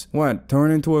yours? What, turn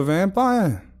into a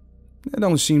vampire? That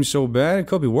don't seem so bad, it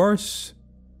could be worse.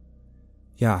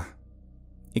 Yeah,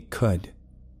 it could.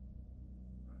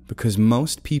 Because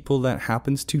most people that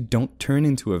happens to don't turn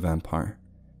into a vampire.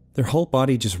 Their whole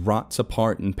body just rots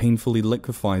apart and painfully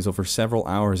liquefies over several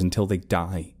hours until they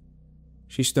die.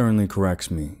 She sternly corrects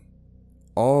me.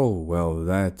 Oh, well,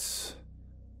 that's...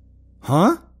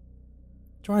 Huh?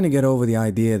 Trying to get over the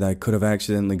idea that I could have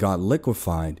accidentally got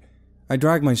liquefied, I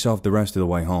dragged myself the rest of the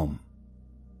way home.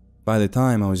 By the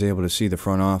time I was able to see the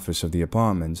front office of the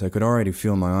apartments, I could already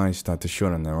feel my eyes start to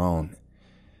shut on their own.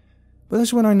 But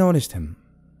that's when I noticed him.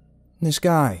 This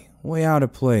guy, way out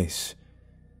of place.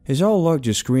 His whole look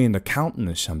just screamed accountant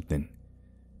or something.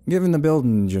 Giving the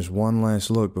building just one last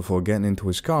look before getting into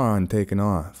his car and taking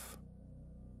off.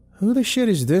 Who the shit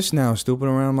is this now stooping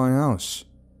around my house?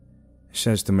 I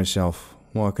says to myself,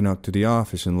 walking up to the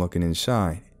office and looking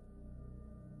inside.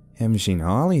 Haven't seen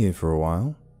Holly here for a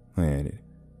while, I added.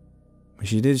 But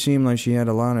she did seem like she had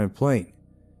a lot on her plate.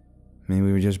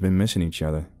 Maybe we've just been missing each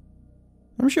other.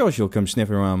 I'm sure she'll come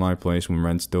sniffing around my place when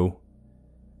rent's due.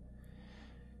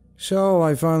 So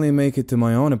I finally make it to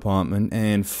my own apartment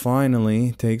and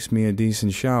finally takes me a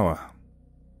decent shower.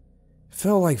 It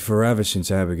felt like forever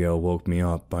since Abigail woke me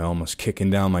up by almost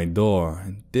kicking down my door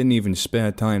and didn't even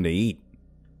spare time to eat.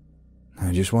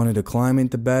 I just wanted to climb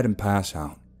into bed and pass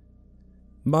out.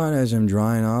 But as I'm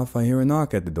drying off, I hear a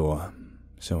knock at the door.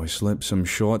 So I slip some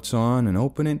shorts on and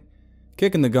open it,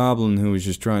 kicking the goblin who was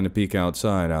just trying to peek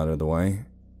outside out of the way.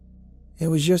 It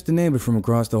was just a neighbor from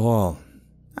across the hall.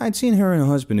 I'd seen her and her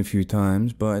husband a few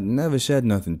times, but never said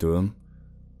nothing to him.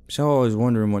 So I was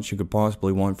wondering what she could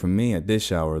possibly want from me at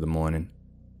this hour of the morning.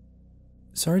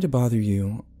 Sorry to bother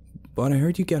you, but I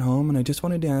heard you get home and I just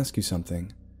wanted to ask you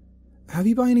something. Have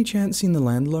you by any chance seen the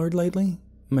landlord lately?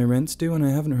 My rent's due and I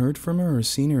haven't heard from her or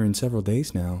seen her in several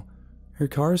days now. Her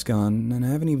car's gone and I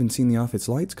haven't even seen the office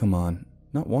lights come on.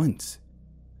 Not once.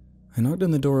 I knocked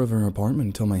on the door of her apartment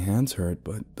until my hands hurt,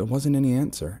 but there wasn't any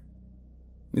answer.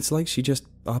 It's like she just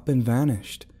up and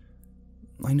vanished.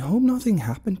 I hope nothing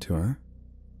happened to her.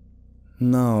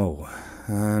 No,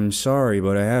 I'm sorry,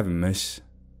 but I haven't, miss.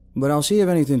 But I'll see if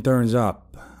anything turns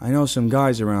up. I know some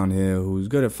guys around here who's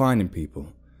good at finding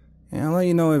people. And I'll let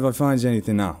you know if I finds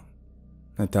anything out.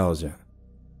 I tells her.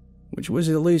 Which was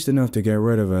at least enough to get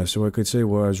rid of her so I could say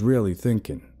what I was really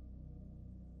thinking.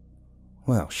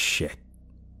 Well, shit.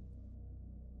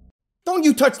 Don't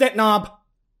you touch that knob!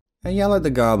 I yell at the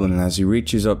goblin as he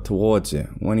reaches up towards it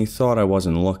when he thought I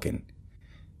wasn't looking.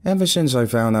 Ever since I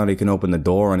found out he can open the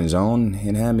door on his own,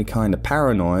 it had me kinda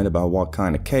paranoid about what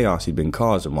kind of chaos he'd been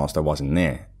causing whilst I wasn't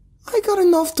there. I got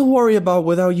enough to worry about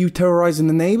without you terrorizing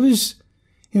the neighbors.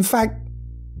 In fact,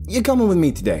 you're coming with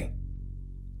me today.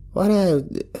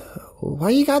 Why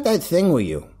you got that thing with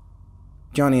you?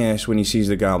 Johnny asks when he sees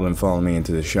the goblin follow me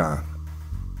into the shop.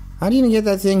 How do you even get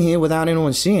that thing here without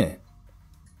anyone seeing it?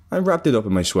 I wrapped it up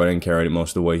in my sweater and carried it most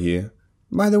of the way here.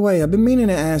 By the way, I've been meaning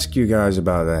to ask you guys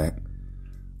about that.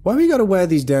 Why we gotta wear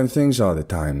these damn things all the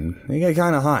time? They get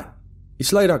kinda hot.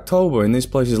 It's late October and this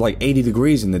place is like 80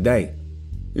 degrees in the day.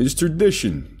 It's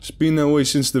tradition. It's been that way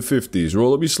since the 50s.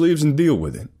 Roll up your sleeves and deal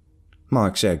with it.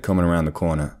 Mark said, coming around the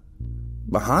corner.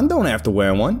 But Han don't have to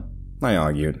wear one, I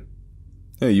argued.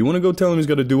 Hey, you wanna go tell him he's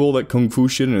gotta do all that kung fu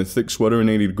shit in a thick sweater in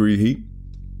 80-degree heat?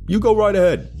 You go right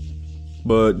ahead.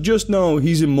 But just know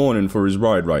he's in mourning for his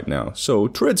ride right now, so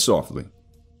tread softly.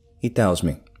 He tells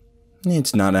me.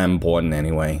 It's not that important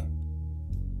anyway.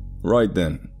 Right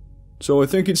then. So I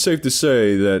think it's safe to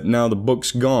say that now the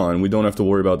book's gone, we don't have to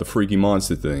worry about the freaky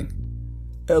monster thing.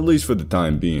 At least for the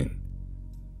time being.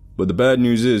 But the bad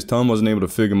news is Tom wasn't able to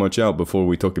figure much out before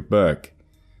we took it back.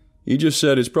 He just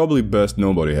said it's probably best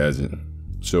nobody has it.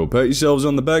 So pat yourselves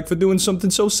on the back for doing something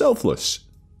so selfless.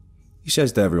 He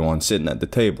says to everyone sitting at the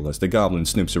table as the goblin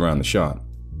snoops around the shop.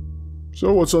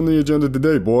 So what's on the agenda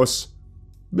today, boss?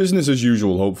 Business as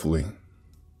usual, hopefully.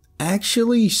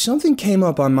 Actually, something came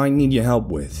up I might need your help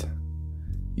with.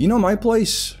 You know my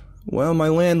place? Well, my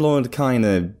landlord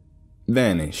kinda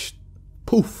vanished.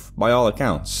 Poof, by all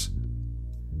accounts.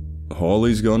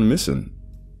 Holly's gone missing.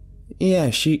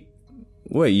 Yeah, she...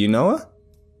 Wait, you know her?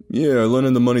 Yeah, I lent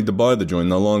her the money to buy the joint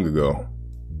not long ago.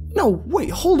 No, wait,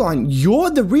 hold on. You're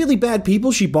the really bad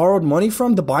people she borrowed money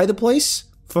from to buy the place?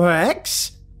 For her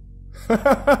ex?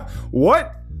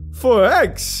 What? For her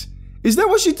ex? Is that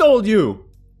what she told you?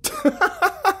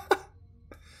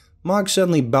 Mark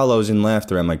suddenly bellows in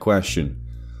laughter at my question.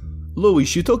 Louis,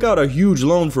 she took out a huge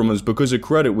loan from us because her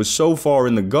credit was so far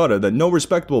in the gutter that no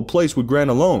respectable place would grant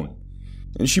a loan.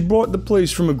 And she bought the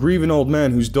place from a grieving old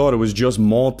man whose daughter was just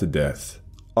mauled to death.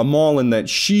 A mauling that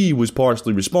she was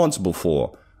partially responsible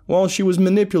for, while she was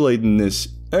manipulating this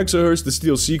ex of hers to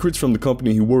steal secrets from the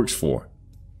company he works for.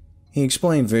 He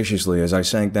explained viciously as I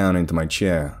sank down into my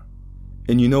chair.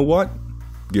 And you know what?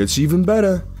 Gets even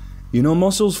better. You know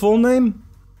Muscle's full name?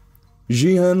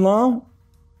 Jihan Lao?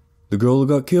 The girl who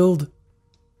got killed?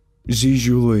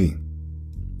 Zijulie.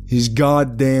 His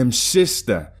goddamn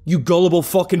sister. You gullible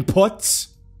fucking putz.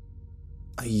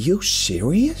 Are you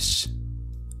serious?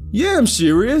 Yeah, I'm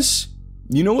serious.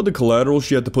 You know what the collateral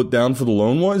she had to put down for the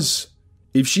loan was?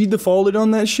 If she defaulted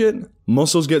on that shit,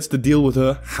 Muscles gets to deal with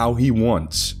her how he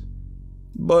wants.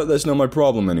 But that's not my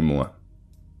problem anymore.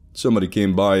 Somebody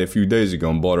came by a few days ago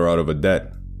and bought her out of a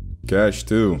debt. Cash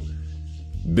too.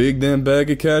 Big damn bag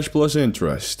of cash plus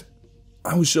interest.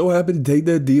 I was so happy to take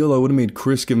that deal I would have made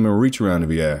Chris give him a reach around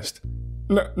if he asked.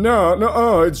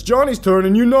 No, it's Johnny's turn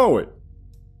and you know it.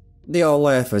 They all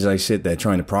laugh as I sit there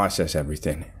trying to process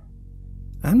everything.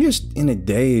 I'm just in a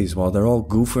daze while they're all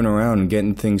goofing around and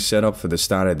getting things set up for the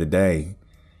start of the day.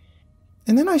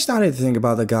 And then I started to think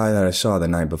about the guy that I saw the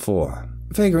night before,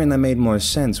 figuring that made more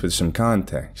sense with some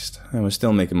context. I was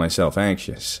still making myself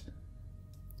anxious.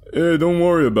 Hey, don't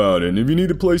worry about it. If you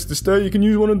need a place to stay, you can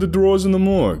use one of the drawers in the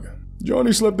morgue.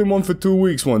 Johnny slept in one for 2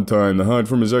 weeks one time to hide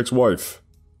from his ex-wife.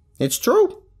 It's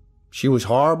true. She was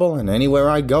horrible, and anywhere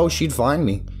I'd go, she'd find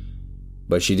me.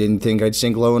 But she didn't think I'd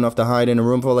sink low enough to hide in a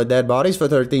room full of dead bodies for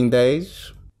 13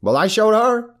 days. Well, I showed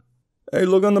her. Hey,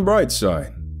 look on the bright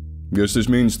side. Guess this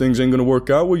means things ain't gonna work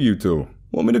out with you two.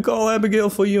 Want me to call Abigail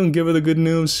for you and give her the good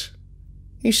news?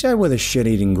 He said with a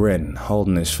shit-eating grin,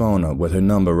 holding his phone up with her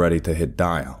number ready to hit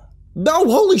dial. No,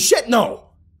 holy shit, no!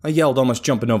 I yelled, almost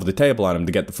jumping over the table at him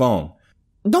to get the phone.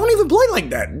 Don't even play like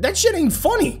that. That shit ain't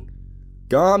funny.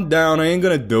 Calm down, I ain't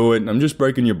gonna do it. I'm just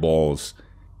breaking your balls.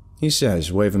 He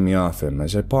says, waving me off him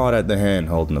as I pawed at the hand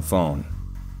holding the phone.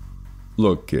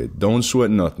 Look, kid, don't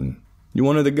sweat nothing. You're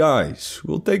one of the guys.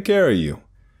 We'll take care of you.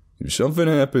 If something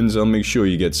happens, I'll make sure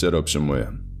you get set up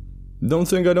somewhere. Don't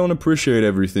think I don't appreciate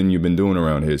everything you've been doing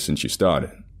around here since you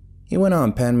started. He went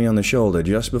on, patting me on the shoulder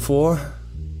just before...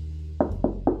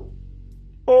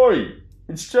 Oi!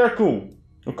 It's Jekyll!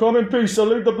 I'll come in peace, I'll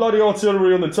leave the bloody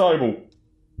artillery on the table.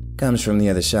 Comes from the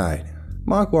other side.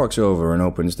 Mark walks over and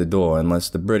opens the door and lets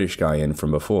the British guy in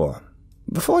from before.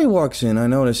 Before he walks in, I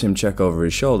notice him check over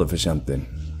his shoulder for something.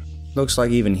 Looks like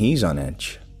even he's on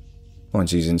edge.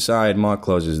 Once he's inside, Mark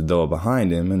closes the door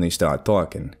behind him and they start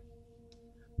talking.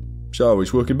 So,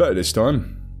 it's working better this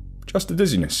time. Just the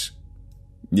dizziness.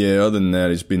 Yeah, other than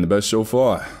that, it's been the best so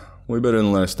far. Way better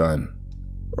than last time.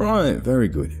 Right, very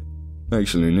good.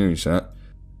 Excellent news, that.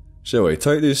 So,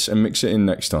 take this and mix it in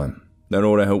next time. That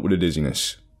ought to help with the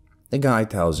dizziness. The guy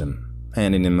tells him,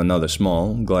 handing him another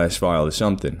small glass vial of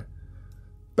something.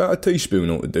 About a teaspoon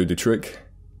ought to do the trick.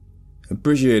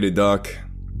 Appreciate it, Doc.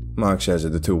 Mark says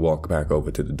as the two walk back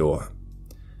over to the door.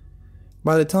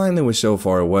 By the time they were so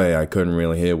far away, I couldn't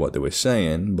really hear what they were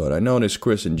saying, but I noticed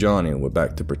Chris and Johnny were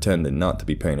back to pretending not to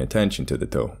be paying attention to the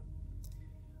two.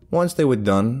 Once they were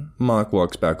done, Mark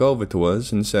walks back over to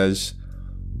us and says,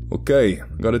 Okay,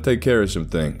 gotta take care of some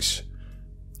things.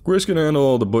 Chris can handle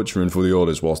all the butchering for the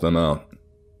orders whilst I'm out.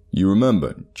 You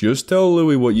remember, just tell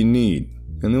Louis what you need,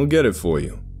 and he'll get it for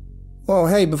you. Whoa,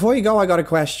 hey, before you go, I got a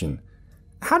question.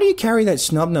 How do you carry that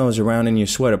snub nose around in your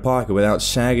sweater pocket without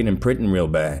sagging and printing real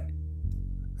bad?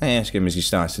 I ask him as he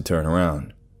starts to turn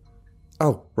around.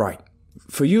 Oh, right.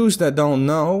 For yous that don't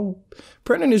know,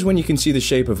 printing is when you can see the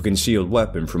shape of a concealed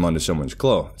weapon from under someone's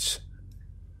clothes.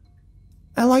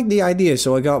 I like the idea,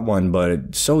 so I got one, but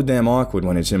it's so damn awkward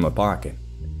when it's in my pocket.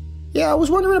 Yeah, I was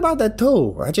wondering about that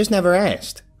too. I just never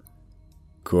asked.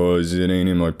 'Cause it ain't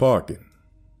in my pocket.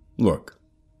 Look.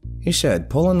 He said,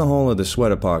 pulling the hole of the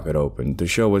sweater pocket open to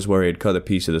show us where he had cut a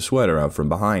piece of the sweater out from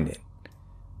behind it,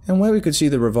 and where we could see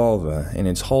the revolver in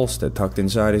its holster tucked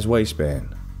inside his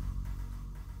waistband.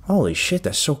 Holy shit,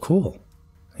 that's so cool,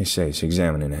 he says,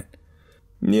 examining it.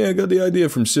 Yeah, I got the idea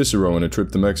from Cicero on a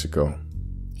trip to Mexico.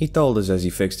 He told us as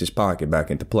he fixed his pocket back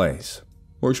into place.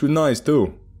 Works with knives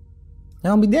too.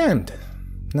 I'll be damned.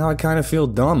 Now I kind of feel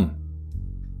dumb,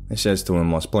 I says to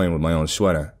him whilst playing with my own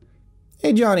sweater.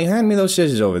 Hey Johnny, hand me those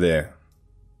scissors over there.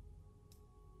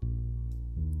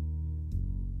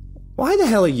 Why the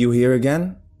hell are you here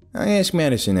again? I ask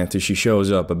Madison after she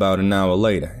shows up about an hour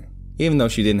later, even though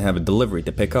she didn't have a delivery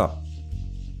to pick up.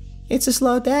 It's a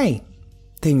slow day.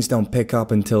 Things don't pick up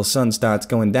until sun starts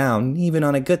going down, even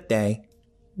on a good day.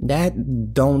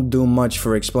 That don't do much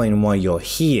for explaining why you're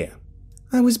here.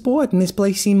 I was bored and this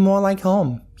place seemed more like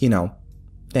home, you know,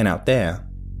 than out there.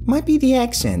 Might be the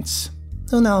accents.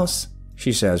 Who knows?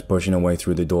 She says, pushing her way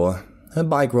through the door, her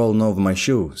bike rolling over my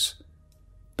shoes.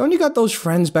 Don't you got those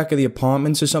friends back at the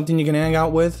apartments or something you can hang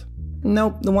out with?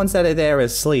 Nope, the ones that are there are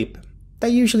asleep. They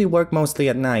usually work mostly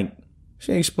at night.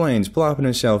 She explains, plopping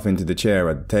herself into the chair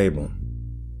at the table.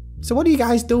 So what do you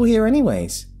guys do here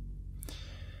anyways?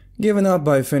 Giving up,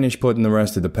 I finish putting the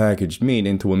rest of the packaged meat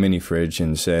into a mini fridge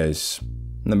and says,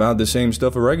 about the same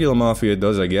stuff a regular mafia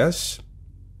does, I guess.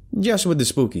 Just with the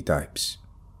spooky types.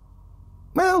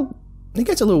 Well, it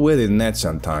gets a little weirder than that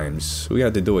sometimes. We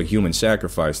had to do a human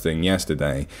sacrifice thing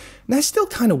yesterday, and that's still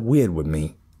kind of weird with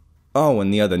me. Oh,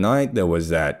 and the other night there was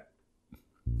that.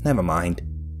 Never mind.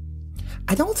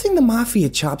 I don't think the Mafia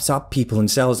chops up people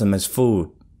and sells them as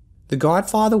food. The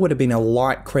Godfather would have been a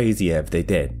lot crazier if they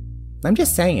did. I'm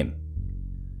just saying.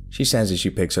 She says as she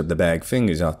picks up the bag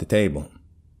fingers off the table.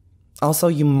 Also,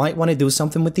 you might want to do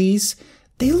something with these.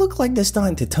 They look like they're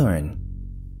starting to turn.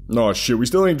 Nah, shit, we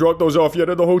still ain't dropped those off yet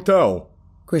at the hotel.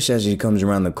 Chris says he comes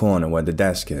around the corner where the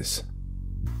desk is.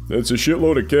 That's a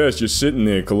shitload of cash just sitting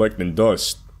there collecting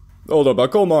dust. Hold up, I'll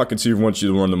call Mark and see if he wants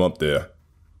you to run them up there.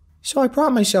 So I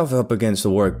propped myself up against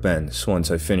the workbench once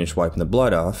I finished wiping the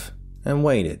blood off, and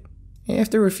waited.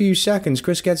 After a few seconds,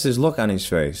 Chris gets this look on his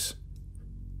face.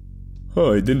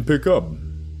 Oh, he didn't pick up.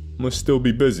 Must still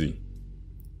be busy.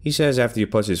 He says after he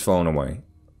puts his phone away.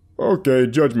 Okay,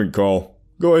 judgment call.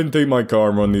 Go ahead and take my car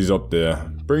and run these up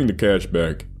there. Bring the cash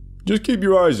back. Just keep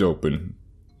your eyes open.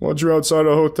 Once you're outside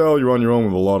a hotel, you're on your own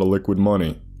with a lot of liquid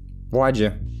money. Why'd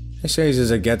you? I says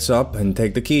as I gets up and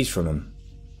take the keys from him.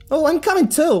 Oh, I'm coming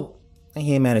too! I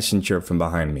hear Madison chirp from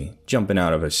behind me, jumping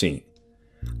out of her seat.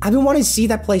 I've been wanting to see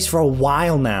that place for a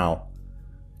while now.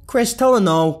 Chris, tell her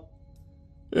no.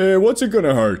 Hey, what's it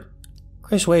gonna hurt?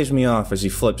 Chris waves me off as he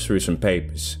flips through some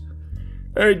papers.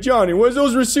 Hey, Johnny, where's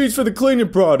those receipts for the cleaning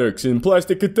products in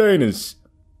plastic containers?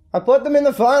 I put them in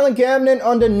the filing cabinet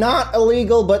under not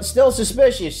illegal but still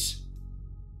suspicious.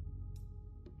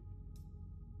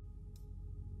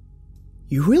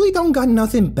 You really don't got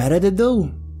nothing better to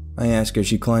do? I ask as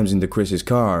she climbs into Chris's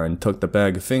car and tucked the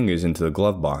bag of fingers into the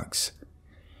glove box.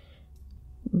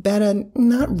 Better?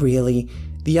 Not really.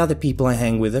 The other people I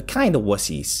hang with are kinda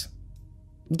wussies.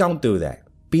 Don't do that.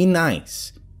 Be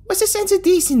nice. What's a sense of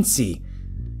decency?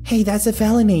 Hey, that's a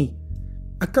felony.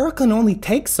 A girl can only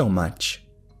take so much.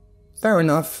 Fair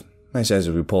enough, I says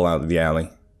as we pull out of the alley.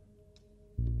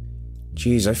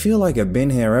 Geez, I feel like I've been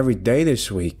here every day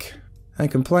this week. I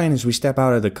complain as we step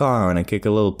out of the car and I kick a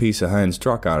little piece of Hans'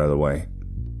 truck out of the way.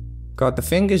 Got the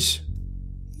fingers?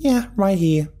 Yeah, right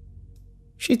here.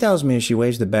 She tells me as she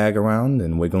waves the bag around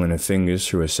and wiggling her fingers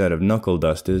through a set of knuckle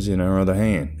dusters in her other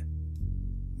hand.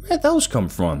 Where'd those come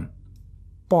from?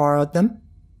 Borrowed them.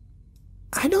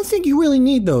 I don't think you really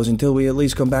need those until we at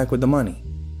least come back with the money.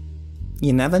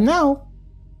 You never know.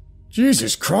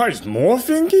 Jesus Christ, more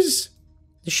fingers?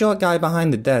 The short guy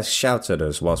behind the desk shouts at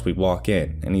us whilst we walk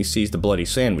in, and he sees the bloody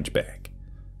sandwich bag.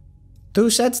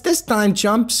 2 sets this time,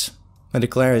 chumps, I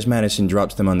declare as Madison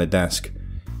drops them on the desk.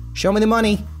 Show me the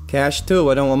money. Cash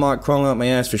too, I don't want Mark crawling up my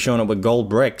ass for showing up with gold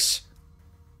bricks.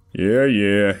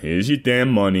 Yeah, here's your damn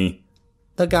money.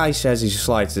 The guy says he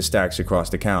slides the stacks across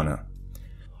the counter.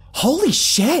 Holy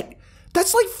shit!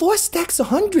 That's like 4 stacks of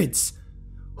hundreds!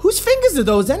 Whose fingers are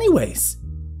those anyways?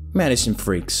 Madison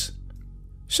freaks.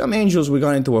 Some angels we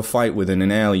got into a fight with in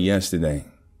an alley yesterday.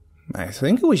 I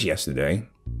think it was yesterday.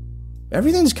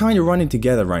 Everything's kinda running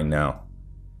together right now.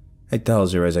 I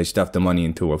tells her as I stuff the money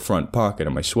into a front pocket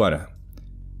of my sweater.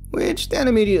 Which then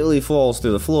immediately falls to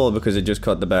the floor because I just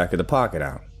cut the back of the pocket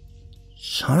out.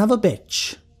 Son of a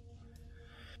bitch.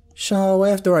 So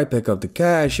after I pick up the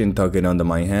cash and tuck it under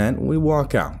my hat, we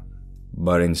walk out.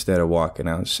 But instead of walking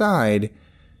outside,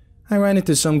 I ran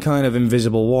into some kind of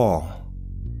invisible wall.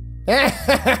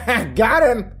 Got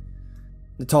him!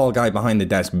 The tall guy behind the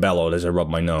desk bellowed as I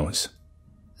rubbed my nose.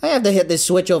 I have to hit this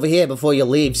switch over here before you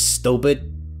leave,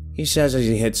 stupid. He says as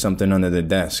he hits something under the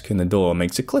desk and the door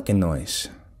makes a clicking noise.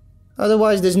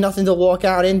 Otherwise there's nothing to walk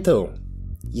out into.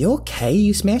 You okay?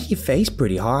 You smashed your face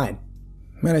pretty hard.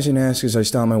 Madison asks as I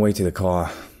start my way to the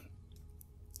car.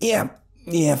 Yeah,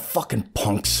 fucking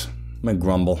punks. I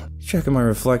grumble, checking my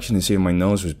reflection to see if my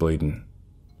nose was bleeding.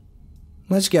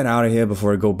 Let's get out of here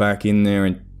before I go back in there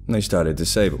and I started to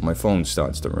say, but my phone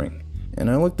starts to ring. And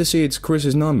I look to see it's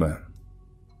Chris's number.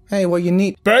 Hey, what you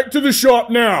need? Back to the shop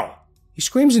now! He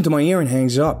screams into my ear and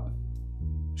hangs up.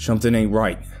 Something ain't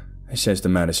right, I says to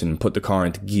Madison and put the car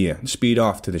into gear and speed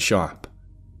off to the shop.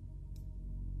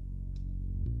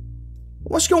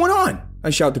 What's going on? I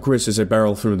shout to Chris as I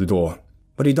barrel through the door.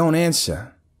 But he don't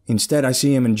answer. Instead, I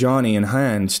see him and Johnny and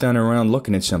Han standing around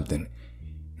looking at something.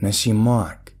 And I see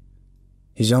Mark.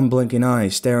 His unblinking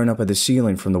eyes staring up at the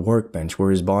ceiling from the workbench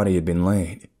where his body had been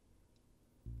laid.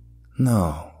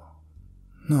 No,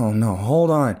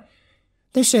 hold on.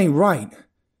 This ain't right.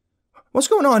 What's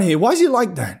going on here? Why is he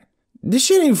like that? This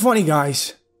shit ain't funny,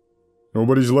 guys.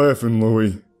 Nobody's laughing,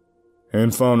 Louie.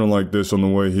 Han found him like this on the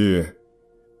way here.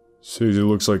 Says it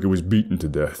looks like it was beaten to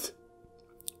death.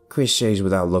 Chris says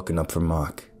without looking up for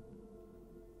Mark.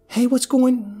 Hey, what's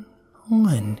going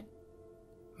on?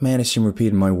 Madison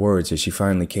repeated my words as she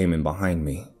finally came in behind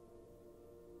me.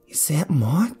 Is that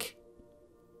Mark?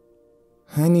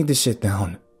 I need to sit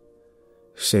down,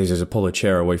 she says as I pull a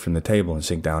chair away from the table and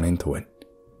sink down into it.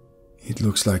 It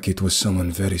looks like it was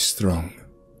someone very strong.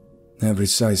 Average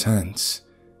size hands.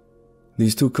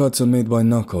 These 2 cuts are made by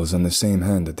knuckles on the same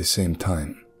hand at the same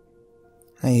time.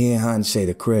 I hear Hans say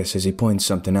to Chris as he points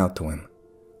something out to him.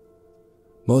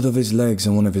 Both of his legs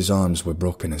and one of his arms were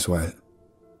broken as well.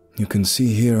 You can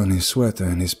see here on his sweater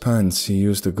and his pants he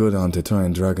used a good arm to try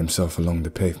and drag himself along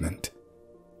the pavement.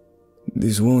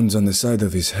 These wounds on the side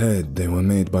of his head, they were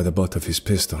made by the butt of his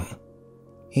pistol.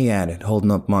 He added,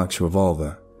 holding up Mark's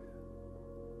revolver.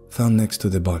 Found next to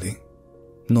the body.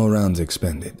 No rounds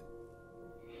expended.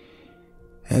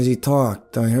 As he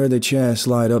talked, I heard the chair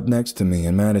slide up next to me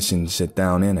and Madison sit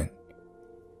down in it.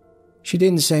 She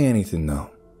didn't say anything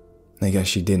though. I guess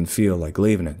she didn't feel like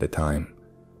leaving at the time.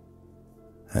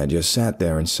 I just sat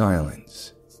there in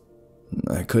silence.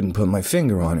 I couldn't put my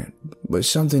finger on it, but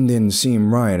something didn't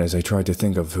seem right as I tried to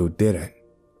think of who did it.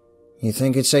 You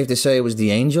think it's safe to say it was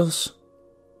the Angels?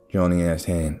 Johnny asked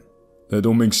Han. That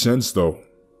don't make sense though.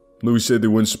 Louis said they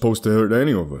weren't supposed to hurt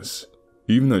any of us.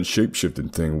 Even that shape-shifting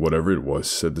thing, whatever it was,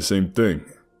 said the same thing.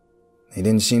 They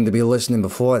didn't seem to be listening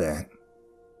before that,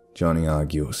 Johnny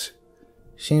argues.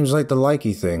 Seems like the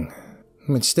likey thing.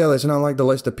 But still, it's not like the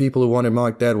list of people who wanted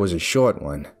Mark dead was a short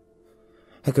one.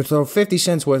 I could throw 50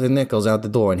 cents worth of nickels out the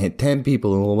door and hit 10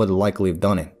 people who would likely have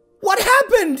done it. What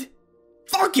happened?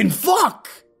 Fucking fuck!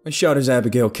 I shout as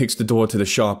Abigail kicks the door to the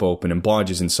shop open and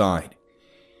barges inside.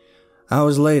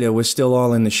 Hours later, we're still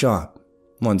all in the shop.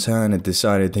 Once Han had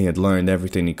decided he had learned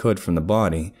everything he could from the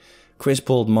body, Chris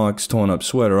pulled Mark's torn-up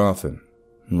sweater off him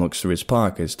and looks through his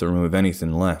pockets to remove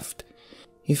anything left.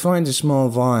 He finds a small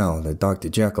vial that Dr.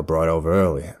 Jekyll brought over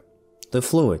earlier. The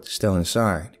fluid still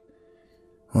inside.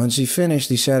 Once he finished,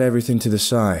 he set everything to the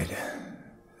side.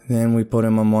 Then we put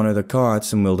him on one of the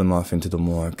carts and wheeled him off into the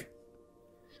morgue.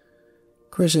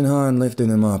 Chris and Han lifted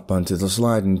him up onto the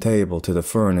sliding table to the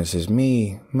furnace as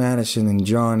me, Madison, and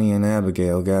Johnny and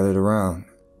Abigail gathered around.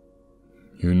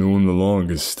 You knew him the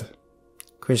longest,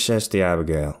 Chris says to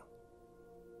Abigail.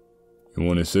 You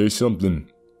want to say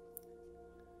something?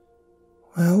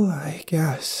 Well, I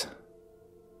guess.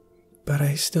 But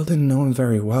I still didn't know him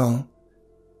very well.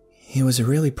 He was a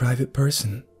really private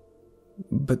person.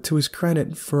 But to his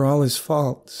credit, for all his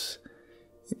faults,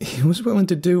 he was willing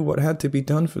to do what had to be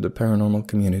done for the paranormal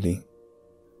community.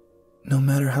 No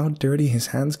matter how dirty his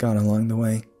hands got along the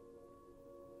way.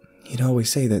 He'd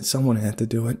always say that someone had to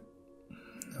do it,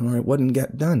 or it wouldn't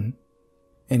get done.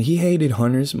 And he hated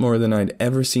hunters more than I'd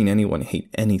ever seen anyone hate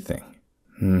anything.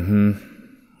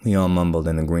 We all mumbled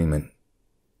in agreement.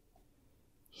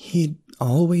 He'd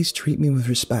always treat me with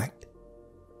respect.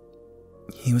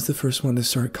 He was the first one to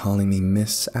start calling me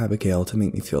Miss Abigail to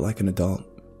make me feel like an adult.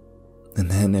 And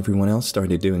then everyone else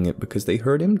started doing it because they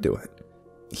heard him do it.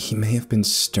 He may have been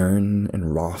stern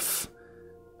and rough,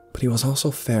 but he was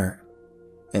also fair.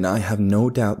 And I have no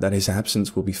doubt that his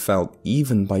absence will be felt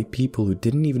even by people who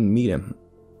didn't even meet him.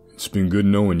 It's been good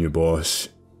knowing you, boss,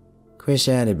 Chris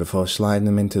added before sliding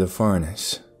him into the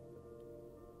furnace.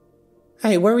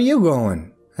 Hey, where are you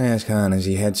going? I asked Han as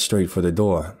he heads straight for the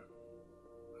door.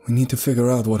 We need to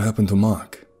figure out what happened to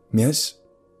Mark, yes?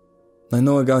 I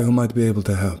know a guy who might be able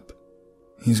to help.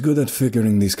 He's good at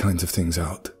figuring these kinds of things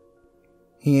out.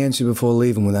 He answered before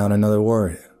leaving without another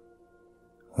word.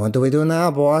 What do we do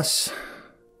now, boss?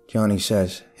 Johnny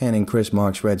says, handing Chris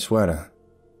Mark's red sweater.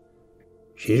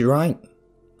 She's right.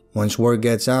 Once word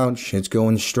gets out, shit's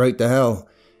going straight to hell.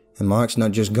 And Mark's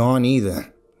not just gone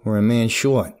either. We're a man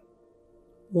short.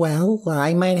 Well,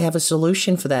 I might have a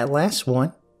solution for that last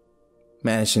one.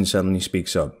 Madison suddenly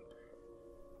speaks up.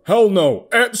 Hell no,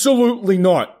 absolutely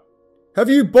not. Have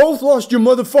you both lost your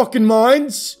motherfucking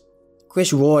minds?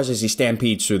 Chris roars as he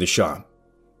stampedes through the shop.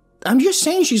 I'm just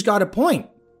saying she's got a point.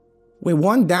 We're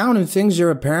one down and things are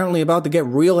apparently about to get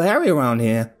real hairy around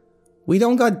here. We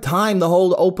don't got time to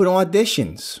hold open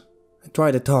auditions. I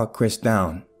try to talk Chris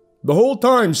down. The whole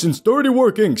time since Dirty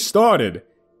Work Inc. started,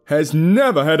 has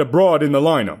never had a broad in the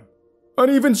lineup.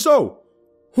 And even so,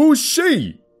 who's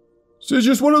she? She's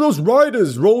just one of those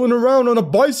riders rolling around on a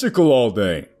bicycle all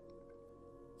day.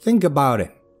 Think about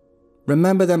it.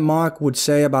 Remember that Mark would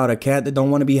say about a cat that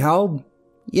don't want to be held?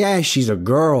 Yeah, she's a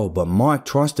girl, but Mark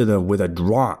trusted her with a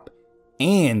drop.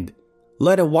 And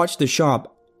let her watch the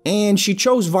shop. And she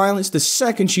chose violence the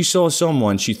second she saw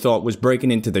someone she thought was breaking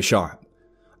into the shop.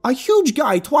 A huge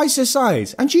guy twice her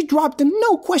size, and she dropped him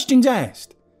no questions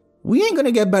asked. We ain't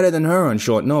gonna get better than her on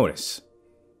short notice.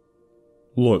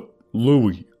 Look,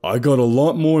 Louis, I got a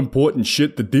lot more important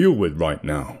shit to deal with right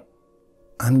now.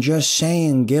 I'm just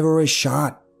saying, give her a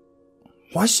shot.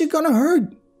 What's it gonna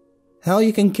hurt? Hell,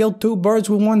 you can kill 2 birds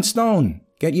with 1 stone.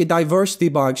 Get your diversity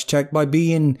box checked by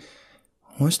being...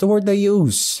 what's the word they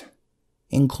use?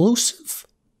 Inclusive?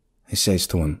 I says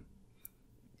to him.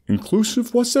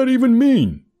 Inclusive? What's that even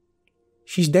mean?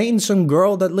 She's dating some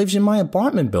girl that lives in my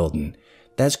apartment building.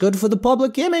 That's good for the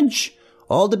public image.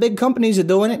 All the big companies are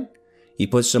doing it. You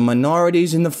put some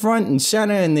minorities in the front and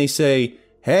center and they say,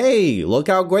 hey, look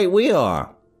how great we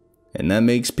are. And that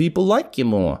makes people like you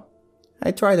more.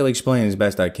 I try to explain as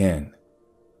best I can.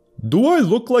 Do I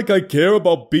look like I care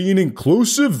about being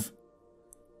inclusive?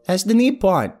 That's the neat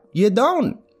part. You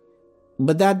don't.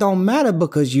 But that don't matter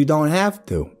because you don't have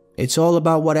to. It's all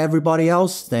about what everybody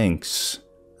else thinks.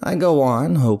 I go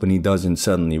on, hoping he doesn't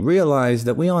suddenly realize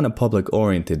that we aren't a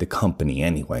public-oriented company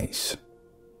anyways.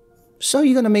 So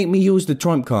you're gonna make me use the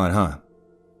trump card, huh?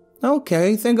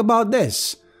 Okay, think about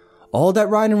this. All that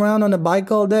riding around on a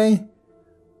bike all day?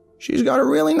 She's got a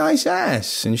really nice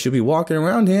ass, and she'll be walking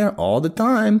around here all the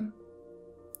time.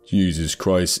 Jesus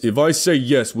Christ, if I say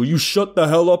yes, will you shut the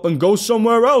hell up and go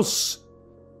somewhere else?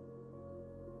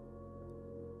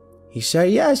 He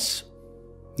said yes.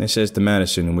 I says to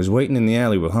Madison, who was waiting in the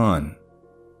alley with Han.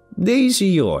 These are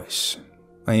yours.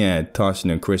 I add, tossing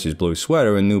in Chris's blue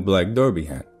sweater and new black derby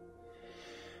hat.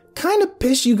 Kinda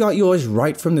pissed you got yours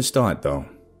right from the start, though.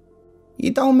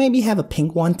 You don't maybe have a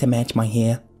pink one to match my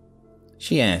hair?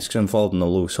 She asks, unfolding the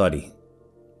loose hoodie.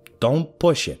 Don't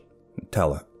push it,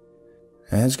 tell her.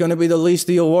 That's gonna be the least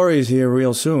of your worries here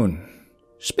real soon.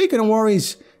 Speaking of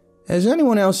worries, has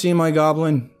anyone else seen my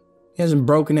goblin? He hasn't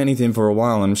broken anything for a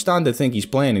while, and I'm starting to think he's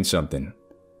planning something.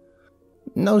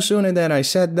 No sooner than I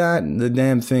said that, the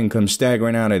damn thing comes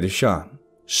staggering out of the shop.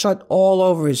 Soot all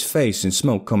over his face and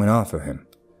smoke coming off of him.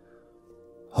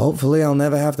 Hopefully I'll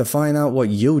never have to find out what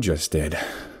you just did.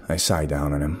 I sigh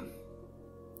down on him.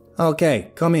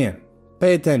 Okay, come here.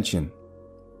 Pay attention.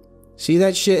 See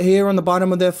that shit here on the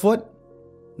bottom of their foot?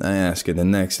 I ask her the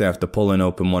next after pulling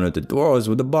open one of the drawers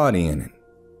with a body in it.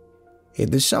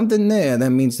 If there's something there, that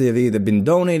means they've either been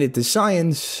donated to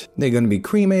science, they're gonna be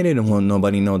cremated and won't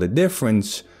nobody know the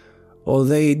difference, or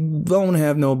they don't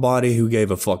have nobody who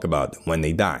gave a fuck about them when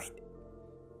they died.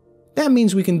 That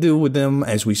means we can do with them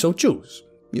as we so choose.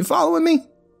 You following me?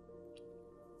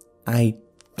 I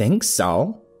think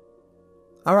so.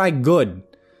 Alright, good.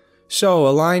 So, a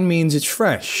line means it's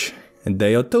fresh, a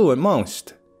day or 2 at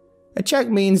most. A check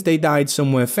means they died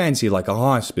somewhere fancy like a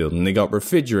hospital and they got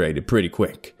refrigerated pretty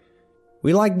quick.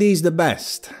 We like these the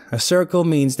best. A circle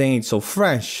means they ain't so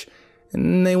fresh,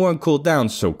 and they weren't cooled down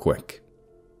so quick.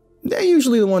 They're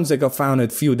usually the ones that got found a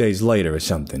few days later or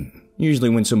something, usually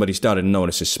when somebody started to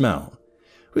notice a smell.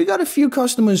 We got a few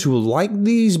customers who like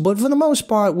these, but for the most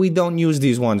part, we don't use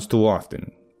these ones too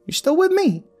often. You still with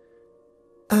me?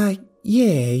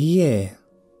 Yeah.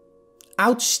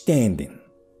 Outstanding.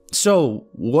 So,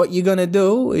 what you're gonna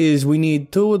do is we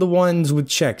need 2 of the ones with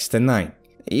checks tonight.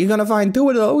 You're gonna find 2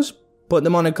 of those, put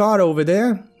them on a cart over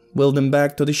there, wheel them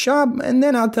back to the shop, and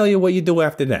then I'll tell you what you do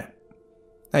after that.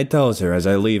 I tells her as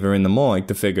I leave her in the morgue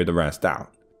to figure the rest out.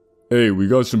 Hey, we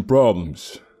got some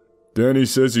problems. Danny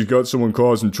says he's got someone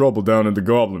causing trouble down in the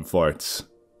goblin fights.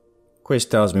 Chris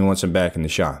tells me once I'm back in the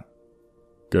shop.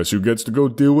 Guess who gets to go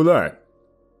deal with that?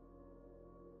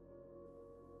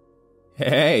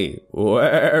 Hey,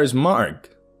 where's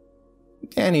Mark?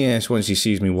 Danny asks when she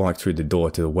sees me walk through the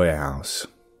door to the warehouse.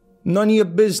 None of your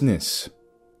business.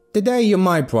 Today you're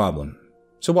my problem.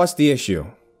 So what's the issue?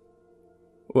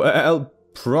 Well,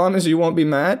 promise you won't be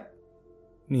mad?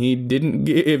 He didn't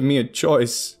give me a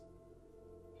choice.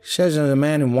 Says as a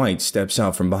man in white steps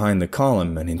out from behind the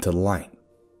column and into the light.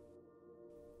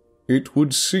 It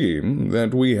would seem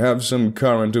that we have some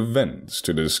current events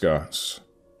to discuss.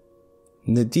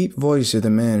 The deep voice of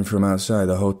the man from outside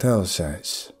the hotel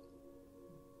says,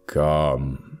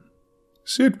 Come,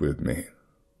 sit with me,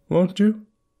 won't you?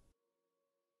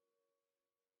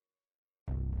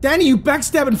 Danny, you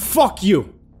backstabbing fuck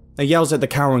you! I yells at the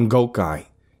cowering goat guy.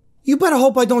 You better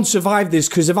hope I don't survive this,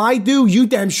 cause if I do, you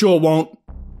damn sure won't.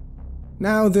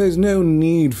 Now there's no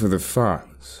need for the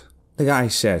fuss, the guy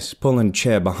says, pulling a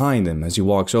chair behind him as he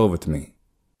walks over to me.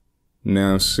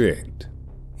 Now sit.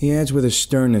 He adds with a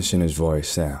sternness in his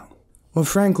voice now. Well,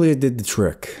 frankly, it did the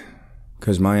trick,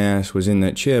 cause my ass was in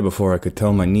that chair before I could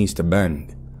tell my knees to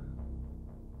bend.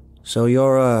 So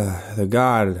you're, the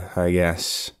god, I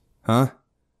guess, huh?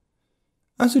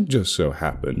 As it just so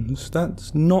happens,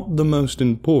 that's not the most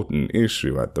important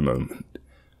issue at the moment.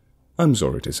 I'm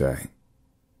sorry to say.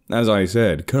 As I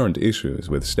said, current issues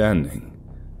withstanding.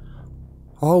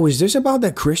 Oh, is this about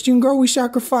that Christian girl we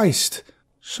sacrificed?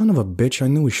 Son of a bitch, I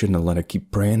knew we shouldn't have let her keep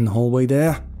praying the whole way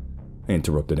there. I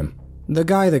interrupted him. The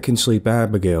guy that can sleep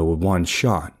Abigail with one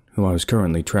shot, who I was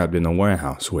currently trapped in a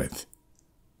warehouse with.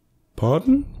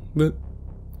 Pardon? But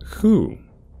who?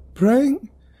 Praying?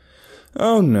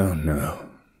 Oh, no.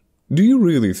 Do you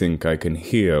really think I can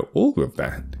hear all of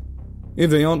that? If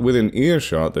they aren't within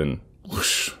earshot, then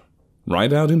whoosh,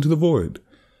 right out into the void.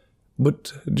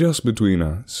 But just between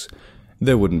us,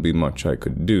 there wouldn't be much I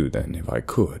could do then if I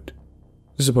could.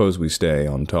 Suppose we stay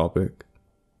on topic.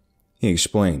 He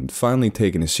explained, finally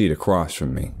taking a seat across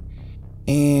from me.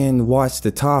 And what's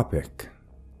the topic?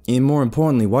 And more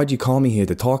importantly, why'd you call me here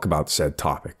to talk about said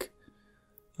topic?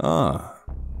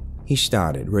 He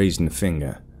started, raising a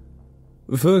finger.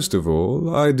 First of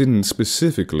all, I didn't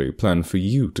specifically plan for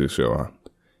you to show up.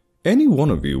 Any one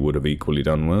of you would have equally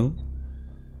done well.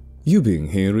 You being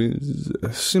here is,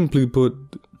 simply put,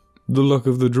 the luck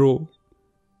of the draw.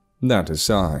 That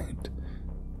aside,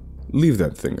 leave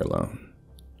that thing alone,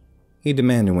 he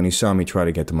demanded when he saw me try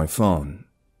to get to my phone.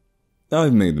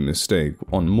 I've made the mistake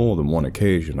on more than one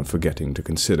occasion of forgetting to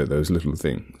consider those little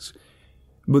things.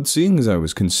 But seeing as I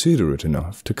was considerate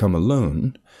enough to come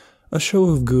alone, a show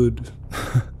of good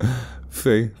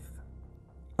faith,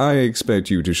 I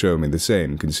expect you to show me the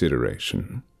same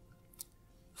consideration.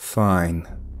 Fine,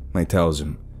 I tells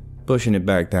him, pushing it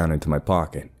back down into my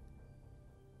pocket.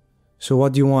 So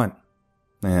what do you want?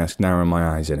 I asked, narrowing my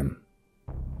eyes at him.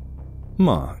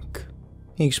 Mark,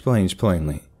 he explains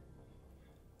plainly.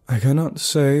 I cannot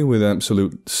say with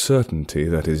absolute certainty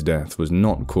that his death was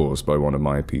not caused by one of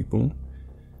my people.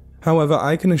 However,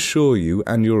 I can assure you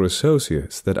and your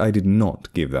associates that I did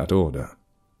not give that order.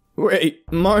 Wait,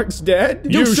 Mark's dead?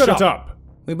 You shut up!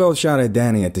 We both shot at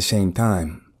Danny at the same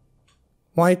time.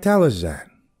 Why tell us that?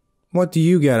 What do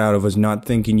you get out of us not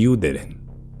thinking you did it?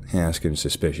 I asked him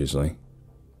suspiciously.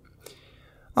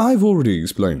 I've already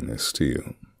explained this to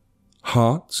you.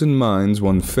 Hearts and minds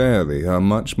won fairly are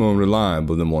much more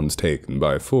reliable than ones taken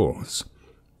by force.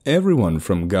 Everyone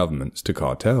from governments to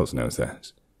cartels knows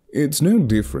that. It's no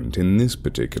different in this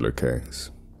particular case.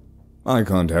 I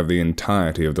can't have the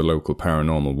entirety of the local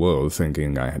paranormal world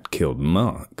thinking I had killed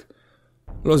Mark.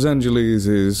 Los Angeles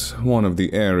is one of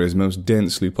the areas most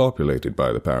densely populated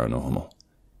by the paranormal.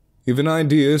 If an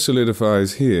idea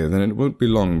solidifies here, then it won't be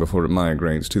long before it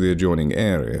migrates to the adjoining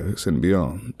areas and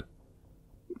beyond.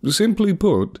 Simply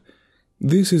put,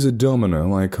 this is a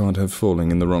domino I can't have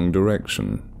falling in the wrong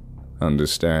direction.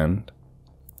 Understand?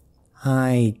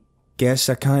 I guess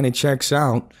that kinda checks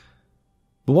out.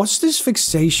 But what's this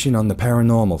fixation on the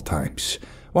paranormal types?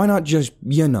 Why not just,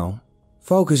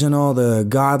 focus on all the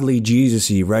godly,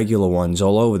 Jesus-y regular ones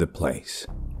all over the place?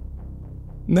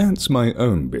 That's my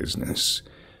own business.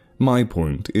 My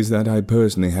point is that I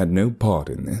personally had no part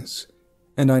in this,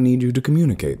 and I need you to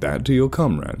communicate that to your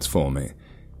comrades for me.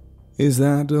 Is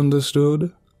that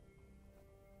understood?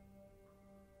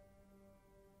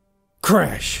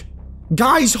 Crash!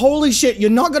 Guys, holy shit, you're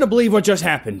not gonna believe what just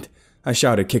happened! I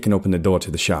shouted, kicking open the door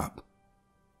to the shop.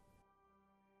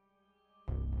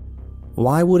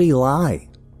 Why would he lie?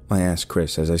 I asked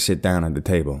Chris as I sit down at the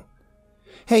table.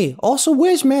 Hey, also,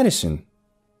 where's Madison?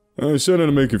 I sent her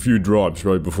to make a few drops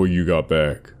right before you got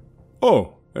back.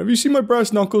 Oh, have you seen my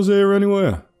brass knuckles there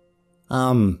anywhere?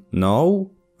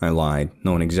 No, I lied,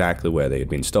 knowing exactly where they had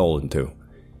been stolen to.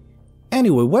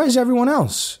 Anyway, where's everyone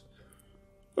else?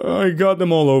 I got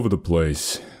them all over the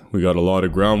place. We got a lot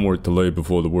of groundwork to lay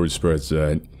before the word spreads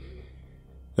that.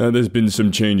 There's been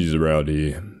some changes around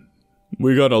here.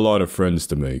 We got a lot of friends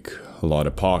to make, a lot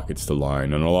of pockets to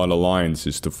line, and a lot of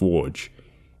alliances to forge.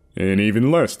 And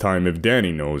even less time if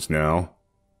Danny knows now.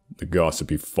 The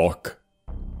gossipy fuck.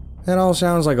 That all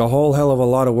sounds like a whole hell of a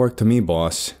lot of work to me,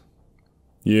 boss.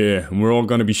 Yeah, and we're all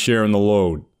gonna be sharing the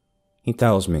load. He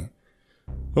tells me.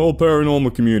 The whole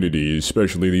paranormal community,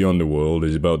 especially the underworld,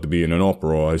 is about to be in an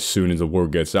uproar as soon as the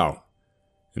word gets out.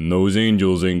 And those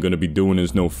angels ain't gonna be doing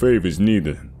us no favors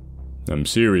neither. I'm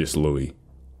serious, Louis.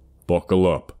 Buckle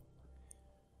up.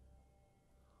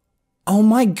 Oh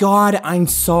my god, I'm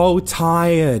so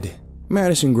tired.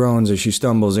 Madison groans as she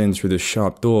stumbles in through the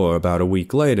shop door about a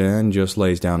week later and just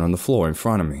lays down on the floor in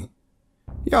front of me.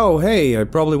 Yo, hey, I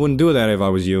probably wouldn't do that if I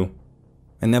was you.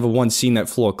 I never once seen that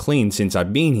floor clean since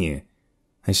I've been here,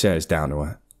 I says down to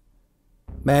her.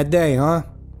 Bad day, huh?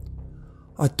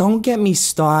 Oh, don't get me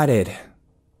started.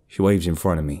 She waves in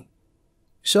front of me.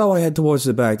 So I head towards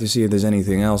the back to see if there's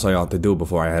anything else I ought to do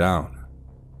before I head out.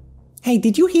 Hey,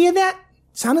 did you hear that?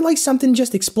 Sounded like something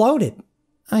just exploded.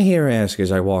 I hear her ask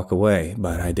as I walk away,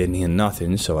 but I didn't hear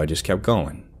nothing, so I just kept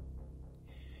going.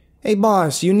 Hey,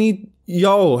 boss, you need...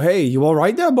 Yo, hey, you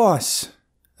alright there, boss?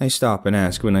 I stop and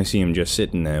ask when I see him just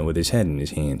sitting there with his head in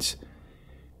his hands.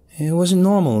 It wasn't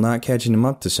normal not catching him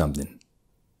up to something.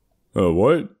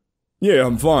 What? Yeah,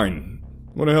 I'm fine.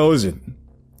 What the hell is it?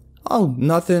 Oh,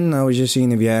 nothing. I was just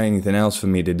seeing if you had anything else for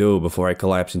me to do before I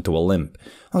collapse into a limp,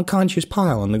 unconscious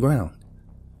pile on the ground.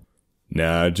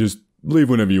 Nah, just leave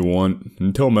whenever you want,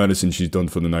 and tell Madison she's done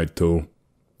for the night too.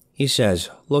 He says,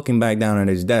 looking back down at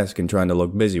his desk and trying to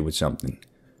look busy with something.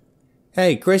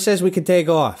 Hey, Chris says we could take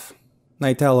off.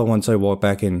 I tell her once I walk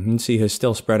back in and see her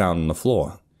still spread out on the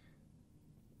floor.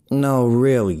 No,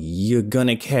 really, you're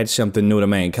gonna catch something new to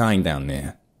mankind down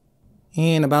there.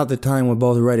 And about the time we're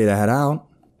both ready to head out.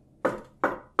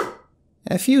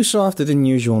 A few softer than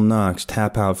usual knocks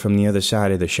tap out from the other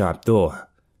side of the shop door.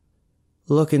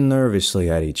 Looking nervously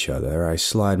at each other, I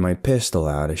slide my pistol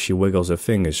out as she wiggles her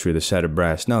fingers through the set of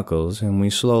brass knuckles, and we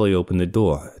slowly open the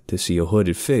door to see a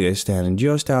hooded figure standing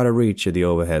just out of reach of the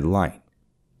overhead light.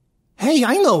 Hey,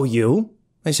 I know you,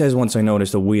 I says once I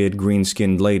noticed a weird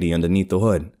green-skinned lady underneath the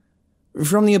hood.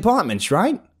 From the apartments,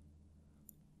 right?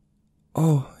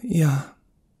 Oh, yeah.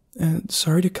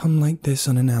 Sorry to come like this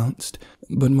unannounced,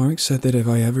 but Mark said that if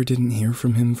I ever didn't hear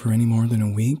from him for any more than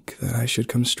a week, that I should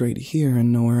come straight here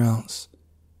and nowhere else,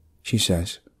 she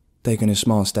says, taking a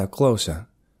small step closer.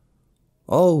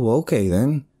 Oh, okay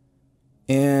then.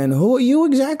 And who are you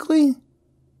exactly?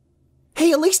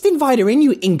 Hey, at least invite her in,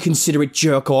 you inconsiderate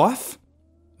jerk-off.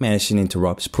 Madison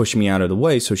interrupts, pushing me out of the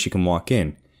way so she can walk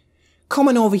in. Come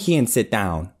on over here and sit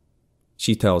down,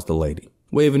 she tells the lady,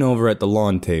 waving over at the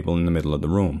lawn table in the middle of the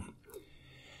room.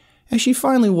 As she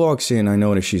finally walks in, I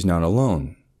notice she's not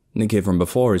alone. The kid from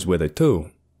before is with her too.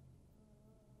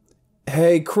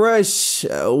 Hey, Chris,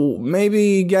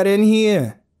 maybe get in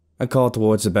here, I call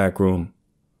towards the back room.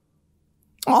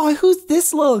 Oh, who's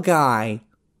this little guy?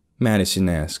 Madison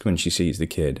asks when she sees the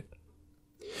kid.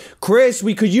 Chris,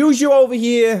 we could use you over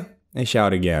here, I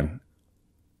shout again.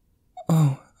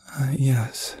 Oh,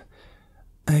 yes.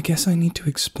 I guess I need to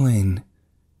explain.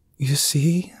 You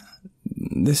see,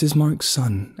 this is Mark's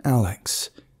son,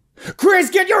 Alex. Chris,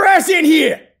 get your ass in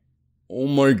here! Oh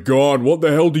my god, what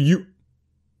the hell do you...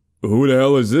 Who the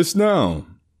hell is this now?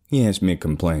 He asks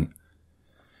mid-complaint.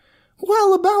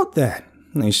 Well, about that,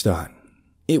 I start.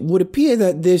 It would appear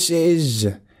that this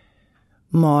is...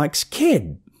 Mark's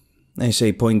kid, I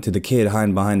say, pointing to the kid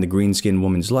hiding behind the green-skinned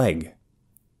woman's leg.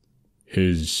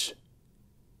 His...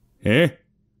 Eh?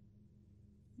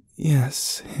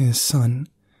 Yes, his son.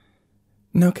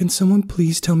 Now can someone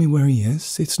please tell me where he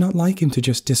is? It's not like him to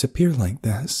just disappear like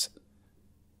this.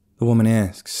 The woman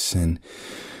asks, and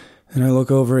I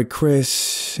look over at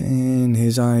Chris, and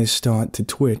his eyes start to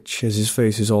twitch as his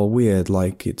face is all weird,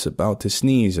 like it's about to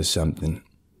sneeze or something.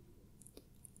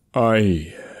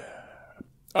 I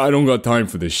don't got time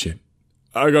for this shit.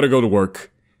 I gotta go to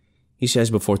work, he says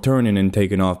before turning and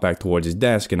taking off back towards his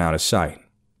desk and out of sight.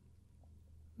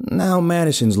 Now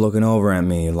Madison's looking over at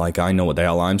me like I know what the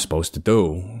hell I'm supposed to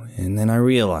do, and then I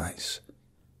realize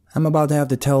I'm about to have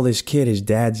to tell this kid his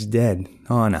dad's dead,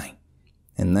 aren't I?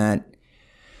 And that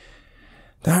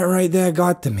right there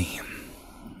got to me.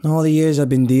 All the years I've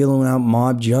been dealing out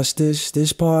mob justice,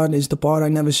 this part is the part I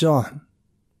never saw.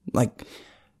 Like,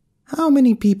 how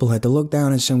many people had to look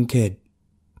down at some kid,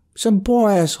 some poor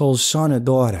asshole's son or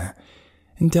daughter,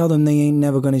 and tell them they ain't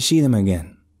never gonna see them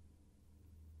again?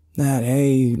 That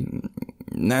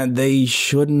they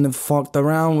shouldn't have fucked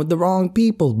around with the wrong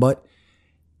people, but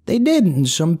they did, and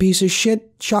some piece of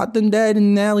shit shot them dead in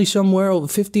an alley somewhere over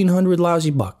 1,500 lousy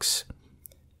bucks.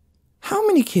 How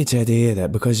many kids had to hear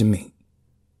that because of me?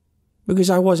 Because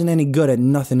I wasn't any good at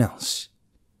nothing else.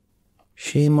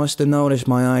 She must have noticed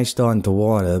my eyes starting to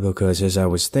water, because as I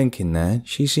was thinking that,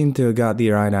 she seemed to have got the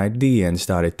right idea and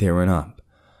started tearing up.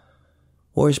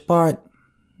 Worst part,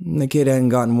 the kid hadn't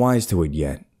gotten wise to it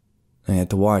yet. I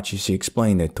had to watch as she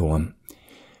explained it to him.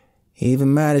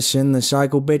 Even Madison, the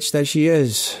psycho bitch that she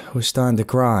is, was starting to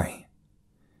cry.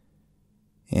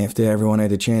 After everyone had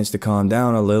the chance to calm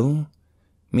down a little,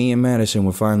 me and Madison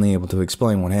were finally able to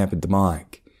explain what happened to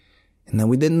Mike, and that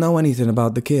we didn't know anything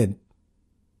about the kid.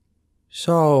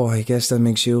 So, I guess that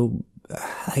makes you,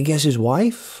 his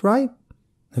wife, right?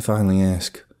 I finally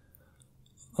ask.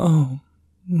 Oh,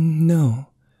 no.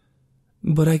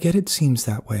 But I get it seems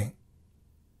that way.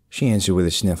 She answered with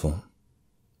a sniffle.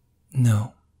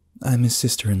 No, I'm his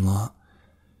sister-in-law.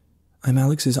 I'm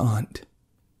Alex's aunt.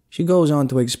 She goes on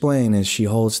to explain as she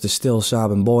holds the still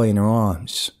sobbing boy in her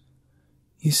arms.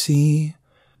 You see,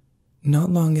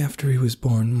 not long after he was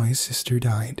born, my sister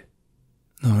died.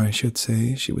 Or I should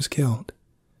say, she was killed.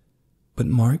 But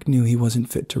Mark knew he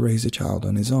wasn't fit to raise a child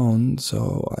on his own,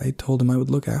 so I told him I would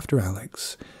look after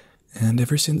Alex. And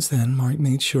ever since then, Mark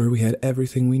made sure we had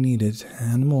everything we needed,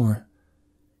 and more.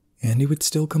 And he would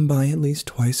still come by at least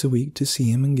twice a week to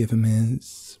see him and give him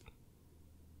his...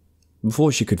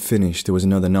 Before she could finish, there was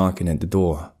another knocking at the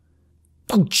door.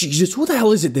 "Oh, Jesus, who the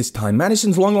hell is it this time?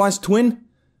 Madison's long-lost twin?"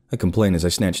 I complained as I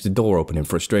snatched the door open in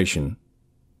frustration.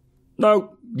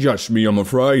 "No, just me, I'm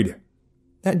afraid."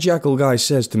 That jackal guy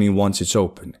says to me once it's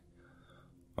open.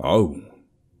 "Oh.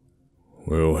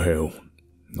 Well, hell,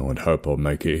 I'd hope I'll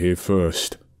make it here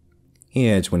first," he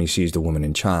adds when he sees the woman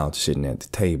and child sitting at the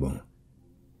table.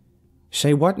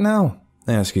 "Say what now?"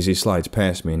 I ask as he slides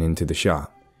past me and into the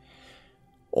shop.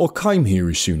 "I came here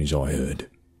as soon as I heard.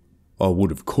 I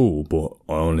would have called, but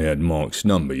I only had Mark's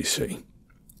number, you see."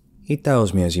 He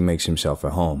tells me as he makes himself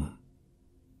at home.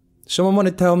 "Someone want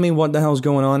to tell me what the hell's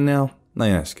going on now?" I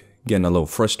ask, getting a little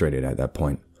frustrated at that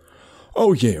point.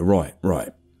 "Oh yeah,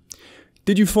 right.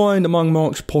 Did you find among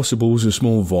Mark's possibles a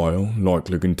small vial,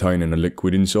 likely containing a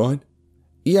liquid inside?"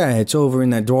 "Yeah, it's over in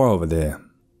that drawer over there,"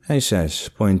 he says,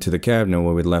 pointing to the cabinet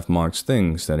where we'd left Mark's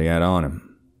things that he had on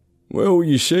him. "Well,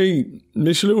 you see,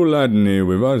 this little lad in here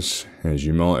with us, as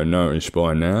you might have noticed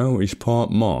by now, is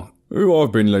part Mark, who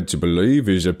I've been led to believe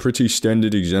is a pretty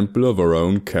standard exemplar of our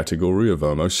own category of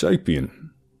Homo sapien.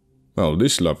 Well,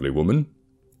 this lovely woman,"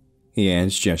 he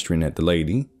adds, gesturing at the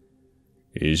lady,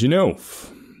 "is an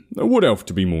elf. A wood elf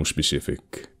to be more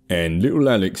specific. And little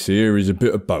Alex here is a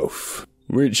bit of both,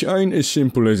 which ain't as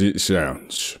simple as it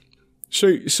sounds.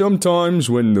 See, sometimes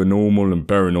when the normal and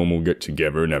paranormal get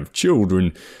together and have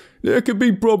children, there could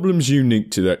be problems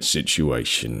unique to that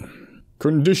situation.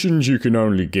 Conditions you can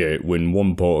only get when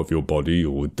one part of your body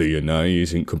or DNA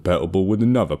isn't compatible with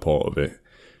another part of it.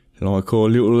 Like our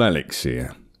little Alex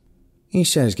here," he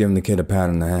says, giving the kid a pat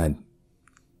on the head.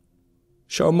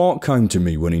 "So Mark came to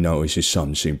me when he noticed his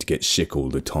son seemed to get sick all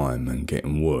the time and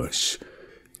getting worse.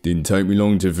 Didn't take me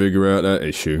long to figure out that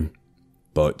issue.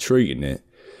 But treating it,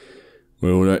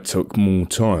 well, that took more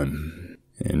time.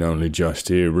 And only just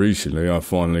here recently I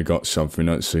finally got something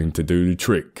that seemed to do the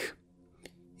trick."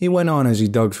 He went on as he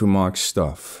dug through Mark's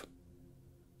stuff.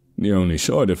 "The only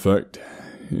side effect,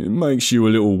 it makes you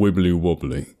a little wibbly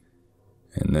wobbly.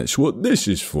 And that's what this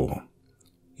is for,"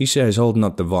 he says, holding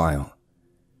up the vial.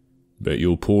 "Bet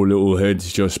your poor little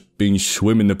head's just been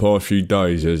swimming the past few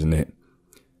days, hasn't it?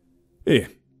 Here,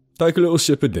 take a little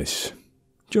sip of this.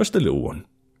 Just a little one."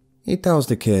 He tells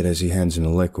the kid as he hands him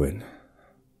the liquid.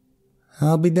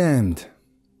 "I'll be damned.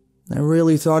 I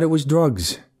really thought it was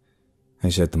drugs," I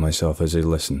said to myself as I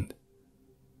listened.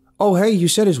 "Oh, hey, you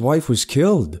said his wife was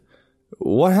killed.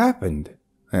 What happened?"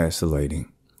 I asked the lady.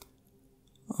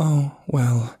 "Oh,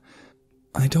 well,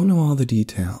 I don't know all the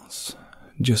details,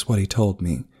 just what he told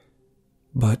me.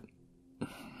 But,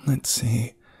 let's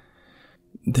see.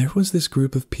 There was this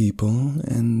group of people,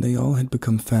 and they all had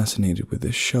become fascinated with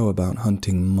this show about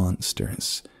hunting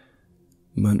monsters.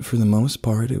 But for the most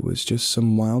part, it was just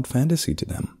some wild fantasy to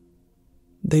them.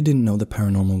 They didn't know the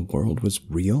paranormal world was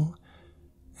real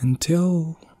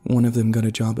until one of them got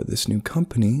a job at this new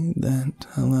company that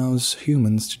allows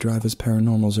humans to drive as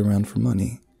paranormals around for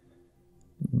money.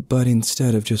 But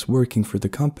instead of just working for the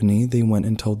company, they went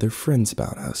and told their friends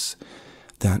about us,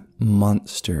 that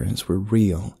monsters were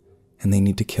real and they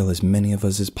need to kill as many of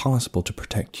us as possible to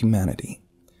protect humanity,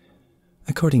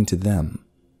 according to them.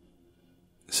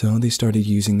 So they started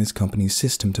using this company's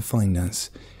system to find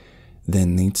us.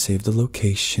 Then they'd save the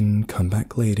location, come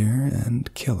back later,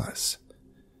 and kill us.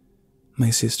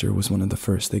 My sister was one of the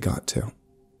first they got to.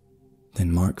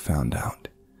 Then Mark found out.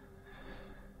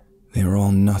 They were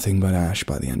all nothing but ash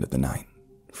by the end of the night,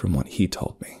 from what he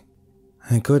told me.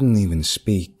 I couldn't even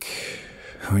speak.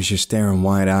 I was just staring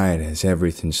wide-eyed as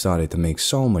everything started to make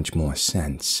so much more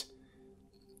sense.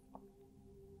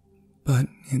 But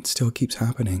it still keeps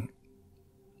happening.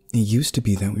 It used to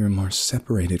be that we were more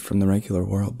separated from the regular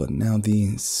world, but now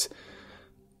these...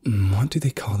 what do they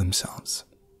call themselves?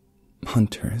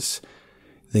 Hunters.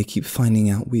 They keep finding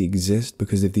out we exist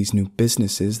because of these new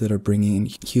businesses that are bringing in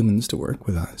humans to work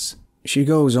with us. She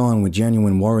goes on with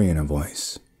genuine worry in her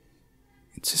voice.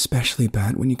 It's especially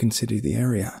bad when you consider the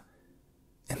area.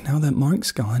 And now that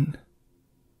Mark's gone...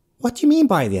 What do you mean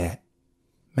by that?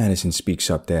 Madison speaks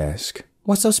up to ask.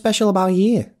 What's so special about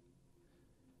here?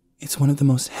 It's one of the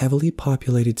most heavily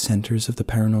populated centers of the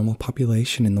paranormal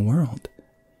population in the world,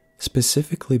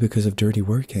 specifically because of dirty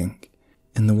working,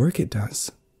 and the work it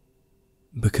does.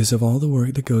 Because of all the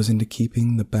work that goes into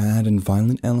keeping the bad and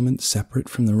violent elements separate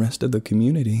from the rest of the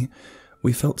community,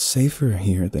 we felt safer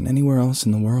here than anywhere else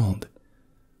in the world.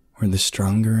 where the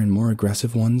stronger and more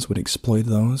aggressive ones would exploit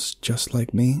those just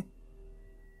like me.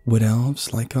 Wood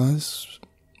elves like us,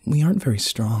 we aren't very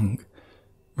strong.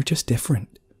 We're just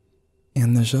different.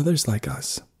 And there's others like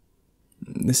us.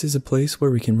 This is a place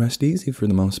where we can rest easy for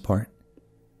the most part.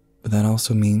 But that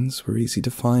also means we're easy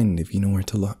to find if you know where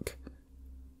to look.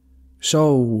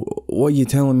 So, what you're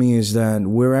telling me is that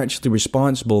we're actually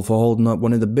responsible for holding up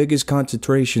one of the biggest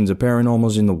concentrations of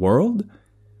paranormals in the world?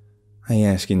 I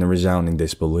ask in a resounding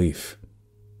disbelief.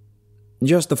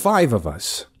 Just the 5 of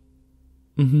us?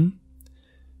 Mm-hmm.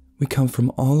 We come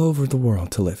from all over the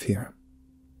world to live here.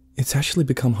 It's actually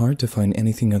become hard to find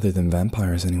anything other than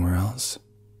vampires anywhere else.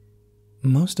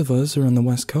 Most of us are on the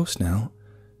West Coast now,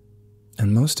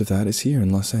 and most of that is here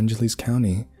in Los Angeles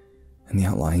County and the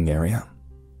outlying area.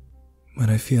 But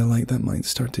I feel like that might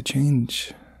start to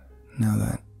change now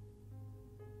that...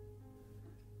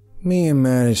 Me and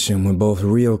Madison were both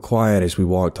real quiet as we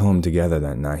walked home together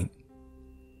that night.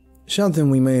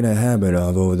 Something we made a habit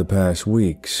of over the past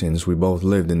week since we both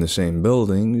lived in the same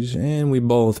buildings and we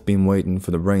both been waiting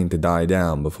for the rain to die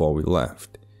down before we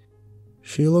left.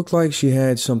 She looked like she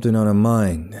had something on her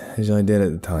mind, as I did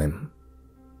at the time.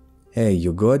 Hey,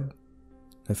 you good?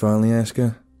 I finally asked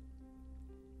her.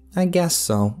 I guess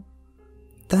so.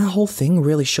 That whole thing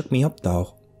really shook me up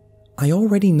though. I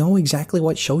already know exactly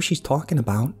what show she's talking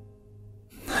about.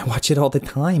 I watch it all the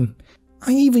time.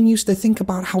 I even used to think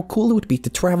about how cool it would be to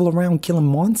travel around killing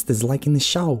monsters like in the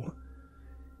show.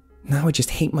 Now I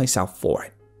just hate myself for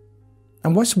it.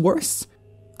 And what's worse,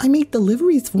 I make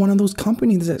deliveries for one of those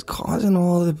companies that's causing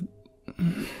all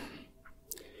the...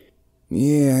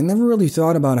 Yeah, I never really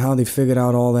thought about how they figured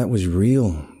out all that was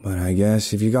real, but I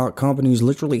guess if you got companies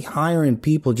literally hiring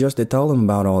people just to tell them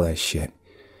about all that shit,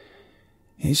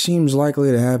 it seems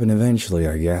likely to happen eventually,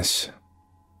 I guess.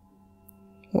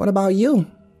 What about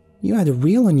you? You had a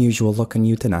real unusual look on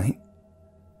you tonight.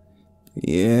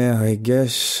 Yeah, I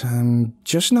guess I'm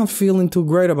just not feeling too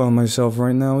great about myself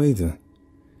right now either.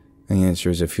 I answer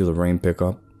as I feel the rain pick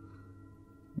up.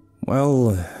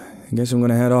 Well, I guess I'm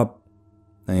gonna head up,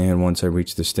 I add once I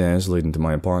reach the stairs leading to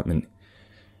my apartment.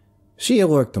 See you at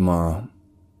work tomorrow.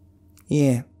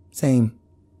 Yeah, same,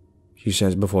 she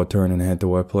says before turning to head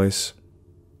to her place.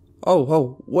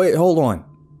 Oh, wait, hold on.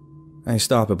 I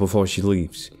stop her before she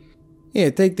leaves.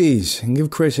 Here, take these and give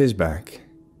Chris his back.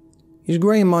 He's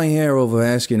graying my hair over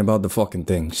asking about the fucking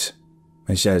things,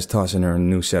 I says, tossing her a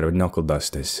new set of knuckle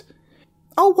dusters.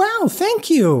 Oh wow, thank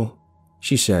you,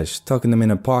 she says, tucking them in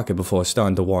her pocket before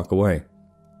starting to walk away.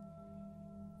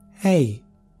 Hey,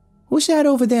 who's that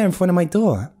over there in front of my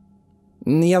door?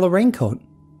 In the yellow raincoat?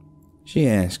 She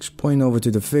asks, pointing over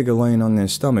to the figure laying on their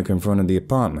stomach in front of the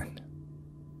apartment.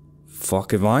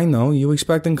 Fuck if I know, you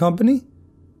expecting company?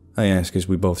 I ask as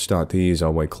we both start to ease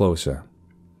our way closer.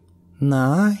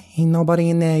 Nah, ain't nobody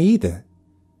in there either.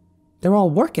 They're all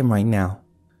working right now.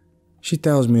 She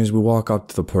tells me as we walk up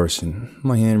to the person,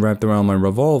 my hand wrapped around my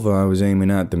revolver I was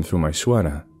aiming at them through my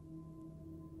sweater.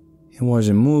 It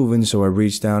wasn't moving, so I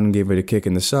reached out and gave it a kick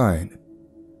in the side.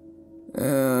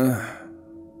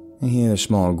 I hear a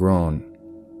small groan.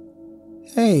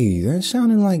 Hey, that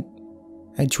sounded like...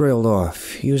 I trailed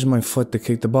off, using my foot to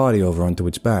kick the body over onto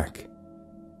its back.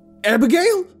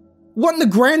 Abigail? What in the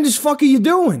grandest fuck are you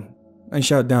doing? I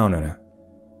shout down at her.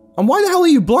 And why the hell are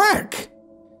you black?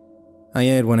 I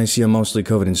add when I see her mostly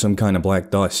covered in some kind of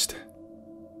black dust.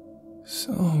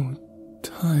 So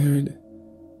tired.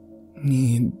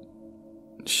 Need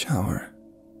shower.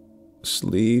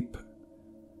 Sleep.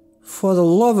 For the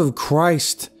love of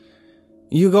Christ.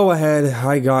 You go ahead,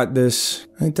 I got this.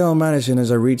 I tell Madison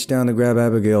as I reach down to grab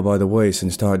Abigail by the waist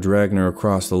and start dragging her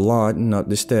across the lot and up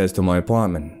the stairs to my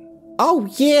apartment. Oh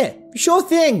yeah, sure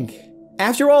thing.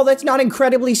 After all, that's not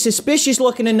incredibly suspicious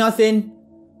looking or nothing.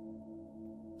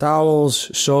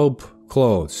 Towels, soap,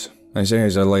 clothes, I say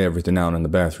as I lay everything out on the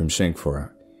bathroom sink for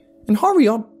her. And hurry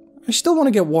up, I still want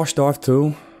to get washed off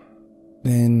too.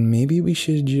 Then maybe we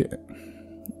should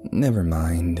Never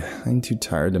mind, I'm too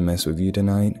tired to mess with you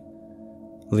tonight.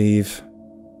 Leave,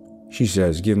 she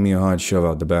says, giving me a hard shove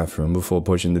out the bathroom before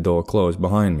pushing the door closed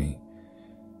behind me.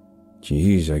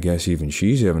 Jeez, I guess even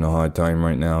she's having a hard time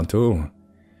right now too.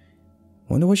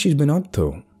 Wonder what she's been up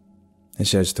to, I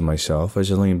says to myself as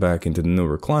I lean back into the new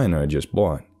recliner I just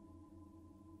bought.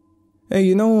 Hey,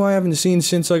 you know who I haven't seen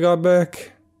since I got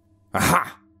back?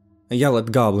 Aha! I yell at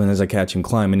the goblin as I catch him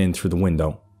climbing in through the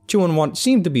window, chewing what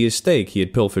seemed to be a steak he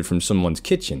had pilfered from someone's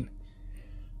kitchen.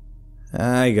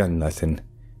 I got nothing.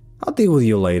 I'll deal with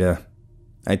you later,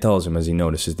 I tells him as he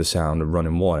notices the sound of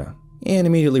running water, and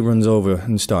immediately runs over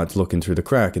and starts looking through the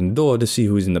crack in the door to see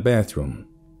who's in the bathroom.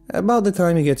 About the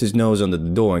time he gets his nose under the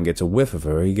door and gets a whiff of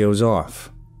her, he goes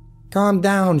off. Calm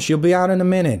down, she'll be out in a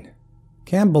minute.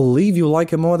 Can't believe you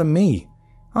like her more than me.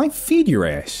 I feed your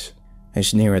ass. I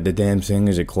sneer at the damn thing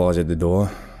as it claws at the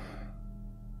door.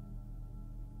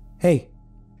 Hey,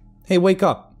 wake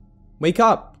up. Wake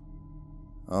up.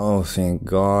 Oh, thank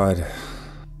God.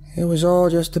 It was all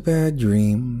just a bad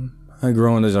dream. I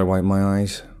groaned as I wiped my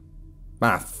eyes.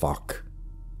 Ah, fuck.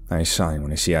 I sigh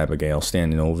when I see Abigail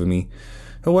standing over me,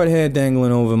 her wet hair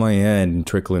dangling over my head and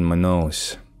trickling my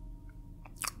nose.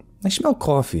 I smell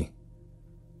coffee.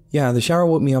 Yeah, the shower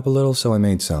woke me up a little, so I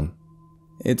made some.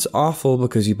 It's awful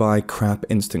because you buy crap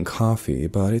instant coffee,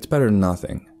 but it's better than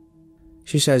nothing.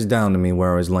 She says down to me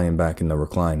where I was laying back in the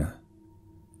recliner.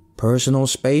 Personal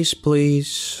space,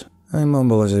 please. I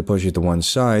mumble as I push it to one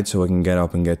side so I can get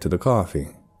up and get to the coffee.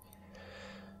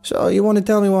 So, you want to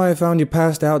tell me why I found you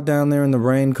passed out down there in the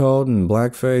raincoat and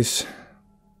blackface?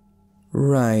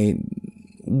 Right.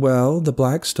 Well, the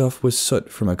black stuff was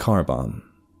soot from a car bomb.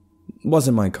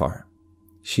 Wasn't my car,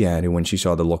 she added when she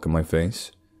saw the look on my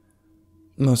face.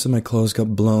 Most of my clothes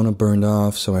got blown or burned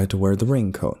off, so I had to wear the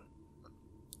raincoat.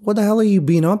 What the hell are you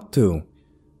been up to?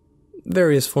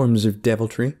 Various forms of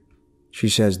deviltry, she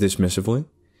says dismissively.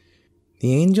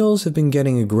 The angels have been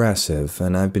getting aggressive,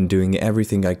 and I've been doing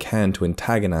everything I can to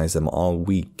antagonize them all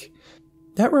week.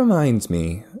 That reminds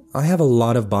me, I have a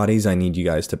lot of bodies I need you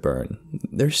guys to burn.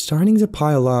 They're starting to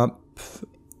pile up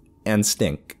and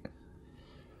stink.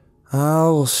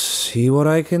 I'll see what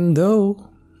I can do,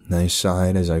 I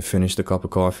sighed as I finished the cup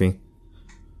of coffee.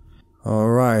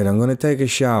 Alright, I'm gonna take a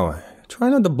shower. Try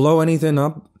not to blow anything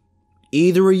up.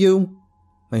 Either of you?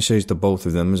 I says to both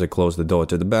of them as I close the door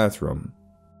to the bathroom.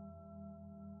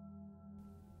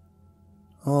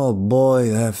 Oh boy,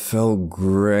 that felt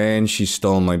great, and she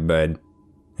stole my bed.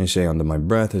 I say under my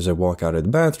breath as I walk out of the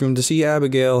bathroom to see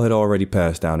Abigail had already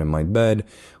passed out in my bed,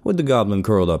 with the goblin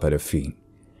curled up at her feet.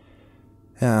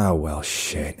 Ah, well,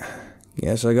 shit.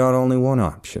 Guess I got only one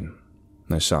option.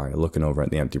 I sigh, looking over at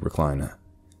the empty recliner.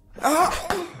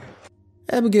 Ah!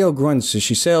 Abigail grunts as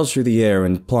she sails through the air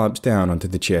and plops down onto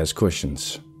the chair's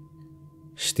cushions.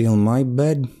 Steal my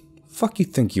bed? Fuck you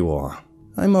think you are?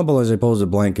 I mumble as I pulls the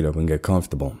blanket up and get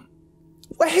comfortable.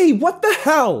 Hey, what the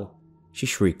hell? She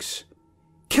shrieks.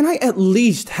 Can I at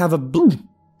least have a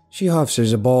She huffs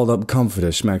as a balled up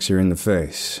comforter smacks her in the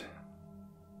face.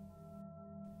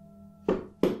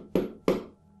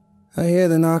 I hear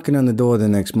the knocking on the door the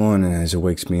next morning as it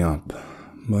wakes me up.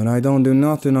 But I don't do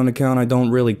nothing on account I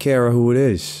don't really care who it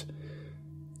is.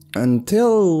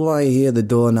 Until I hear the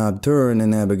doorknob turn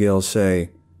and Abigail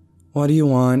say, "What do you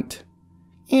want?"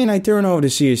 And I turn over to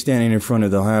see her standing in front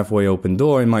of the halfway open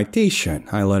door in my t-shirt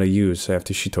I let her use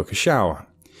after she took a shower,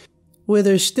 with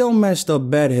her still messed up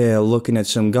bed hair looking at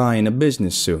some guy in a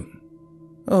business suit.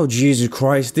 Oh Jesus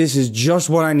Christ, this is just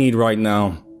what I need right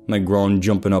now, I groan,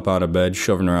 jumping up out of bed,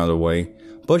 shoving her out of the way,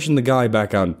 pushing the guy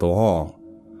back out into the hall.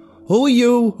 Who are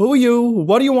you? Who are you?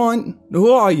 What do you want?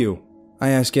 Who are you? I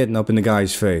ask, getting up in the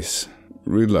guy's face.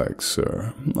 Relax,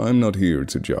 sir. I'm not here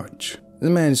to judge, the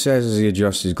man says as he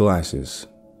adjusts his glasses.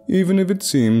 Even if it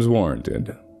seems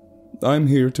warranted. I'm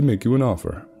here to make you an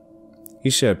offer, he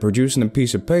said, producing a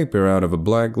piece of paper out of a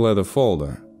black leather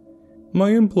folder.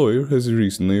 My employer has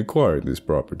recently acquired this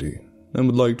property and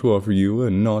would like to offer you a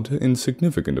not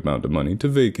insignificant amount of money to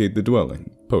vacate the dwelling,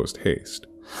 post-haste.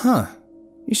 Huh.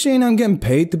 You saying I'm getting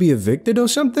paid to be evicted or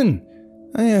something?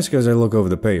 I ask as I look over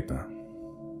the paper.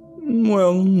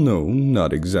 Well, no,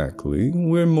 not exactly.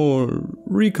 We're more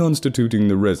reconstituting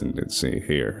the residency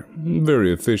here.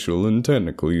 Very official and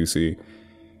technical, you see.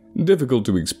 Difficult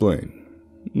to explain.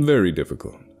 Very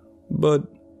difficult. But,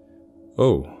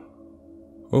 oh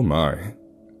my,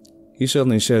 he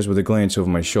suddenly says with a glance over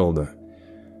my shoulder.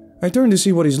 I turn to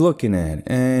see what he's looking at,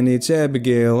 and it's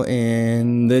Abigail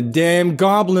and the damn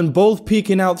goblin both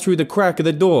peeking out through the crack of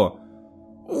the door.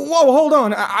 Whoa, hold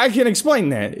on, I can explain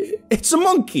that. It's a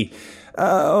monkey.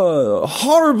 A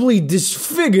horribly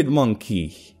disfigured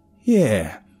monkey.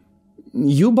 Yeah.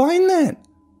 You buying that?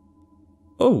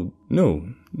 Oh,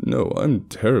 no, I'm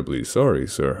terribly sorry,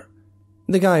 sir.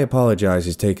 The guy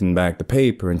apologizes, taking back the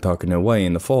paper and tucking it away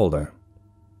in the folder.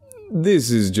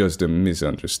 This is just a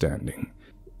misunderstanding.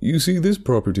 You see, this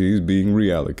property is being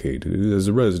reallocated as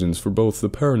a residence for both the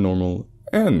paranormal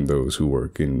and those who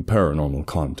work in paranormal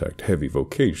contact-heavy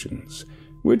vocations,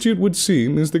 which it would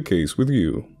seem is the case with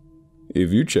you.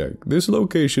 If you check, this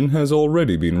location has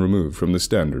already been removed from the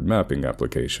standard mapping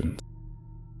application.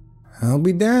 I'll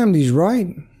be damned, he's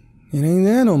right. It ain't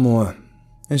there no more,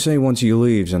 I say once he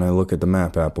leaves and I look at the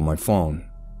map app on my phone.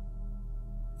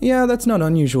 Yeah, that's not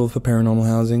unusual for paranormal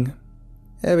housing.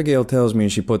 Abigail tells me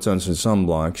she puts on some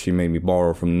sunblock she made me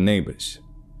borrow from the neighbors.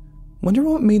 Wonder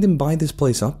what made them buy this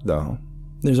place up, though.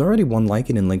 There's already one like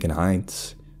it in Lincoln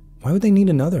Heights. Why would they need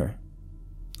another?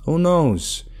 Who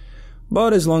knows?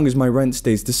 But as long as my rent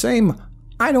stays the same,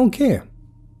 I don't care.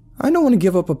 I don't want to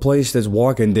give up a place that's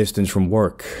walking distance from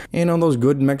work, and all those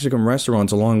good Mexican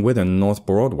restaurants along with it on North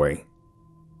Broadway.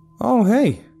 Oh,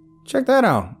 hey, check that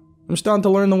out. I'm starting to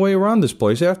learn the way around this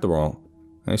place after all,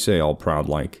 I say all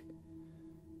proud-like.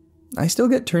 I still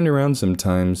get turned around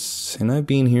sometimes, and I've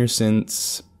been here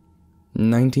since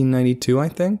 1992, I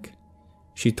think?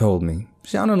 She told me,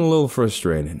 sounding a little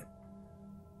frustrated.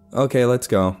 Okay, let's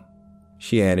go,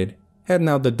 she added, heading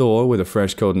out the door with a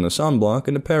fresh coat and a sunblock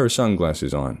and a pair of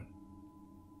sunglasses on.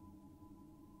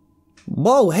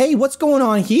 Whoa, hey, what's going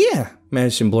on here?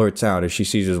 Madison blurts out as she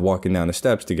sees us walking down the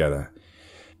steps together.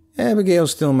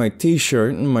 Abigail's still in my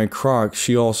t-shirt and my Crocs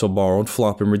she also borrowed,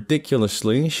 flopping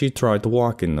ridiculously as she tried to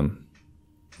walk in them.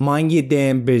 Mind your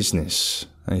damn business,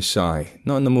 I sigh,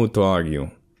 not in the mood to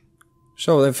argue.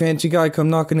 So that fancy guy come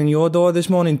knocking on your door this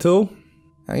morning too?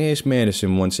 I asked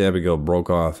Madison once Abigail broke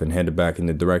off and headed back in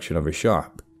the direction of her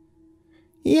shop.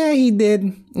 Yeah, he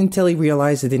did, until he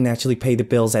realized I didn't actually pay the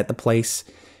bills at the place.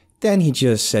 Then he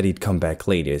just said he'd come back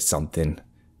later or something.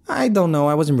 I don't know,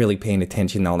 I wasn't really paying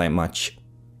attention all that much.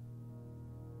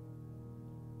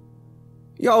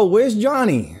 Yo, where's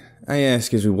Johnny? I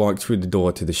ask as we walk through the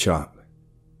door to the shop.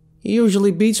 He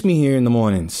usually beats me here in the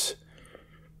mornings.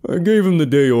 I gave him the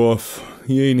day off.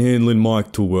 He ain't handling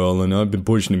Mark too well, and I've been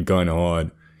pushing him kinda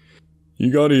hard. He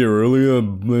got here earlier,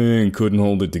 and couldn't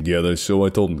hold it together, so I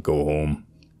told him to go home.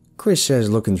 Chris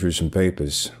says, looking through some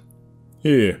papers.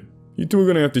 Here, you two are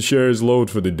gonna have to share his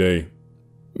load for the day.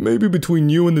 Maybe between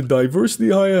you and the diversity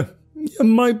hire, you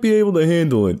might be able to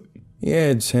handle it. He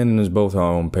adds, handing us both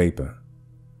our own paper.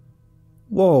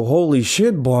 Whoa, holy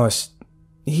shit, boss.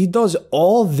 He does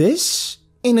all this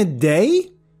in a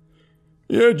day?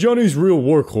 Yeah, Johnny's real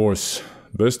workhorse.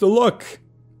 Best of luck,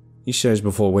 he says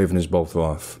before waving us both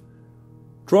off.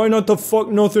 Try not to fuck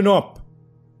nothing up.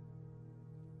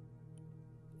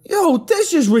 Yo,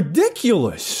 this is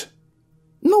ridiculous.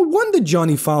 No wonder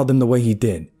Johnny filed him the way he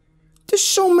did. There's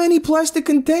so many plastic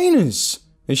containers,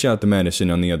 I shout to Madison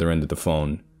on the other end of the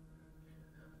phone.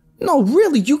 No,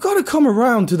 really, you gotta come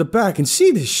around to the back and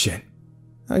see this shit.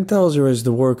 I tells her as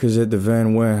the workers at the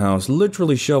van warehouse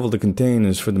literally shovel the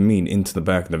containers for the meat into the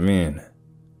back of the van.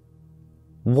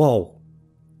 Whoa,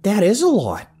 that is a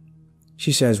lot,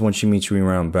 she says when she meets me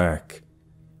around back.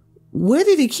 Where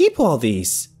did he keep all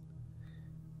these?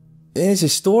 There's a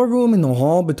storeroom in the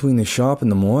hall between the shop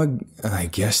and the morgue. I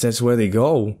guess that's where they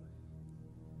go.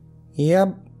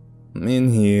 Yep.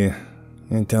 In here.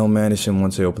 I tell Madison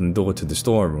once I open the door to the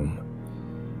storeroom.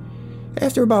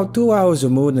 After about 2 hours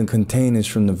of moving the containers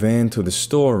from the van to the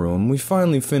storeroom, we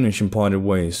finally finish and parted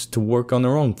ways to work on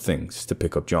our own things to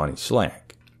pick up Johnny's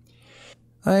slack.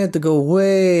 I had to go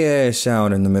way ass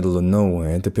out in the middle of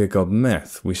nowhere to pick up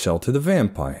meth we sell to the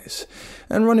vampires,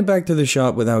 and run it back to the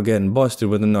shop without getting busted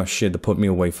with enough shit to put me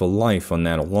away for life on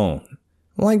that alone.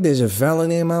 Like there's a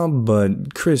felony amount,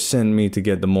 but Chris sent me to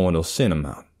get the mortal sin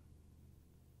amount.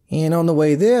 And on the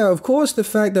way there, of course, the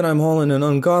fact that I'm hauling an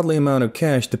ungodly amount of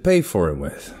cash to pay for it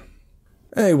with.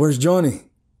 Hey, where's Johnny?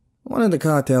 One of the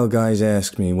cartel guys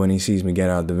asks me when he sees me get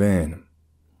out the van.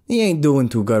 He ain't doing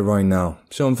too good right now,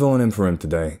 so I'm filling in for him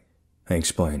today, I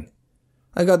explain.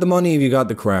 I got the money if you got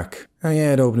the crack. I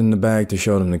add, opening the bag to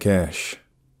show them the cash.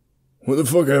 What the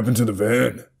fuck happened to the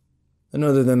van?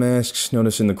 Another of them asks,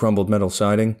 noticing the crumbled metal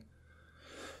siding.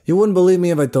 You wouldn't believe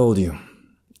me if I told you.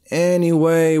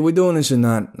 Anyway, we're doing this or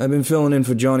not. I've been filling in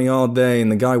for Johnny all day,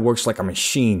 and the guy works like a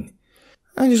machine.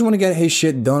 I just want to get his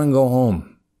shit done and go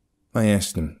home, I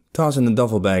asked him, tossing the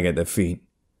duffel bag at their feet.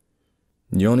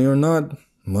 Johnny or not,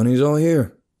 money's all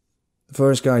here, the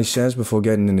first guy says before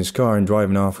getting in his car and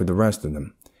driving off with the rest of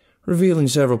them, revealing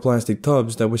several plastic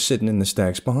tubs that were sitting in the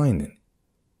stacks behind it.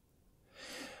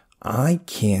 I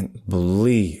can't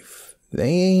believe they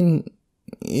ain't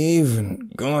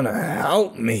even gonna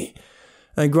help me,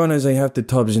 I grunt as I heft the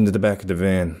tubs into the back of the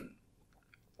van.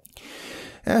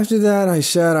 After that, I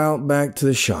sat out back to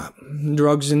the shop,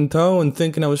 drugs in tow and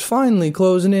thinking I was finally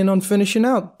closing in on finishing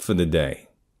out for the day.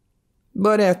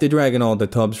 But after dragging all the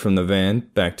tubs from the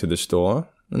van back to the store,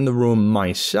 and the room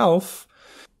myself,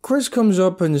 Chris comes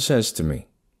up and says to me,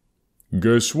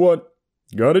 Guess what?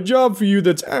 Got a job for you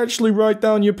that's actually right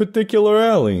down your particular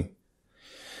alley.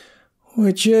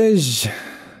 Which is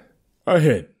a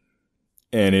hit.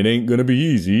 And it ain't gonna be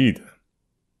easy either.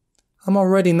 I'm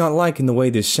already not liking the way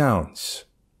this sounds,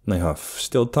 I huff,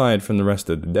 still tired from the rest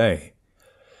of the day.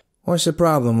 What's the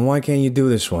problem? Why can't you do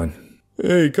this one?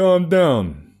 Hey, calm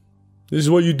down. This is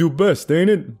what you do best, ain't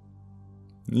it?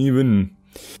 Even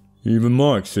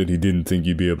Mark said he didn't think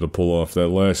you'd be able to pull off that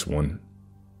last one.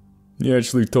 He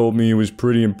actually told me he was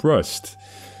pretty impressed.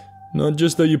 Not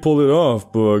just that you pulled it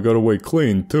off, but got away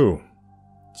clean, too.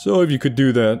 So if you could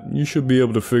do that, you should be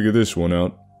able to figure this one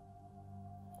out.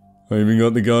 I even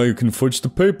got the guy who can fudge the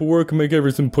paperwork and make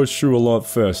everything push through a lot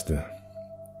faster.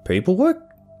 Paperwork?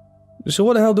 So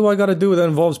what the hell do I gotta do that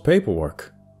involves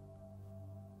paperwork?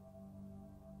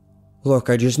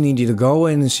 Look, I just need you to go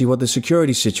in and see what the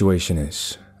security situation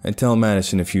is. And tell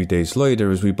Madison a few days later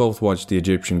as we both watch the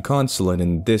Egyptian consulate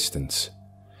in the distance.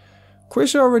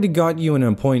 Chris already got you an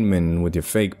appointment with your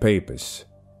fake papers.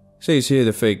 Says here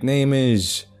the fake name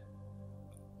is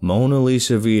Mona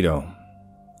Lisa Vito.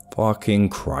 Fucking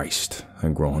Christ, I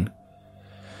groan.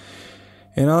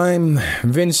 And I'm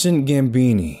Vincent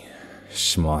Gambini.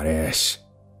 Smart ass.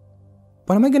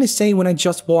 What am I gonna say when I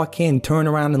just walk in, turn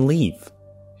around and leave?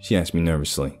 She asked me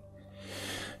nervously.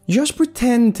 Just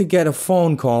pretend to get a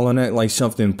phone call and act like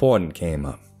something important came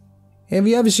up. Have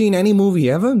you ever seen any movie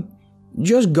ever?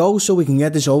 Just go so we can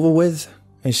get this over with,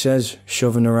 I says,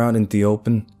 shoving her out into the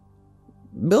open.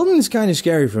 Building's kinda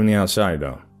scary from the outside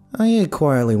though. I hear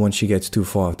quietly when she gets too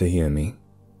far to hear me.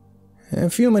 A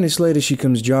few minutes later she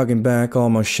comes jogging back,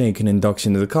 almost shaking, and ducks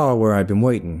into the car where I'd been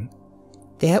waiting.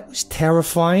 That was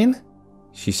terrifying,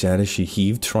 she said as she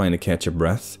heaved, trying to catch her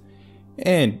breath.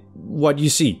 And what you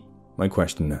see? I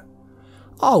questioned her.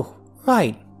 Oh,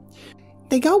 right.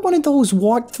 They got one of those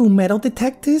walk-through metal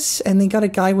detectors, and they got a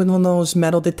guy with one of those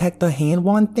metal detector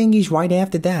hand-wand thingies right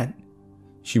after that.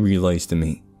 She relays to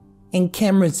me. And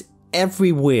cameras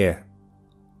everywhere.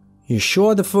 You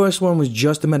sure the first one was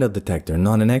just a metal detector,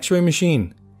 not an x-ray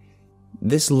machine?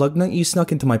 This lug nut you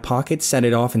snuck into my pocket set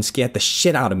it off and scared the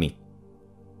shit out of me,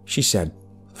 she said,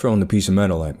 throwing the piece of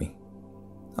metal at me.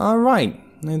 Alright,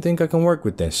 I think I can work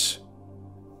with this.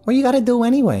 What you gotta do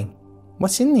anyway?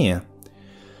 What's in there?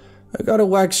 I gotta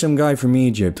whack some guy from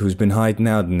Egypt who's been hiding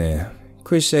out in there.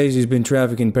 Chris says he's been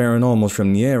trafficking paranormals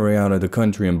from the area out of the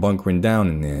country and bunkering down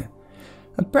in there.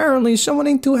 Apparently someone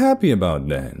ain't too happy about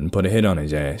that and put a hit on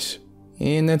his ass.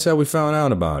 And that's how we found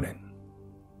out about it.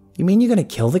 You mean you're gonna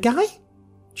kill the guy?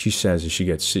 She says as she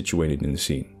gets situated in the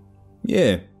seat.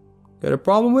 Yeah, got a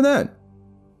problem with that?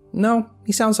 No,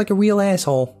 he sounds like a real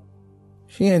asshole.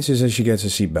 She answers as she gets her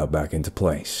seatbelt back into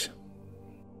place.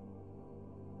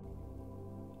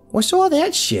 What's all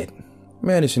that shit?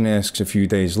 Madison asks a few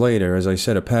days later as I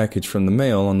set a package from the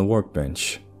mail on the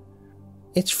workbench.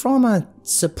 It's from a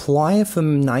supplier for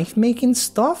knife-making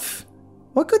stuff?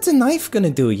 What good's a knife gonna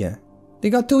do you? They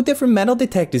got 2 different metal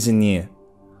detectors in here.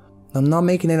 I'm not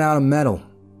making it out of metal.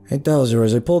 I tells her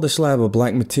as I pull the slab of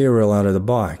black material out of the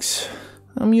box.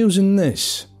 I'm using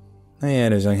this, I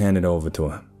add as I hand it over to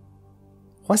her.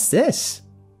 What's this?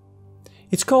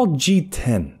 It's called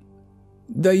G10.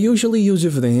 They usually use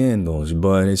it for the handles,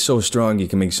 but it's so strong you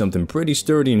can make something pretty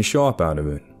sturdy and sharp out of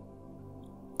it.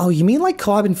 Oh, you mean like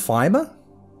carbon fiber?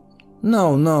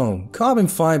 No, carbon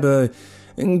fiber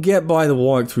can get by the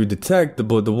walk-through detector,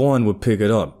 but the wand would pick it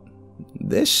up.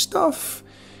 This stuff,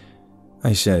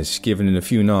 I says, giving it a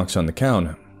few knocks on the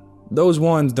counter. Those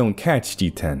wands don't catch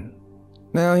G10.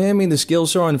 Now hand me the skill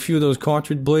saw and a few of those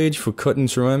cartridge blades for cutting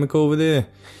ceramic over there,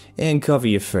 and cover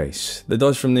your face. The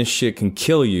dust from this shit can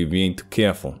kill you if you ain't too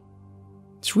careful.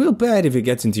 It's real bad if it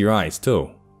gets into your eyes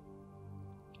too.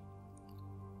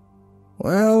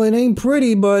 Well, it ain't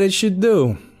pretty, but it should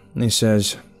do, he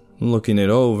says, looking it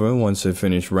over once I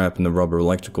finish wrapping the rubber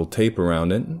electrical tape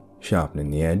around it,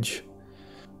 sharpening the edge.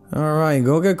 Alright,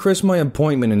 go get Chris my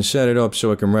appointment and set it up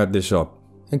so I can wrap this up.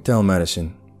 I tell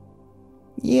Madison.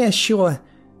 Yeah, sure.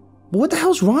 But what the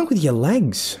hell's wrong with your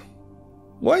legs?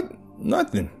 What?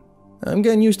 Nothing. I'm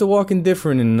getting used to walking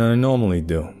different than I normally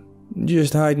do.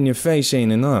 Just hiding your face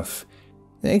ain't enough.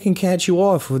 They can catch you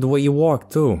off with the way you walk,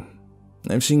 too.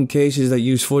 I've seen cases that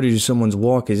use footage of someone's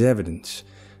walk as evidence.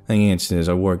 I answer as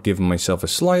I work giving myself a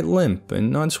slight limp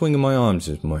and not swinging my arms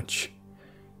as much.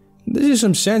 This is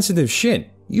some sensitive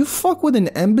shit. You fuck with an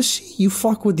embassy, you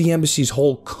fuck with the embassy's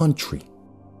whole country.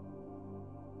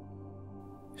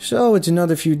 So it's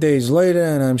another few days later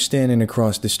and I'm standing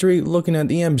across the street looking at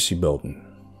the embassy building.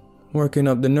 Working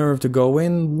up the nerve to go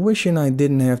in, wishing I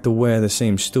didn't have to wear the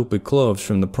same stupid clothes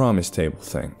from the promise table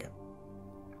thing.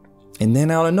 And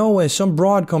then out of nowhere, some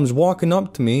broad comes walking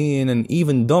up to me in an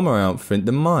even dumber outfit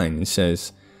than mine and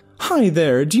says, "Hi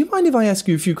there, do you mind if I ask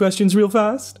you a few questions real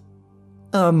fast?"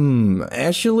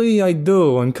 Actually I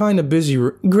do, I'm kinda busy.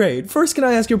 Great, first can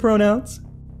I ask your pronouns?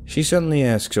 She suddenly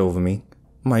asks over me.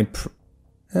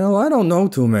 Hell, I don't know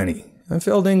too many. I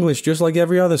failed English just like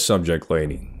every other subject,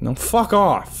 lady. Now fuck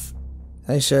off,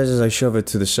 I says as I shove it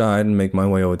to the side and make my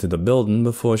way over to the building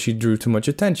before she drew too much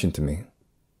attention to me.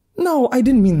 No, I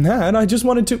didn't mean that. I just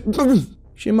wanted to...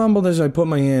 She mumbled as I put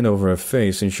my hand over her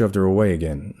face and shoved her away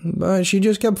again, but she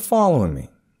just kept following me,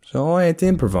 so I had to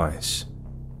improvise.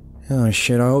 Oh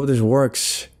shit, I hope this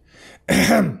works.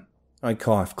 I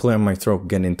coughed, clearing my throat,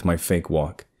 getting into my fake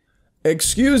walk.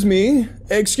 Excuse me!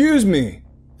 Excuse me!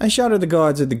 I shouted at the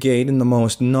guards at the gate in the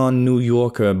most non-New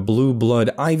Yorker, blue blood,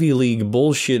 Ivy League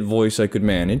bullshit voice I could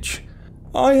manage.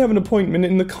 I have an appointment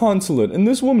in the consulate, and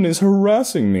this woman is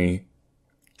harassing me.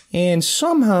 And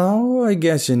somehow, I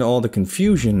guess in all the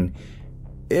confusion,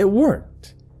 it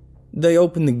worked. They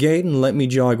opened the gate and let me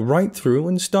jog right through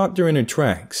and stopped her in her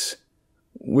tracks.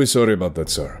 We're sorry about that,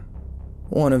 sir.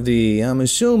 One of the, I'm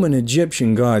assuming,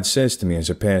 Egyptian guards says to me as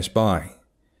I pass by.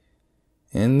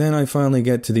 And then I finally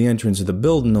get to the entrance of the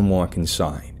building and walk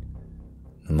inside.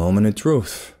 The moment of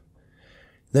truth.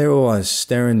 There I was,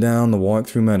 staring down the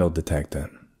walk-through metal detector.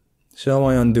 So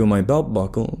I undo my belt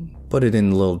buckle, put it in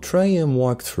the little tray, and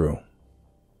walk through.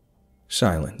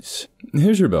 Silence.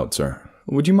 Here's your belt, sir.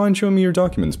 Would you mind showing me your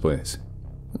documents, please?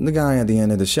 The guy at the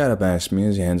end of the setup asks me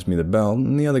as he hands me the belt,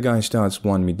 and the other guy starts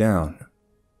winding me down.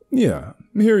 Yeah,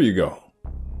 here you go.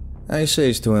 I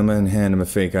says to him and hand him a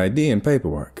fake ID and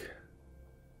paperwork.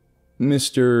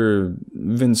 Mr.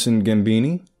 Vincent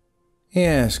Gambini? He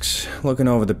asks, looking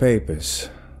over the papers.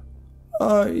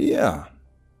 Yeah.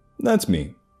 That's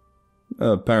me.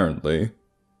 Apparently.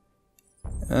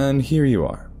 And here you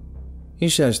are. He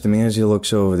says to me as he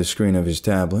looks over the screen of his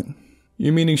tablet.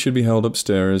 Your meeting should be held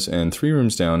upstairs and 3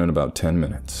 rooms down in about 10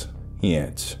 minutes, he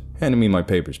adds, handing me my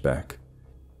papers back.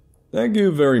 Thank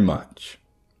you very much,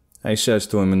 I says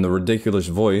to him in the ridiculous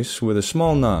voice with a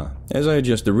small nod as I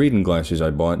adjust the reading glasses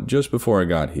I bought just before I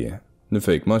got here. The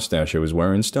fake mustache I was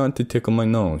wearing started to tickle my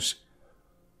nose.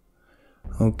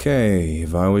 Okay,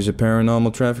 if I was a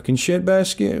paranormal trafficking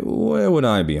shitbasket, where would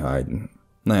I be hiding?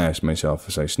 I ask myself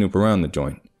as I snoop around the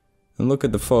joint and look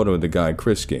at the photo the guy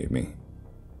Chris gave me.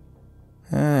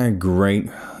 Great.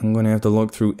 I'm gonna have to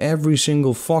look through every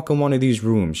single fucking one of these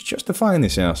rooms just to find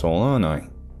this asshole, aren't I?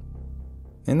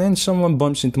 And then someone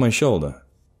bumps into my shoulder.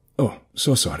 Oh,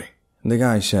 so sorry, the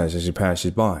guy says as he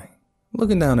passes by,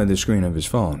 looking down at the screen of his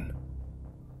phone.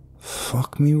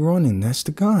 Fuck me running, that's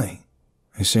the guy,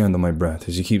 I say under my breath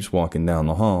as he keeps walking down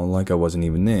the hall like I wasn't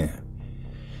even there.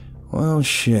 Well,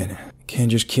 shit.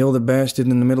 Can't just kill the bastard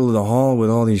in the middle of the hall with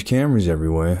all these cameras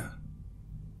everywhere.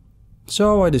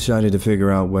 So I decided to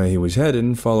figure out where he was headed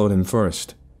and followed him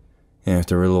first.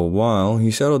 After a little while,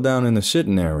 he settled down in the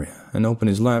sitting area and opened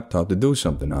his laptop to do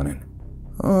something on it.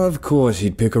 Of course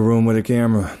he'd pick a room with a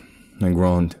camera, I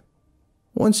groaned.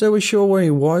 Once I was sure where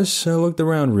he was, I looked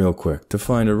around real quick to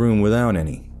find a room without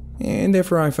any. And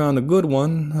after I found a good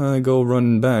one, I go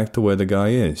running back to where the guy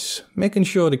is, making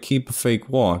sure to keep a fake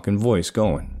walk and voice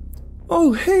going.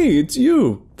 Oh, hey, it's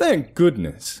you! Thank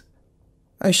goodness!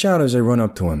 I shout as I run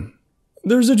up to him.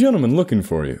 There's a gentleman looking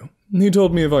for you. He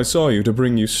told me if I saw you to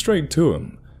bring you straight to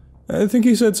him. I think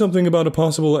he said something about a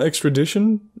possible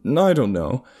extradition? I don't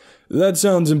know. That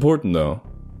sounds important, though.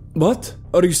 What?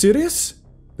 Are you serious?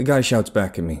 The guy shouts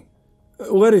back at me.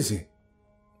 Where is he?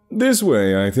 This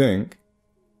way, I think.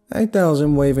 I tells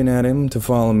him, waving at him to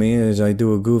follow me as I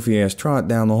do a goofy-ass trot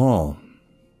down the hall.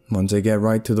 Once I get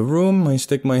right to the room, I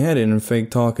stick my head in and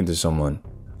fake talking to someone.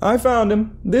 I found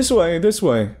him. This way, this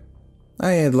way.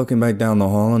 I head looking back down the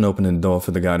hall and opening the door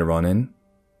for the guy to run in.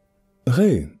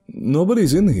 Hey,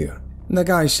 nobody's in here, the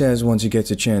guy says once he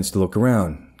gets a chance to look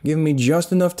around, giving me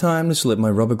just enough time to slip my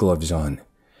rubber gloves on.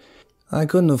 I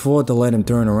couldn't afford to let him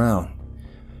turn around.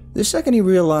 The second he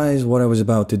realized what I was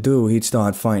about to do, he'd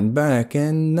start fighting back,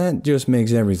 and that just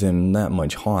makes everything that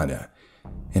much harder.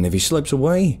 And if he slips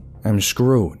away, I'm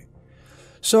screwed.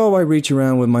 So I reach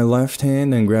around with my left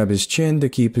hand and grab his chin to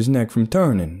keep his neck from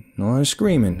turning or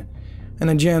screaming, and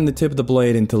I jam the tip of the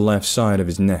blade into the left side of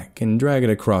his neck and drag it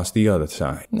across the other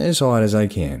side, as hard as I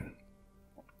can.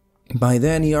 By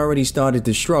then he already started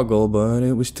to struggle, but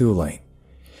it was too late.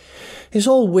 His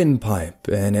whole windpipe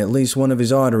and at least one of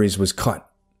his arteries was cut.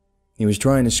 He was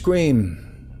trying to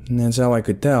scream, and that's how I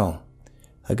could tell.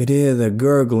 I could hear the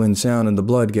gurgling sound of the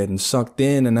blood getting sucked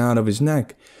in and out of his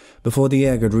neck before the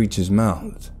air could reach his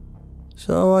mouth.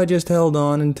 So I just held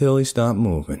on until he stopped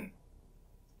moving.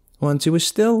 Once he was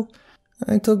still,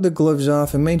 I took the gloves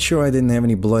off and made sure I didn't have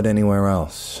any blood anywhere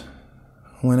else.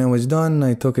 When I was done,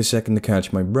 I took a second to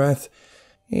catch my breath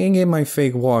and get my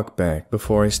fake walk back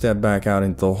before I stepped back out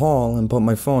into the hall and put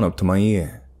my phone up to my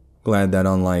ear. Glad that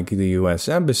unlike the US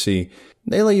Embassy,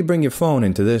 they let you bring your phone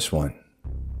into this one.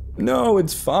 No,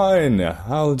 it's fine.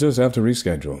 I'll just have to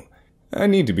reschedule. I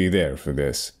need to be there for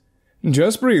this.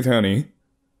 Just breathe, honey,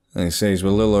 I says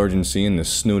with a little urgency in this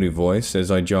snooty voice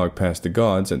as I jog past the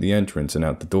guards at the entrance and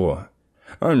out the door.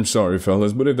 I'm sorry,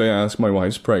 fellas, but if they ask, my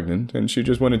wife's pregnant, and she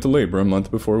just went into labor a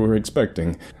month before we were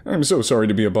expecting. I'm so sorry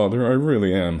to be a bother, I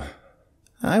really am.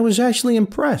 I was actually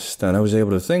impressed that I was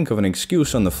able to think of an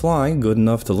excuse on the fly good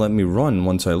enough to let me run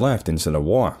once I left instead of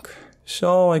walk,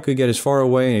 so I could get as far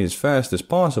away as fast as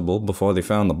possible before they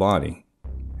found the body.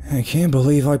 I can't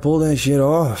believe I pulled that shit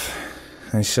off,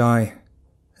 I sigh.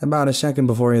 About a second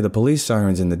before I hear the police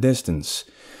sirens in the distance.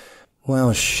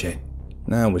 Well, shit.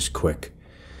 That was quick.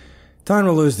 Time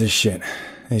to lose this shit.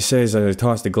 I say as I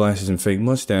toss the glasses and fake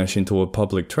mustache into a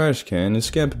public trash can and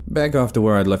scamper back off to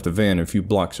where I'd left the van a few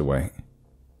blocks away.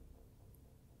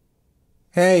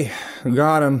 Hey,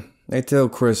 got him. I tell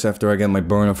Chris after I get my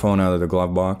burner phone out of the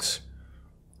glove box.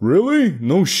 Really?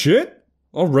 No shit?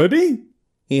 Already?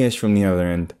 He asked from the other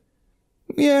end.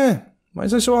 Yeah, why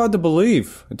is that so hard to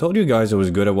believe? I told you guys I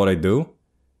was good at what I do.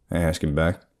 I ask him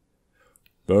back.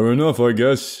 Fair enough, I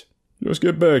guess. Just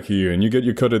get back here and you get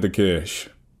your cut of the cash.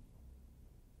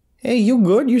 Hey, you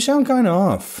good? You sound kinda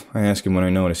off. I ask him when I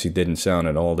notice he didn't sound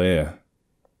at all there.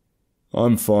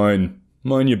 I'm fine.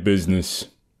 Mind your business.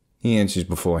 He answers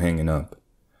before hanging up.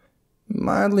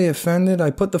 Mildly offended,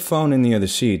 I put the phone in the other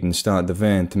seat and start the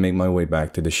van to make my way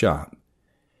back to the shop.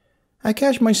 I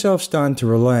catch myself starting to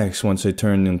relax once I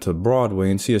turn into Broadway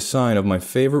and see a sign of my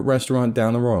favorite restaurant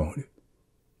down the road.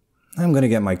 I'm gonna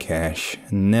get my cash,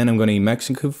 and then I'm gonna eat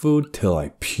Mexican food till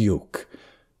I puke.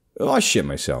 Or shit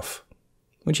myself.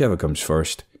 Whichever comes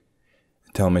first.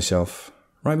 I tell myself,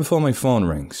 right before my phone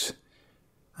rings.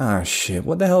 Ah shit,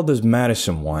 what the hell does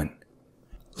Madison want?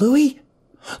 Louie,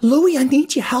 I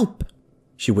need your help,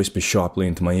 she whispers sharply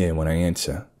into my ear when I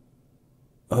answer.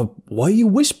 Why are you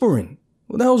whispering?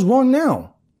 What the hell's wrong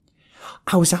now?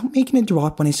 I was out making a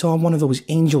drop when I saw one of those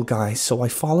angel guys, so I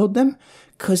followed them,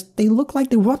 'cause they looked like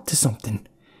they were up to something.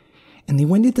 And they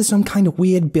went into some kind of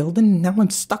weird building, and now I'm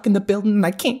stuck in the building and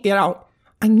I can't get out.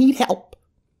 I need help,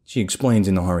 she explains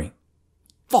in a hurry.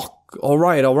 Fuck,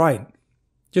 alright.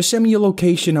 Just send me your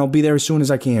location, I'll be there as soon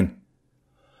as I can.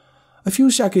 A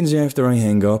few seconds after I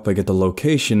hang up, I get the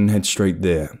location and head straight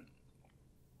there.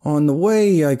 On the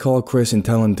way, I call Chris and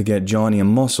tell him to get Johnny and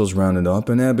Muscles rounded up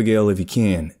and Abigail if he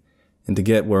can, and to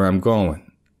get where I'm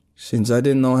going. Since I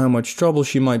didn't know how much trouble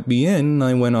she might be in,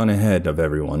 I went on ahead of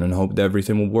everyone and hoped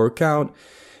everything would work out,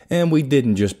 and we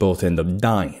didn't just both end up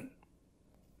dying.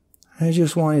 I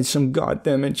just wanted some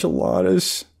goddamn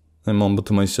enchiladas, I mumble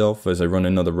to myself as I run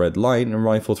another red light and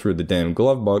rifle through the damn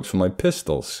glove box for my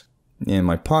pistols, and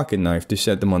my pocket knife to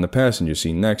set them on the passenger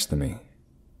seat next to me.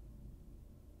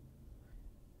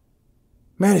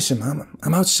 Madison,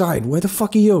 I'm outside. Where the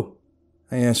fuck are you?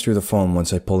 I asked through the phone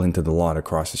once I pull into the lot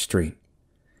across the street.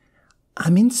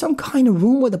 I'm in some kind of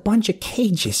room with a bunch of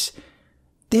cages.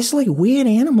 There's like weird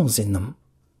animals in them.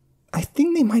 I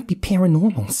think they might be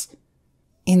paranormals.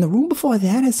 And the room before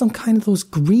that has some kind of those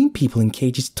green people in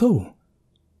cages too.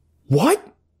 What?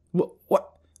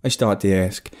 What? I start to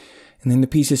ask, and then the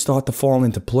pieces start to fall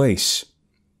into place.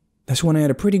 That's when I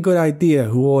had a pretty good idea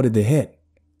who ordered the hit.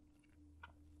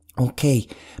 Okay,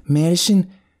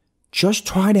 Madison, just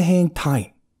try to hang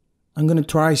tight. I'm gonna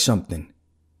try something.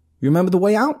 You remember the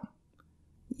way out?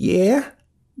 Yeah,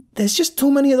 there's just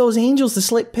too many of those angels to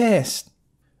slip past.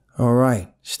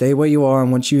 Alright, stay where you are,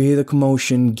 and once you hear the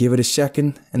commotion, give it a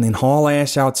second, and then haul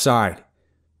ass outside.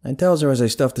 I tells her as I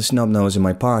stuff the snub nose in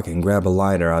my pocket and grab a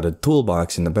lighter out of the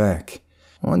toolbox in the back.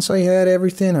 Once I had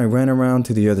everything, I ran around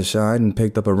to the other side and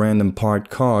picked up a random parked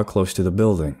car close to the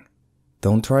building.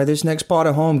 Don't try this next part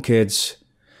at home, kids.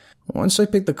 Once I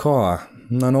picked the car,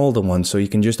 an older one, so you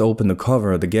can just open the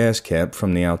cover of the gas cap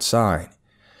from the outside.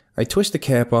 I twist the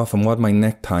cap off and wad my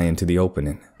necktie into the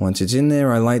opening. Once it's in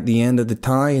there, I light the end of the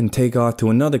tie and take off to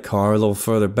another car a little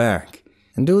further back.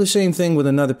 And do the same thing with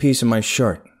another piece of my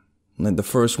shirt. Let the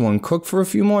first one cook for a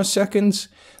few more seconds,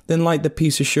 then light the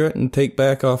piece of shirt and take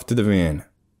back off to the van.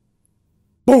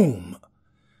 Boom!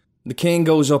 The can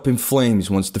goes up in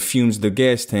flames once the fumes of the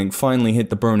gas tank finally hit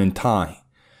the burning tie.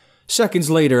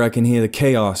 Seconds later, I can hear the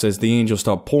chaos as the angels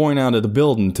start pouring out of the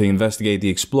building to investigate the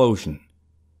explosion.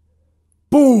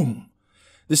 Boom!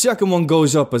 The second one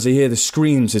goes up as I hear the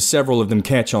screams as several of them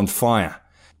catch on fire.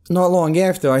 Not long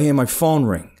after, I hear my phone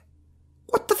ring.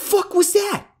 What the fuck was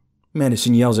that?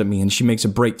 Madison yells at me and she makes a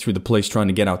break through the place trying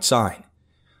to get outside.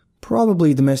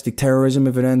 Probably domestic terrorism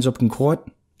if it ends up in court.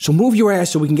 So move your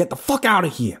ass so we can get the fuck out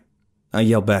of here. I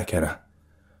yell back at her.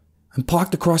 I'm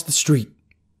parked across the street.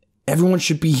 Everyone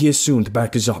should be here soon to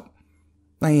back us up.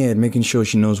 I add, making sure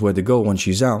she knows where to go once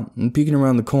she's out, and peeking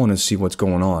around the corner to see what's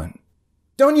going on.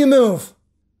 Don't you move!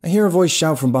 I hear a voice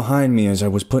shout from behind me as I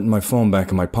was putting my phone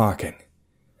back in my pocket.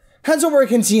 Hands over where I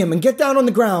can see him and get down on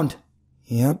the ground.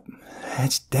 Yep,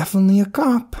 that's definitely a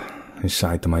cop, I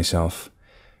sighed to myself.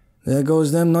 There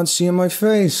goes them not seeing my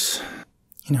face.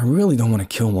 And I really don't want to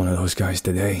kill one of those guys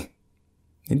today.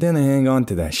 And then I hang on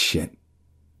to that shit.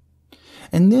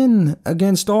 And then,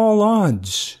 against all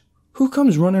odds, who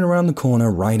comes running around the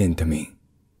corner right into me?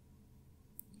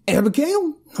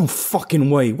 Abigail? No fucking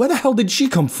way. Where the hell did she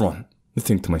come from? I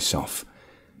think to myself.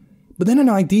 But then an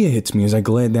idea hits me as I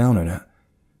glare down at her.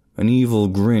 An evil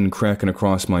grin cracking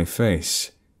across my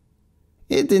face.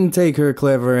 It didn't take her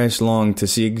clever ass long to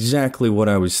see exactly what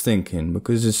I was thinking,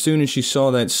 because as soon as she saw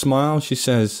that smile, she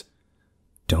says,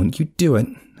 "Don't you do it.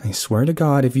 I swear to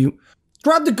God, if you—"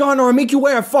 "Grab the gun or I'll make you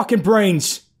wear fucking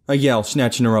brains!" I yell,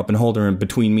 snatching her up and holding her in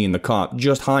between me and the cop,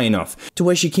 just high enough to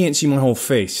where she can't see my whole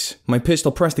face, my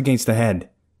pistol pressed against the head.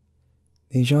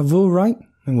 "Deja vu, right?"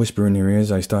 I whisper in her ear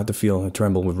as I start to feel her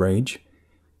tremble with rage.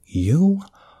 "You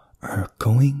are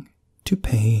going to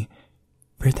pay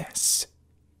for this,"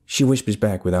 she whispers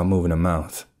back without moving her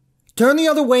mouth. "Turn the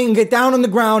other way and get down on the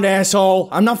ground, asshole!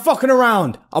 I'm not fucking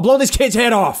around! I'll blow this kid's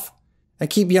head off!" I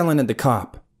keep yelling at the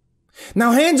cop.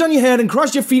 "Now hands on your head and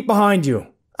cross your feet behind you!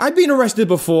 I've been arrested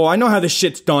before, I know how this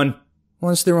shit's done!"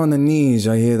 Once they're on their knees,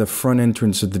 I hear the front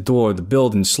entrance of the door of the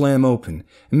building slam open,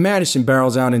 and Madison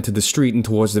barrels out into the street and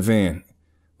towards the van.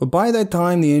 But by that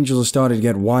time, the angels started to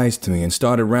get wise to me and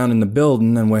started rounding the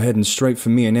building and were heading straight for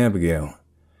me and Abigail.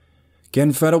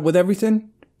 Getting fed up with everything,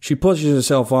 she pushes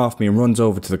herself off me and runs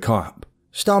over to the cop,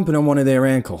 stomping on one of their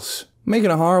ankles,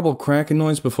 making a horrible cracking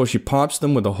noise before she pops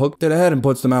them with a hook to the head and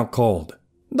puts them out cold.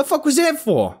 "What the fuck was that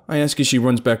for?" I ask as she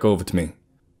runs back over to me.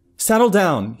 "Settle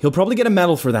down. He'll probably get a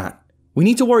medal for that. We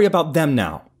need to worry about them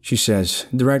now," she says,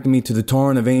 directing me to the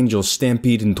torrent of angels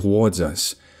stampeding towards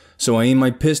us. So I aim my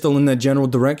pistol in that general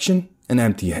direction and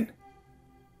empty it.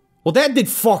 "Well, that did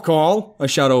fuck all!" I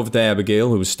shout over to Abigail,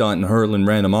 who was starting hurling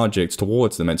random objects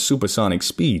towards them at supersonic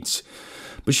speeds.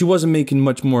 But she wasn't making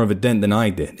much more of a dent than I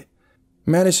did.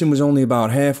 Madison was only about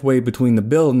halfway between the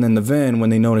building and the van when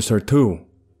they noticed her too.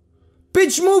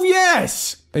 "Bitch, move your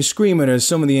ass!" I scream at her as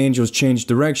some of the angels change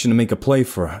direction to make a play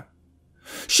for her.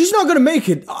 "She's not gonna make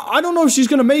it! I don't know if she's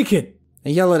gonna make it!" I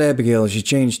yell at Abigail as she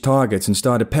changed targets and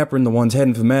started peppering the ones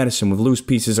heading for Madison with loose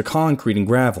pieces of concrete and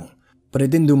gravel. But it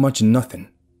didn't do much of nothing.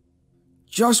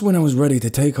 Just when I was ready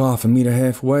to take off and meet her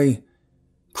halfway,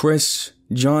 Chris,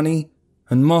 Johnny,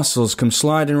 and Muscles come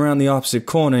sliding around the opposite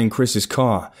corner in Chris's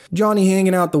car. Johnny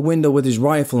hanging out the window with his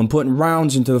rifle and putting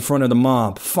rounds into the front of the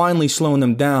mob, finally slowing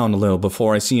them down a little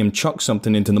before I see him chuck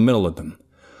something into the middle of them.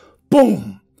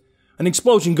 Boom! An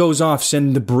explosion goes off,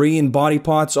 sending debris and body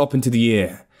parts up into the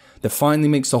air. That finally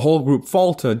makes the whole group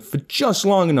falter for just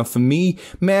long enough for me,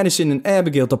 Madison, and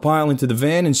Abigail to pile into the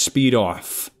van and speed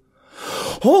off.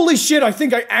 "Holy shit, I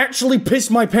think I actually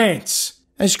pissed my pants!"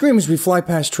 I scream as we fly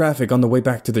past traffic on the way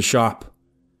back to the shop.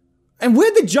 "And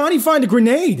where did Johnny find a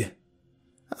grenade?"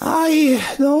 "I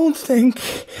don't think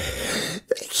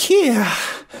they care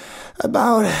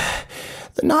about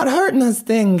the not hurting us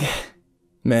thing,"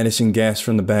 Madison gasps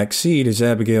from the back seat as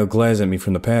Abigail glares at me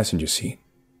from the passenger seat.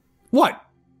 "What?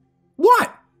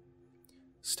 What?"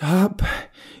 "Stop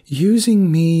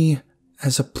using me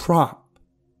as a prop,"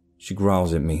 she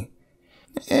growls at me.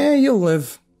 You'll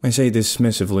live," I say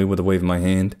dismissively with a wave of my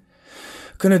hand.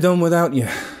 "Could have done without you.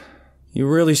 You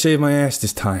really saved my ass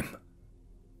this time."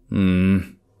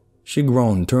 She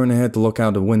groaned, turning her head to look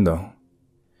out the window.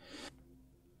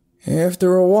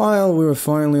 After a while, we were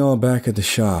finally all back at the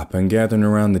shop and gathering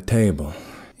around the table,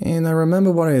 and I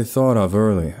remember what I had thought of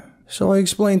earlier. So I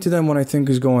explained to them what I think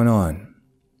is going on.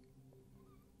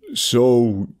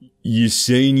 "So, you're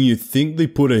saying you think they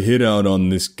put a hit out on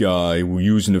this guy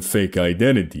using a fake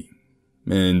identity?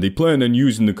 And they plan on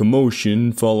using the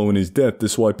commotion following his death to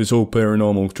swipe his whole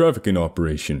paranormal trafficking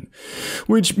operation.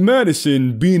 Which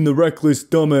Madison, being the reckless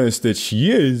dumbass that she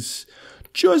is,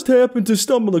 just happened to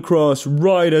stumble across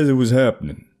right as it was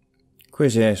happening."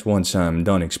 Chris asked once I'm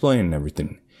done explaining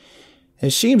everything.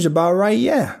 "It seems about right,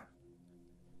 yeah."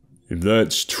 If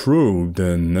that's true,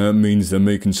 then that means they're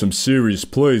making some serious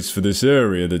plays for this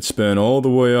area that span all the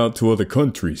way out to other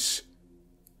countries.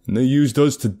 And they used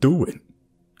us to do it,"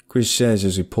 Chris says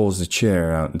as he pulls the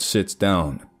chair out and sits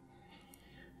down.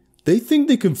 "They think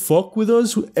they can fuck with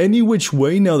us any which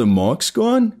way now that Mark's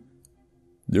gone?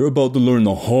 They're about to learn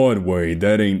the hard way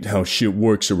that ain't how shit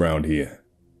works around here.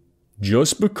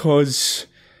 Just because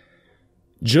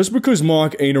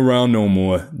Mark ain't around no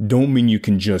more, don't mean you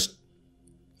can just..."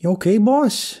 "You okay,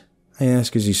 boss?" I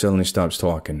ask as he suddenly stops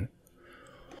talking.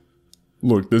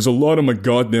 Look, there's a lot on my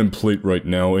goddamn plate right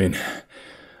now, and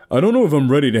I don't know if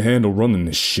I'm ready to handle running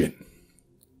this shit.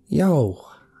 Yo,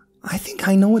 I think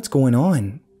I know what's going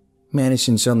on.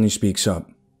 Madison suddenly speaks up.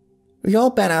 We all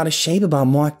been out of shape about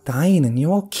Mark dying, and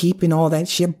you're all keeping all that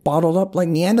shit bottled up like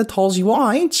Neanderthals you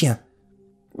are, ain't you?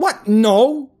 What?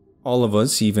 No! All of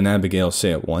us, even Abigail,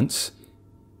 say at once.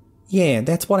 Yeah,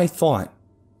 that's what I thought.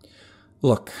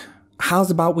 Look,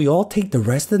 how's about we all take the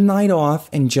rest of the night off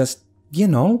and just,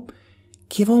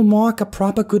 give old Mark a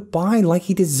proper goodbye like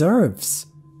he deserves?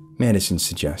 Madison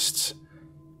suggests.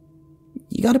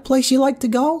 You got a place you like to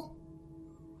go?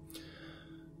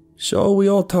 So we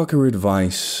all took her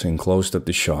advice and closed up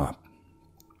the shop.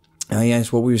 I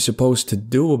asked what we were supposed to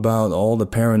do about all the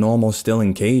paranormal still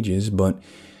in cages, but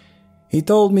he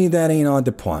told me that ain't our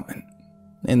department,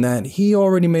 and that he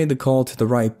already made the call to the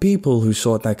right people who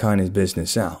sort that kind of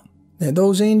business out. That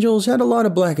those angels had a lot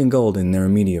of black and gold in their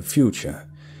immediate future,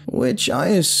 which I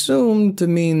assumed to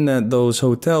mean that those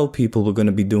hotel people were going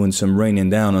to be doing some raining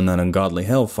down on that ungodly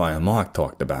hellfire Mark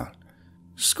talked about.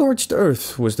 Scorched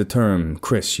earth was the term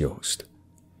Chris used.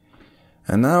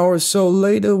 An hour or so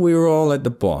later, we were all at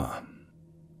the bar.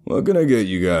 What can I get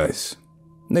you guys?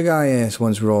 The guy asked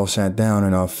once we all sat down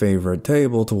at our favorite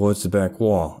table towards the back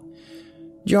wall.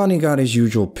 Johnny got his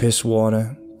usual piss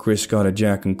water, Chris got a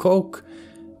Jack and Coke,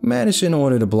 Madison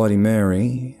ordered a Bloody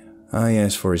Mary, I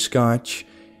asked for a scotch,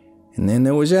 and then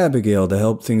there was Abigail to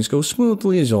help things go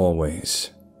smoothly as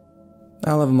always.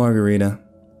 "I'll have a margarita,"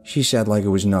 she said like it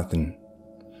was nothing.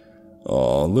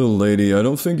 "Aw, little lady, I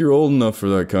don't think you're old enough for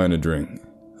that kind of drink.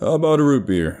 How about a root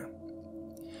beer?"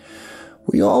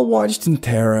 We all watched in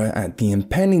terror at the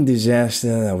impending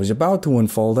disaster that was about to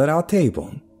unfold at our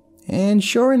table. And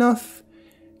sure enough,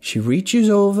 she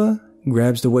reaches over,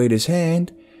 grabs the waiter's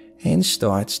hand, and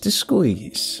starts to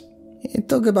squeeze. It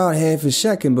took about half a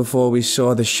second before we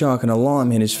saw the shock and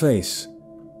alarm hit his face.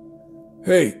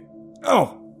 Hey!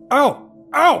 Ow! Ow!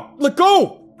 Ow! Let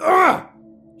go! Ah!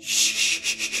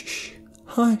 Shh!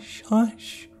 Hush,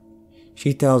 hush,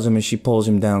 she tells him as she pulls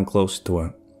him down close to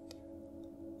her.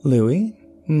 "Louis,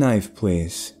 knife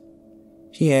please."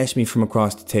 She asked me from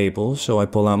across the table, so I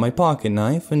pull out my pocket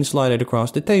knife and slide it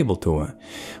across the table to her,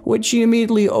 which she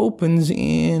immediately opens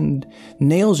and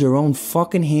nails her own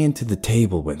fucking hand to the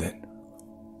table with it.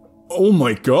 Oh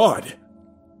my god!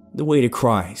 The waiter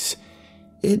cries.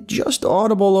 It just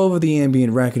audible over the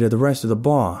ambient racket of the rest of the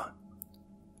bar.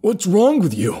 What's wrong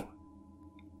with you?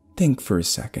 Think for a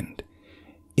second.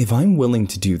 If I'm willing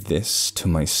to do this to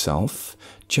myself,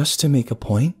 just to make a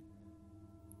point,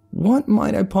 what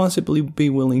might I possibly be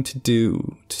willing to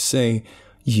do to say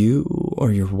you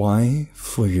or your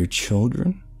wife or your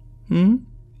children?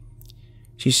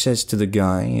 She says to the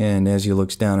guy, and as he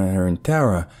looks down at her in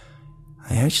terror,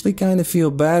 I actually kind of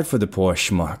feel bad for the poor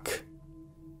schmuck.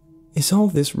 Is all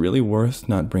this really worth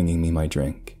not bringing me my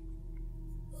drink?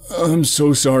 I'm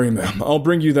so sorry, ma'am. I'll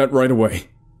bring you that right away,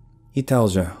 he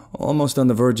tells her, almost on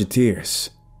the verge of tears.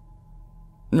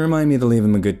 Remind me to leave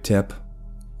him a good tip.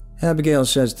 Abigail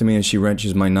says to me as she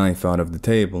wrenches my knife out of the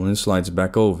table and slides it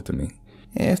back over to me,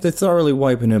 after thoroughly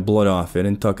wiping her blood off it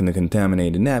and tucking the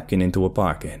contaminated napkin into her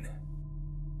pocket.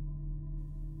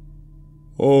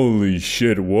 Holy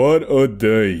shit, what a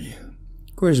day.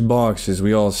 Chris barks as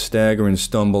we all stagger and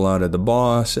stumble out of the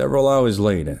bar several hours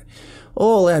later,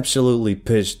 all absolutely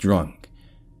pissed drunk.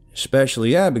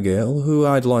 Especially Abigail, who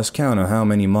I'd lost count of how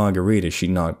many margaritas she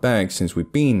knocked back since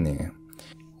we'd been there.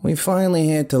 We finally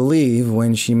had to leave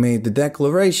when she made the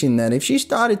declaration that if she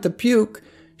started to puke,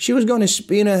 she was going to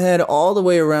spin her head all the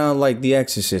way around like the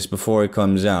Exorcist before it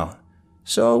comes out.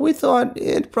 So we thought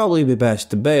it'd probably be best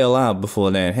to bail out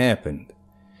before that happened.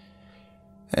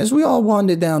 As we all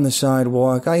wandered down the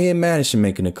sidewalk, I hear Madison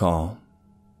making a call.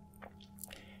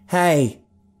 Hey,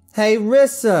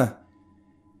 Rissa!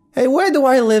 Hey, where do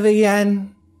I live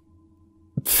again?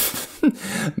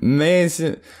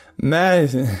 Madison's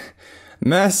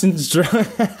drunk.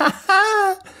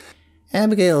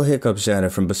 Abigail hiccups at her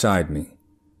from beside me.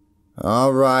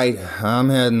 All right, I'm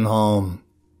heading home,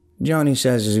 Johnny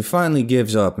says as he finally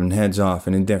gives up and heads off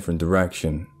in a different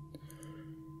direction.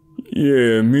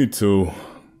 Yeah, me too,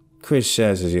 Chris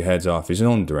says as he heads off his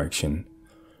own direction.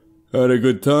 Had a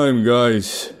good time,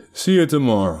 guys. See you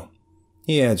tomorrow.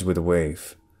 He adds with a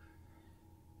wave.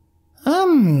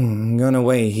 I'm gonna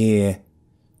wait here.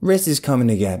 Riss is coming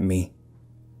to get me,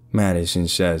 Madison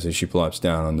says as she plops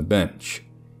down on the bench.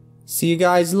 See you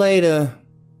guys later.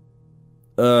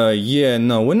 Yeah,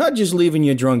 no, we're not just leaving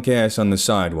your drunk ass on the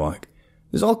sidewalk.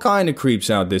 There's all kind of creeps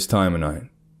out this time of night.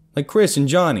 Like Chris and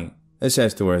Johnny. I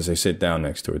says to her as I sit down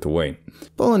next to her to wait,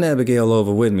 pulling Abigail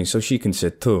over with me so she can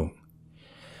sit too.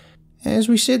 As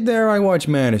we sit there, I watch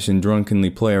Madison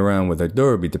drunkenly play around with her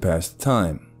derby to pass the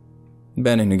time,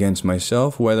 betting against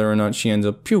myself whether or not she ends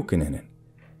up puking in it.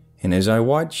 And as I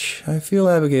watch, I feel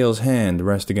Abigail's hand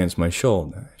rest against my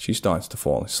shoulder. She starts to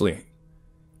fall asleep.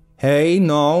 Hey,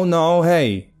 no,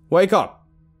 hey, wake up,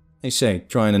 I say,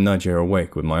 trying to nudge her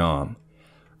awake with my arm.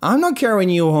 I'm not carrying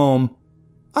you home.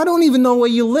 I don't even know where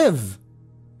you live.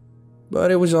 But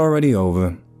it was already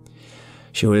over.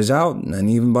 She was out, and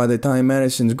even by the time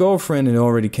Madison's girlfriend had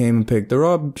already came and picked her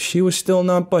up, she was still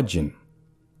not budging.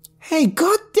 Hey,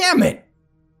 goddammit!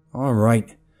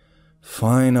 Alright.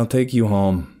 Fine, I'll take you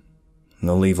home.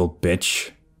 Little evil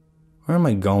bitch. Where am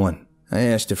I going? I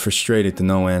asked her, frustrated to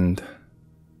no end.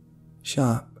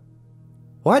 Shop.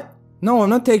 What? No, I'm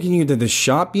not taking you to the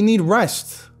shop. You need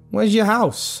rest. Where's your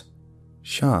house?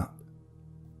 Shop.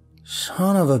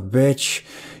 Son of a bitch.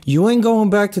 You ain't going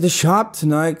back to the shop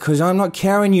tonight, 'cause I'm not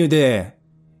carrying you there.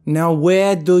 Now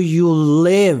where do you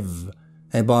live?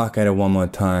 I bark at her one more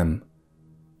time.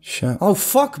 Shop. Oh,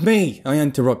 fuck me! I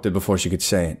interrupted before she could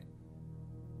say it.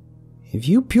 If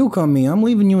you puke on me, I'm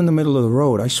leaving you in the middle of the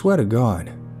road, I swear to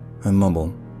God. I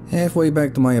mumble, halfway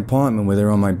back to my apartment with her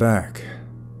on my back.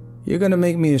 You're gonna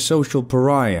make me a social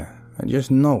pariah. I just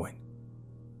know it.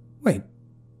 Wait,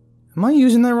 am I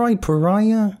using that right?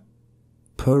 Pariah?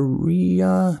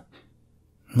 Pariah?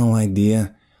 No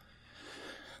idea.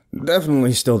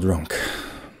 Definitely still drunk.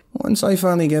 Once I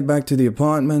finally get back to the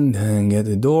apartment and get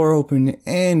the door open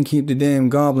and keep the damn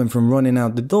goblin from running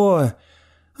out the door,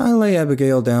 I lay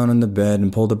Abigail down on the bed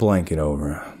and pull the blanket over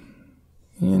her.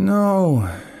 You know,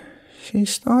 she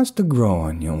starts to grow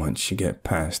on you once you get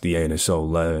past the 8 or so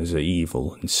layers of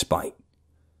evil and spite.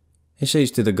 I says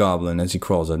to the goblin as he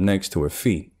crawls up next to her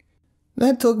feet.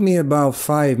 That took me about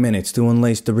 5 minutes to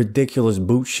unlace the ridiculous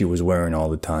boots she was wearing all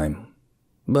the time.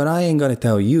 But I ain't gonna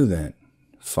tell you that,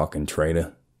 fucking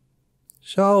traitor.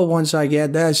 So once I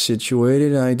get that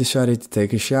situated, I decided to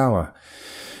take a shower,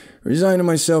 resigning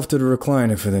myself to the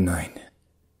recliner for the night.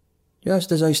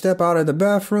 Just as I step out of the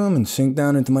bathroom and sink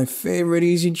down into my favorite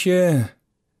easy chair,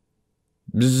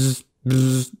 bzz,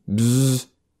 bzz, bzz,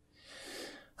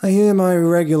 I hear my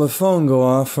regular phone go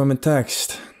off from a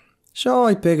text. So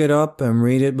I pick it up and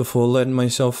read it before letting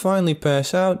myself finally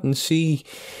pass out and see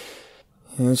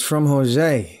it's from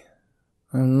Jose.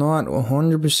 I'm not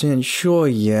 100% sure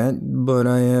yet, but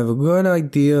I have a good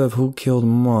idea of who killed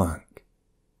Mark.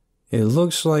 It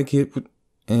looks like it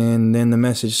and then the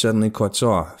message suddenly cuts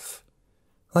off.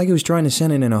 Like he was trying to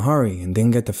send it in a hurry and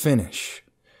didn't get to finish.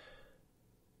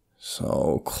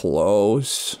 So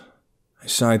close. I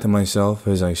sigh to myself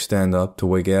as I stand up to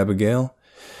wake Abigail.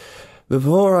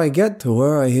 Before I get to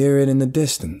her, I hear it in the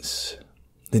distance.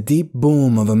 The deep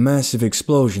boom of a massive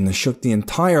explosion that shook the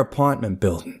entire apartment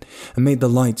building and made the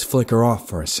lights flicker off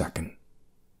for a second.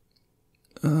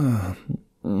 What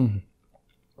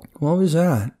was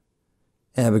that?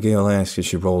 Abigail asks as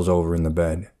she rolls over in the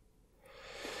bed.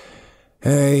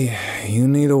 Hey, you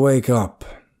need to wake up.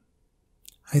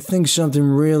 I think something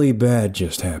really bad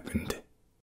just happened.